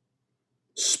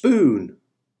 Spoon,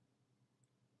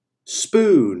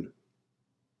 spoon.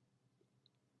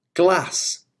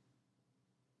 Glass,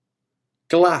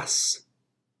 glass.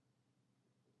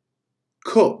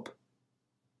 Cup,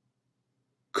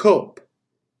 cup.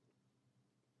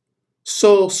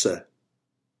 Saucer,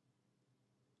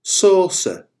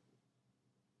 saucer.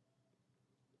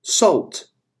 Salt,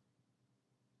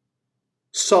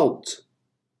 salt.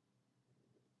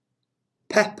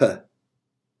 Pepper,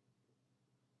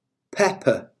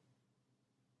 pepper.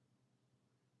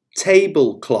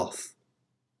 Tablecloth,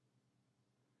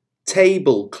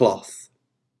 tablecloth,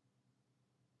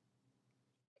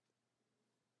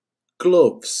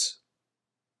 gloves,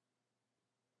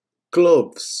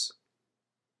 gloves,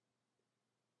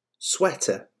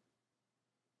 sweater,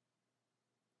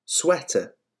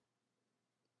 sweater,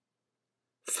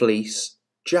 fleece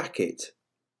jacket,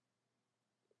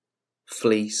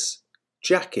 fleece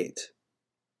jacket,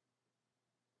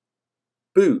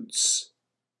 boots,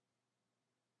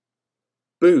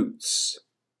 boots,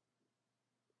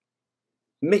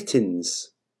 mittens,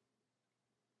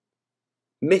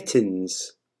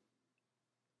 mittens,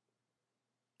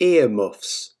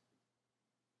 earmuffs,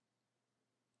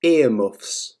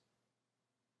 earmuffs,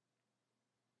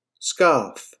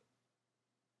 scarf,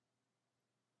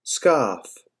 scarf,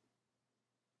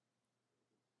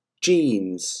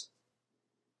 jeans,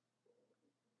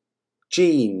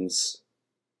 jeans,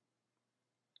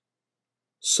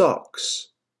 socks,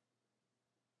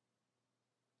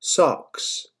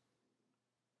 socks,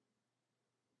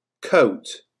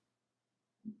 coat,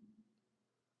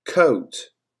 coat,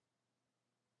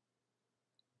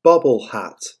 bobble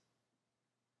hat,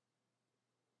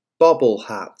 bobble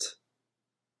hat,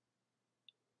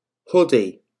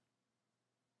 hoodie,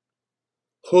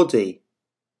 hoodie,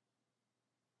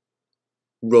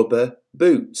 rubber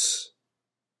boots,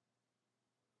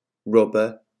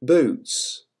 rubber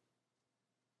boots.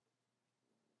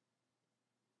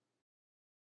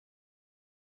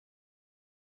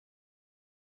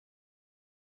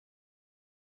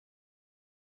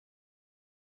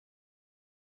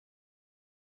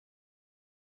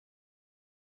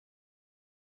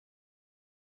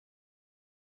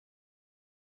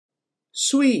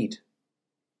 Swede,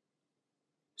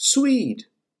 Swede,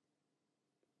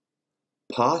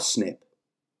 parsnip,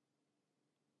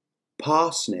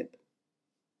 parsnip,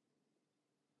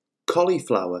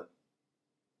 cauliflower,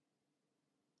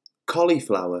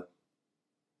 cauliflower,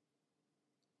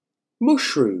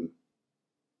 mushroom,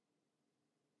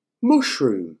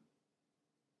 mushroom,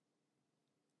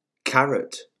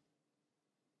 carrot,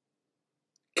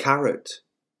 carrot,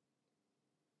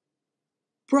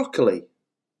 broccoli,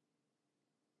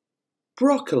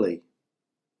 broccoli,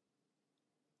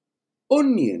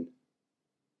 onion,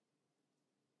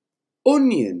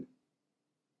 onion,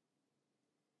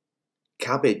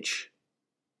 cabbage,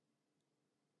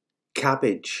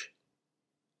 cabbage,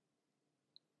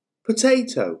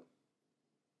 potato,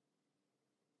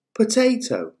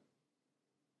 potato,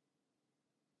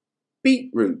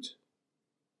 beetroot,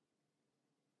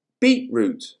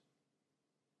 beetroot,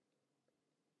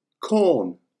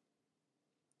 corn,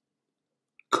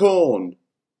 corn,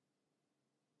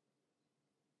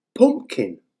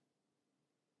 pumpkin,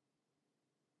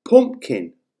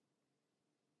 pumpkin,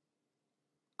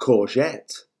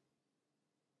 courgette,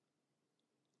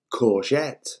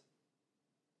 courgette,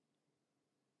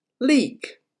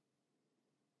 leek,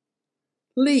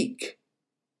 leek,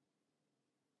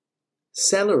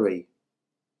 celery,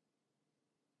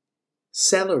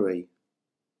 celery,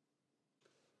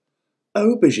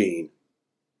 aubergine,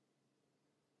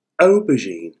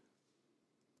 aubergine,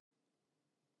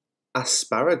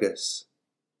 asparagus,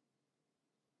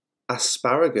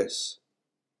 asparagus,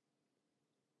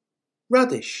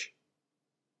 radish,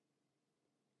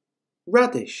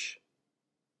 radish,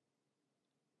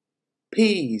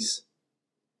 peas,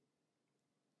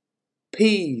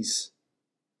 peas,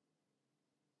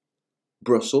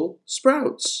 Brussels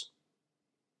sprouts,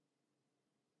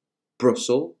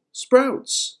 Brussels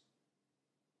sprouts,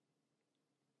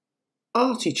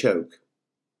 artichoke,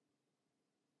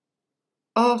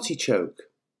 artichoke,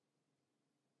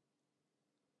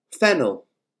 fennel,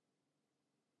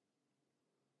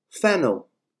 fennel,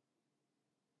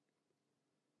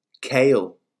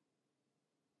 kale,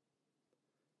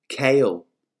 kale,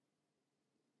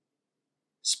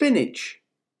 spinach,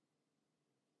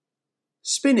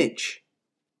 spinach,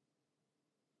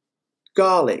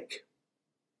 garlic,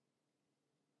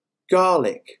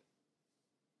 garlic,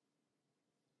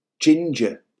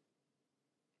 ginger,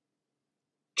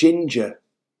 ginger,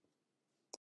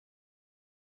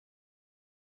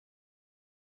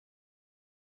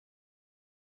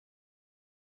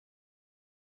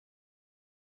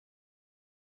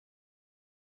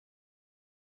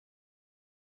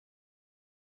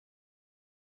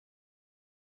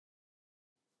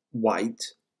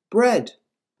 white bread,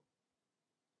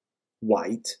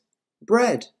 white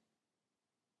bread,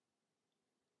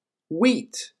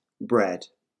 wheat bread,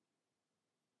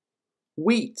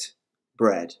 wheat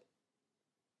bread,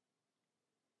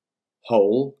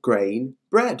 whole grain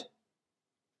bread,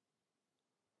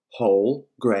 whole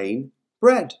grain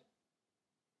bread,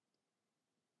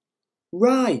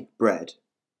 rye bread,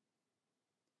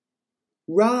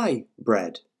 rye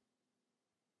bread,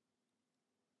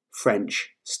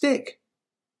 French stick,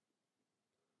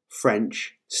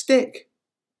 French stick,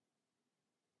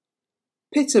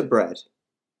 pita bread,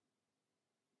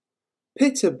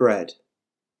 pita bread,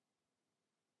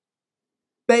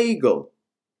 bagel,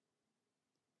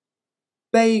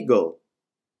 bagel,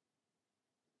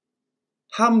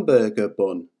 hamburger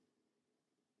bun,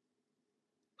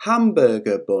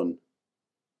 hamburger bun,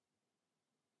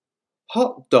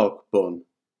 hot dog bun,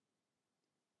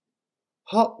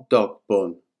 hot dog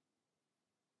bun,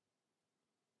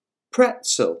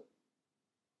 pretzel,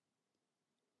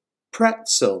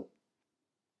 pretzel.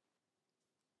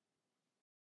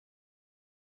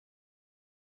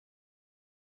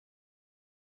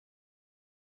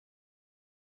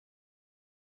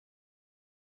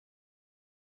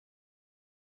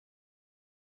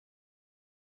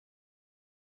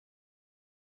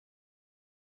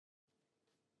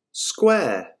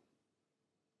 Square,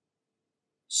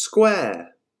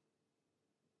 square,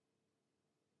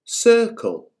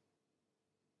 circle,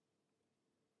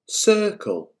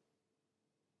 circle,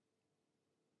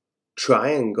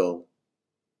 triangle,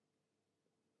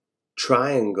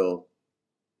 triangle,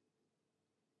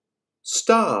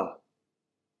 star,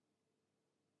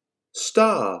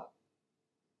 star,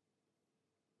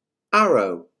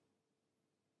 arrow,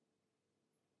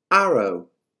 arrow,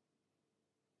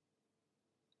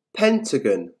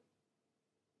 pentagon,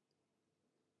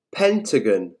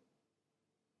 pentagon,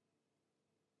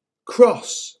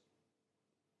 cross,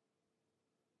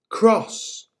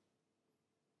 cross,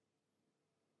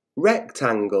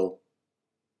 rectangle,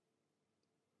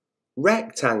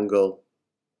 rectangle,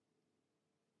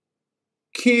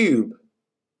 cube,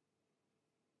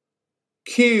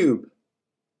 cube,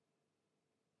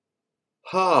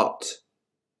 heart,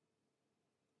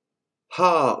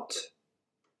 heart,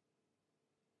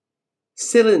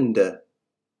 cylinder,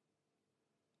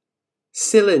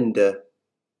 cylinder,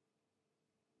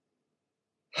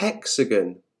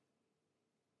 hexagon,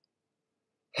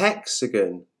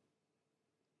 hexagon,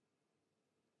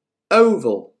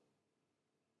 oval,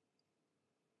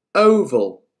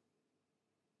 oval,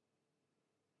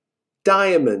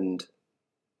 diamond,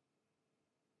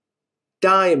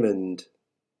 diamond.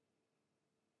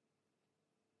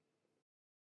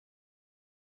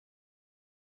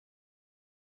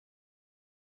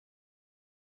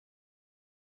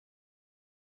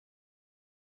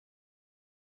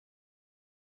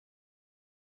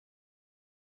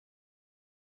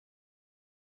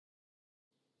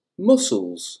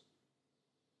 Mussels,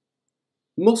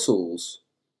 mussels,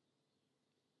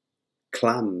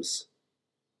 clams,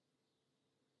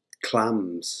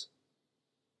 clams,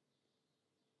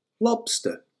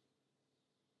 lobster,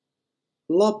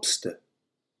 lobster,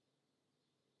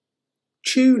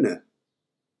 tuna,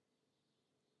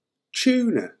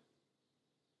 tuna,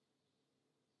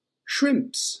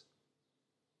 shrimps,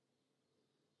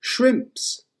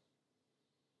 shrimps,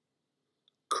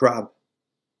 crab,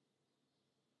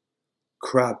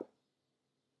 crab,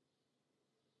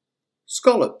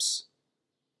 scallops,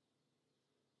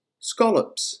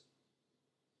 scallops,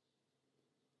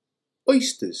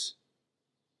 oysters,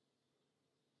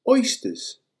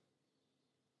 oysters,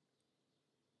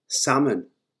 salmon,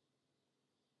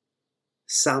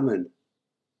 salmon,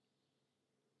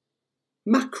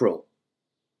 mackerel,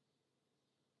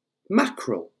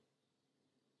 mackerel,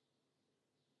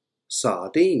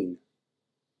 sardine,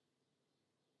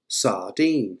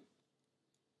 sardine.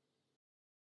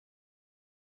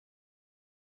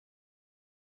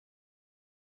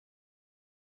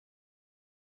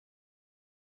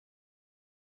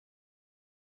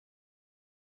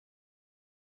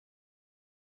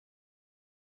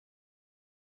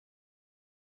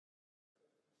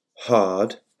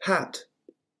 Hard hat,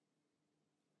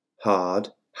 hard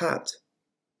hat,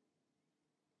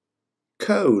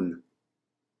 cone,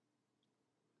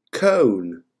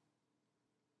 cone,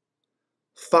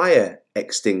 fire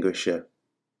extinguisher,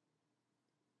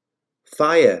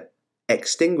 fire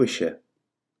extinguisher,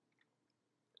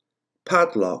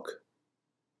 padlock,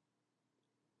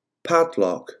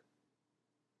 padlock,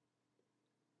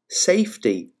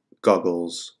 safety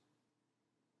goggles,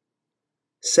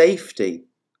 safety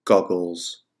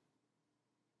goggles,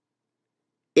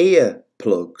 ear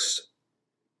plugs,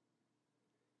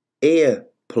 ear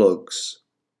plugs,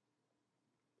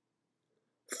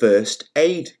 first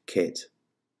aid kit,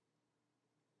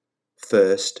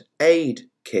 first aid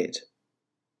kit,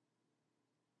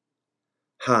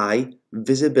 high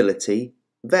visibility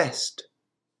vest,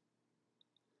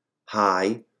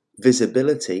 high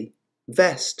visibility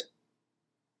vest,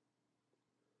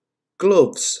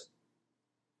 gloves,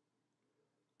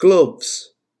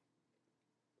 gloves,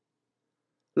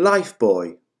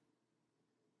 lifebuoy,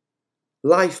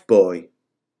 lifebuoy.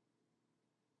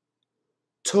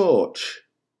 Torch,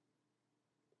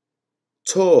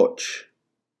 torch.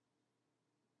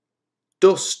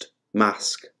 Dust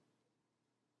mask,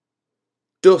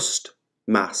 dust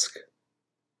mask.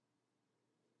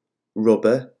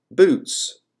 Rubber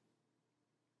boots,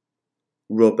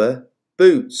 rubber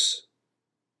boots.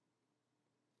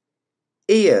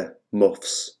 Ear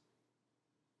muffs,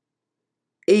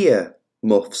 ear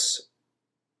muffs.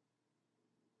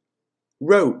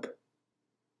 Rope,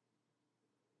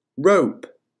 rope.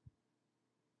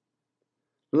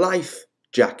 Life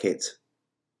jacket,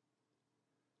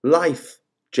 life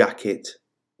jacket.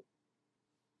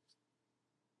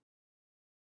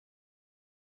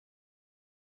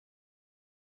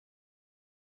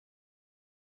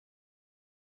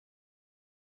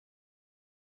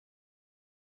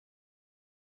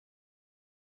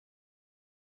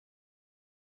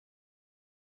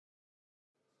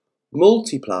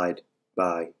 Multiplied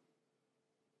by,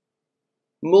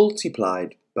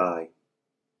 multiplied by.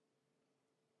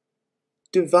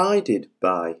 Divided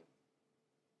by,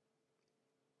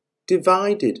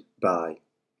 divided by.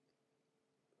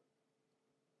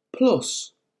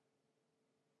 Plus,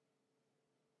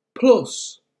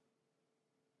 plus.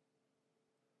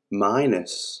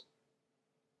 Minus,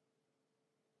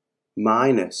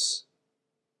 minus.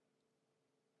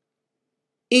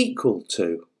 Equal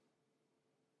to,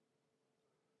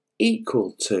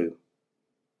 equal to.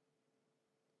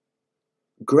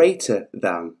 Greater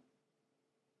than,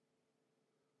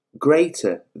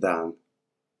 greater than.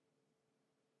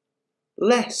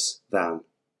 Less than,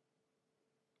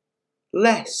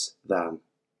 less than.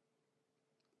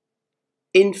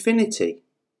 Infinity,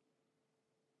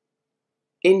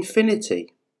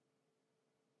 infinity.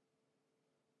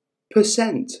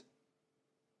 Percent,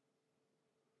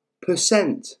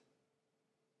 percent.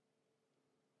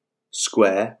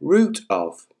 Square root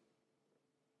of,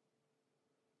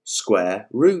 square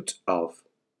root of.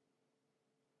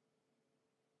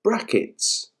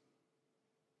 Brackets,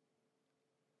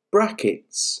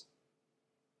 brackets.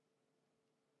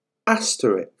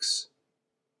 Asterix,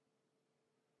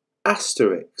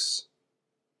 asterix.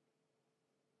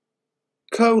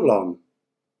 Colon,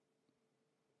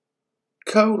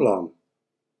 colon.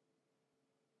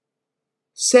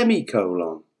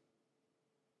 Semicolon,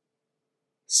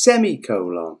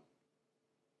 semicolon.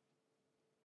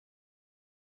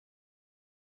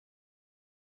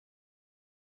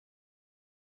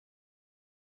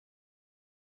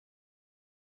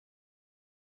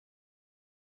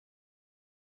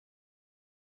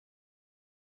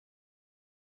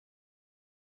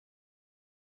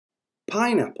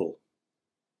 Pineapple,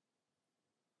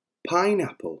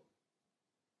 pineapple.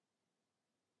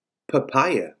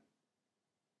 Papaya,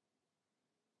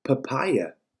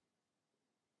 papaya.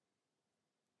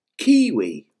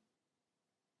 Kiwi,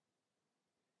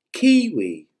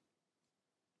 kiwi.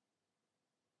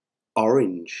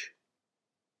 Orange,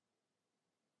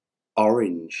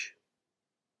 orange.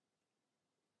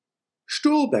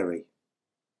 Strawberry,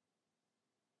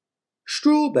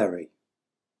 strawberry.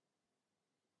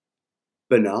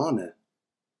 Banana,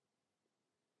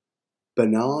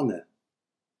 banana.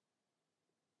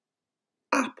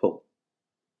 Apple,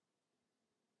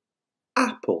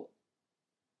 apple.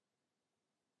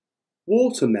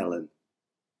 Watermelon,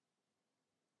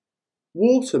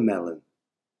 watermelon.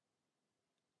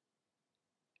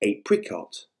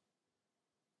 Apricot,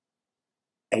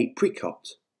 apricot.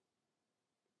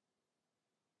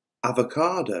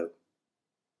 Avocado,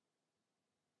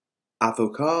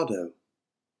 avocado.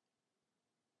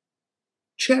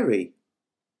 Cherry,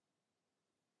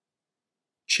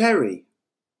 cherry.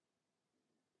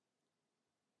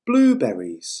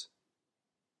 Blueberries,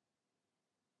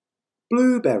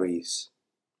 blueberries.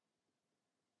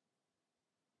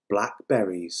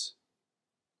 Blackberries,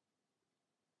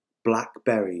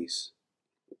 blackberries.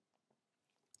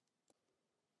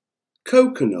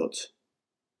 Coconut,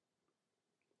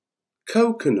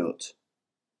 coconut.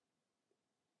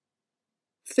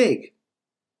 Fig,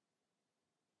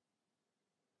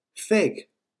 fig.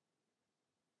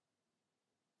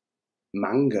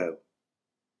 Mango,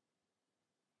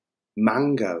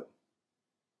 mango.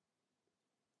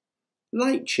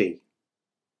 Lychee,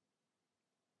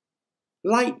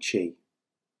 lychee.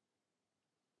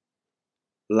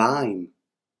 Lime,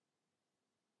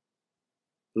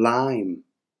 lime.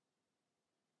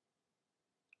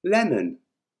 Lemon,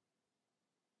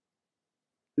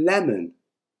 lemon.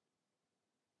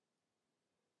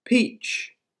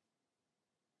 Peach,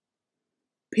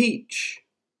 peach.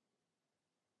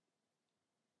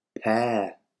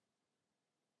 Pear,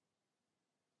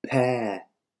 pear.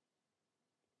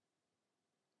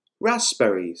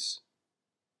 raspberries,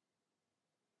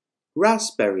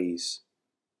 raspberries.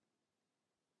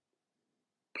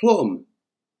 Plum,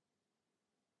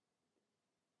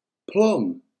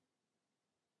 plum.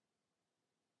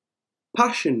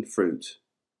 Passion fruit,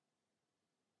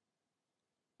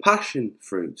 passion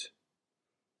fruit.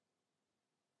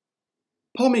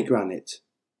 Pomegranate,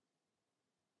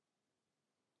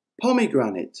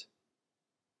 pomegranate.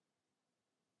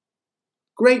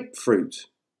 Grapefruit,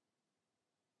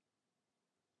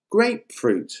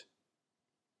 grapefruit.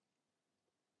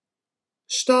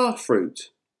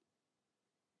 Starfruit,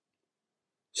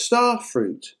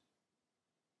 starfruit.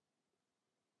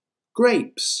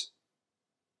 Grapes,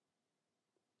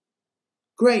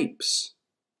 grapes.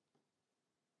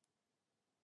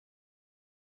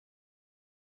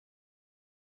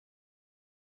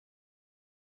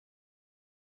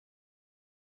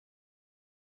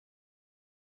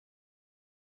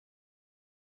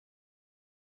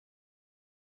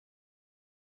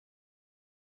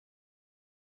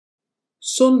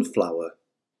 Sunflower,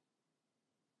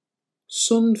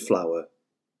 sunflower.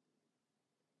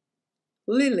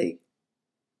 Lily,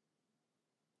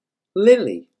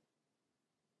 lily.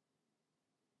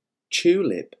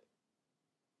 Tulip,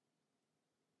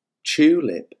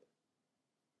 tulip.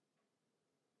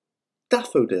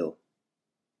 Daffodil,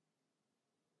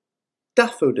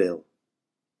 daffodil.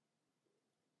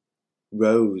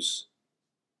 Rose,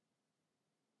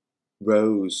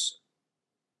 rose.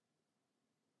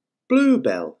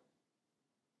 Bluebell,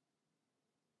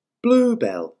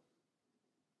 bluebell.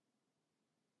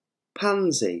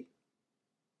 Pansy,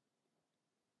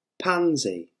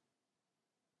 pansy.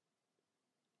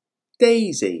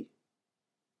 Daisy,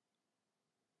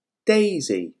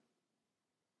 daisy.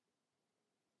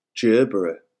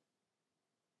 Gerbera,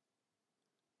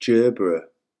 gerbera.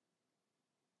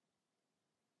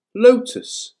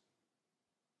 Lotus,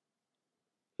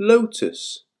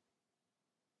 lotus.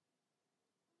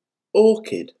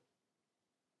 Orchid,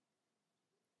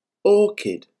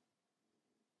 orchid.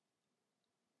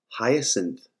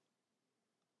 Hyacinth,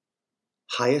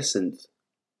 hyacinth.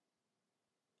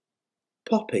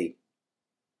 Poppy,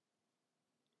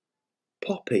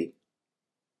 poppy.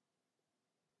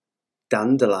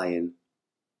 Dandelion,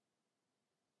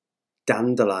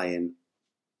 dandelion.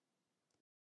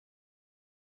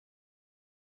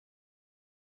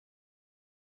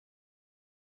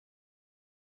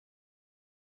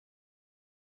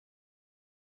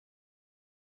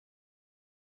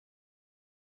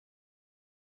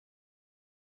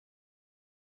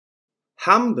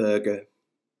 Hamburger,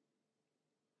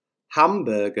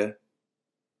 hamburger.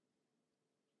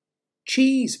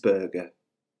 Cheeseburger,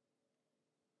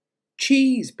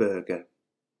 cheeseburger.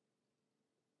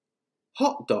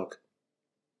 Hot dog,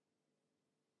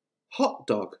 hot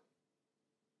dog.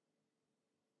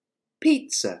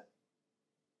 Pizza,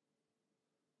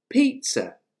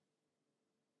 pizza.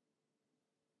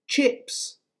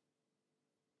 Chips,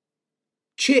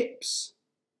 chips.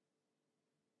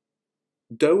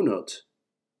 Donut,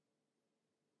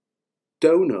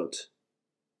 donut.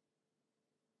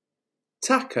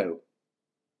 Taco,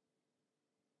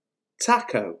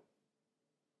 taco.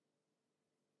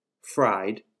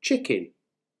 Fried chicken,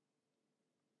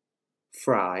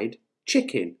 fried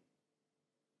chicken.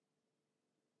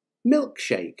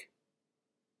 Milkshake,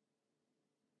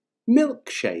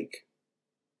 milkshake.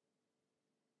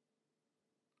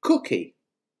 Cookie,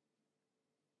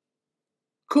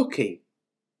 cookie.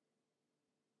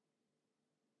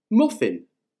 Muffin,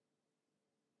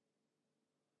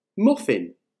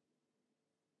 muffin.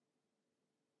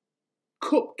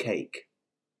 Cupcake,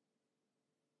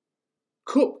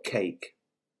 cupcake.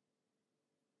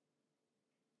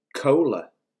 Cola,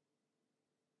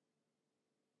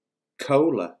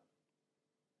 cola.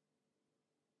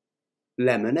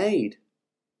 Lemonade,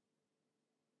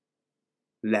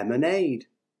 lemonade.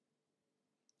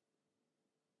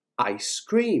 Ice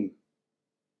cream,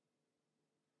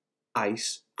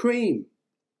 ice cream.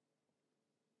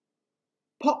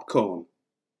 Popcorn,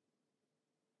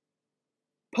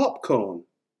 popcorn.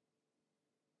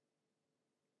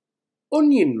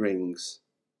 Onion rings,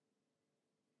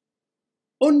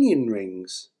 onion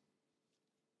rings.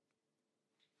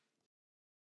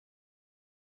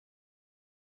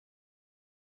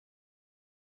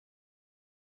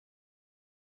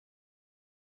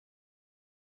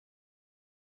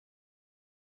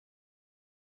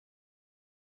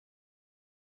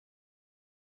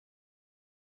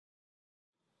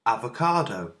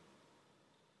 Avocado,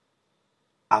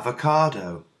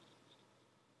 avocado.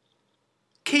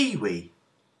 Kiwi,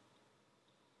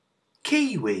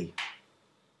 kiwi.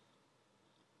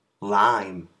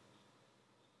 Lime,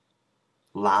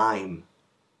 lime.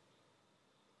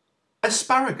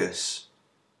 Asparagus,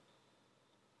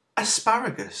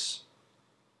 asparagus.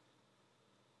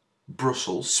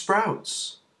 Brussels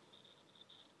sprouts,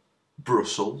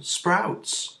 Brussels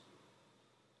sprouts.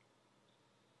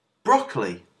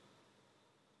 Broccoli,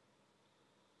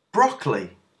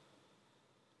 broccoli.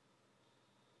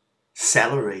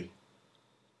 Celery,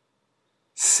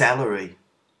 celery.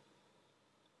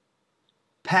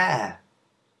 Pear,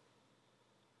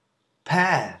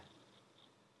 pear.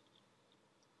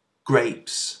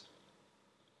 Grapes,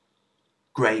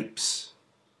 grapes.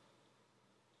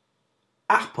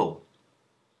 Apple,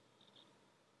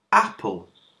 apple.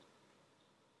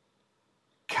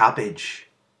 Cabbage,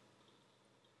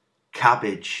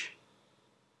 cabbage.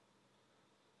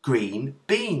 Green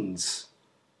beans,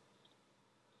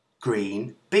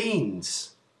 green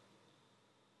beans.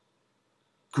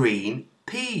 Green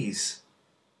peas,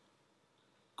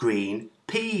 green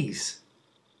peas.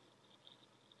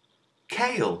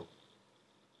 Kale,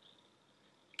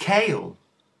 kale.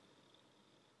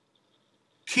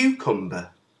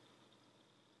 Cucumber,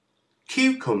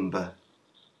 cucumber.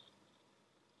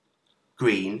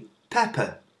 Green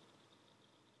pepper,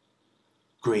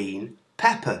 green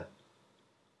pepper.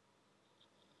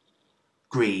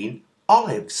 Green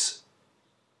olives,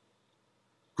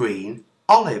 green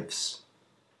olives.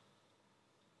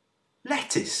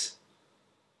 Lettuce,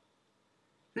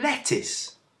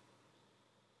 lettuce.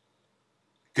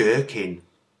 Gherkin,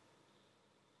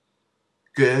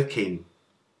 gherkin.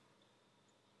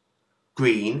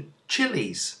 Green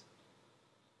chilies,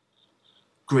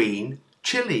 green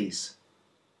chilies.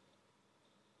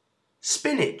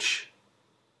 Spinach,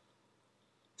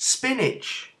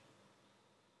 spinach.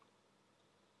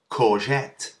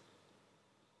 Courgette,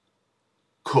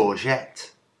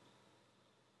 courgette.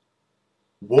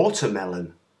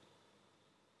 Watermelon,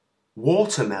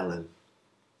 watermelon.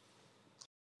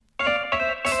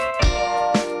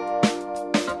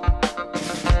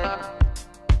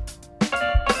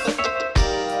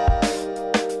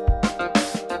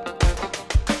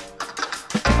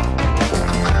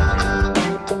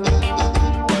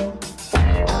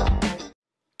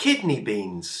 Kidney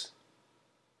beans,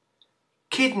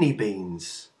 kidney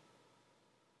beans.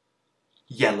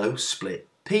 Yellow split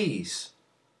peas,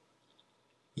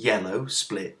 yellow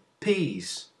split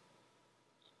peas.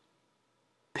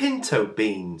 Pinto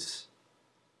beans,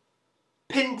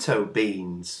 pinto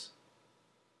beans.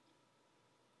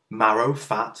 Marrow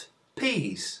fat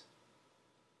peas,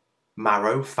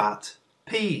 marrow fat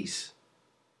peas.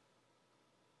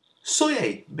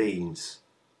 Soya beans,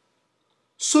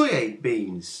 soya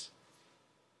beans.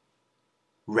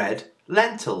 Red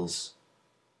lentils,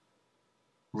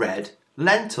 red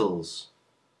lentils.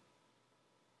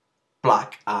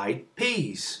 Black-eyed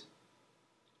peas,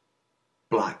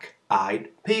 black-eyed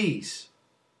peas.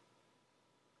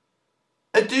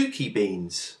 Aduki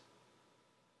beans,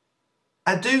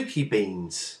 aduki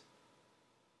beans.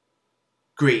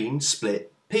 Green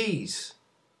split peas,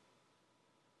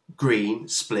 green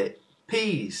split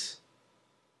peas.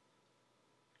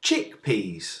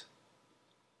 Chickpeas,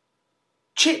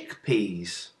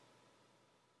 chickpeas.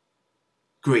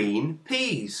 Green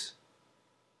peas,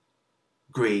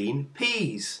 green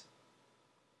peas.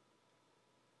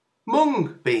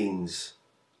 Mung beans,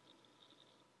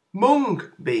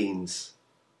 mung beans.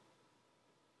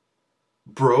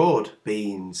 Broad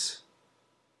beans,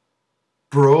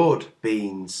 broad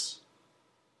beans.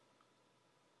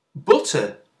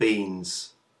 Butter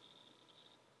beans,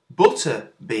 butter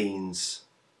beans.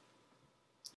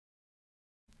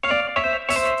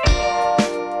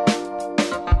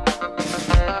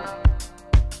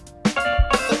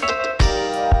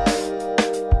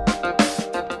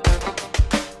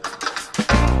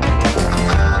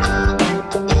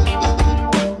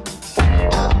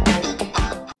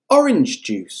 Orange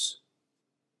juice,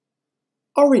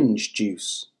 orange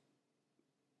juice.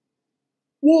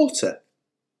 Water,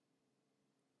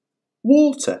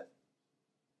 water.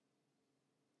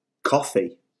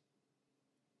 Coffee,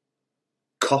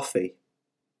 coffee.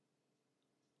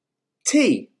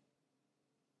 Tea,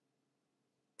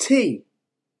 tea.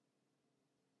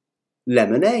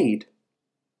 Lemonade,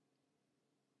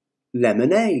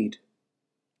 lemonade.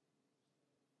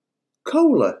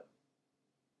 Cola,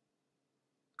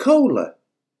 cola.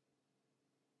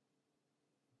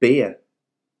 Beer,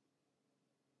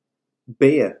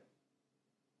 beer.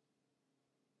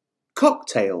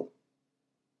 Cocktail,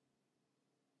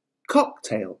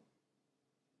 cocktail.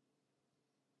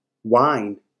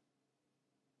 Wine,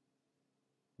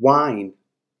 wine.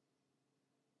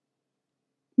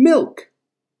 Milk,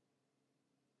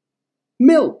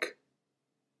 milk.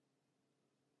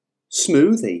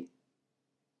 smoothie,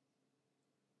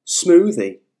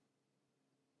 smoothie.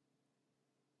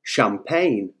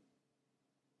 Champagne,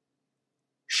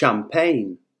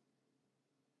 champagne.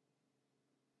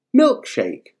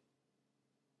 Milkshake,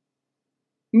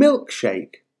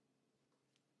 milkshake.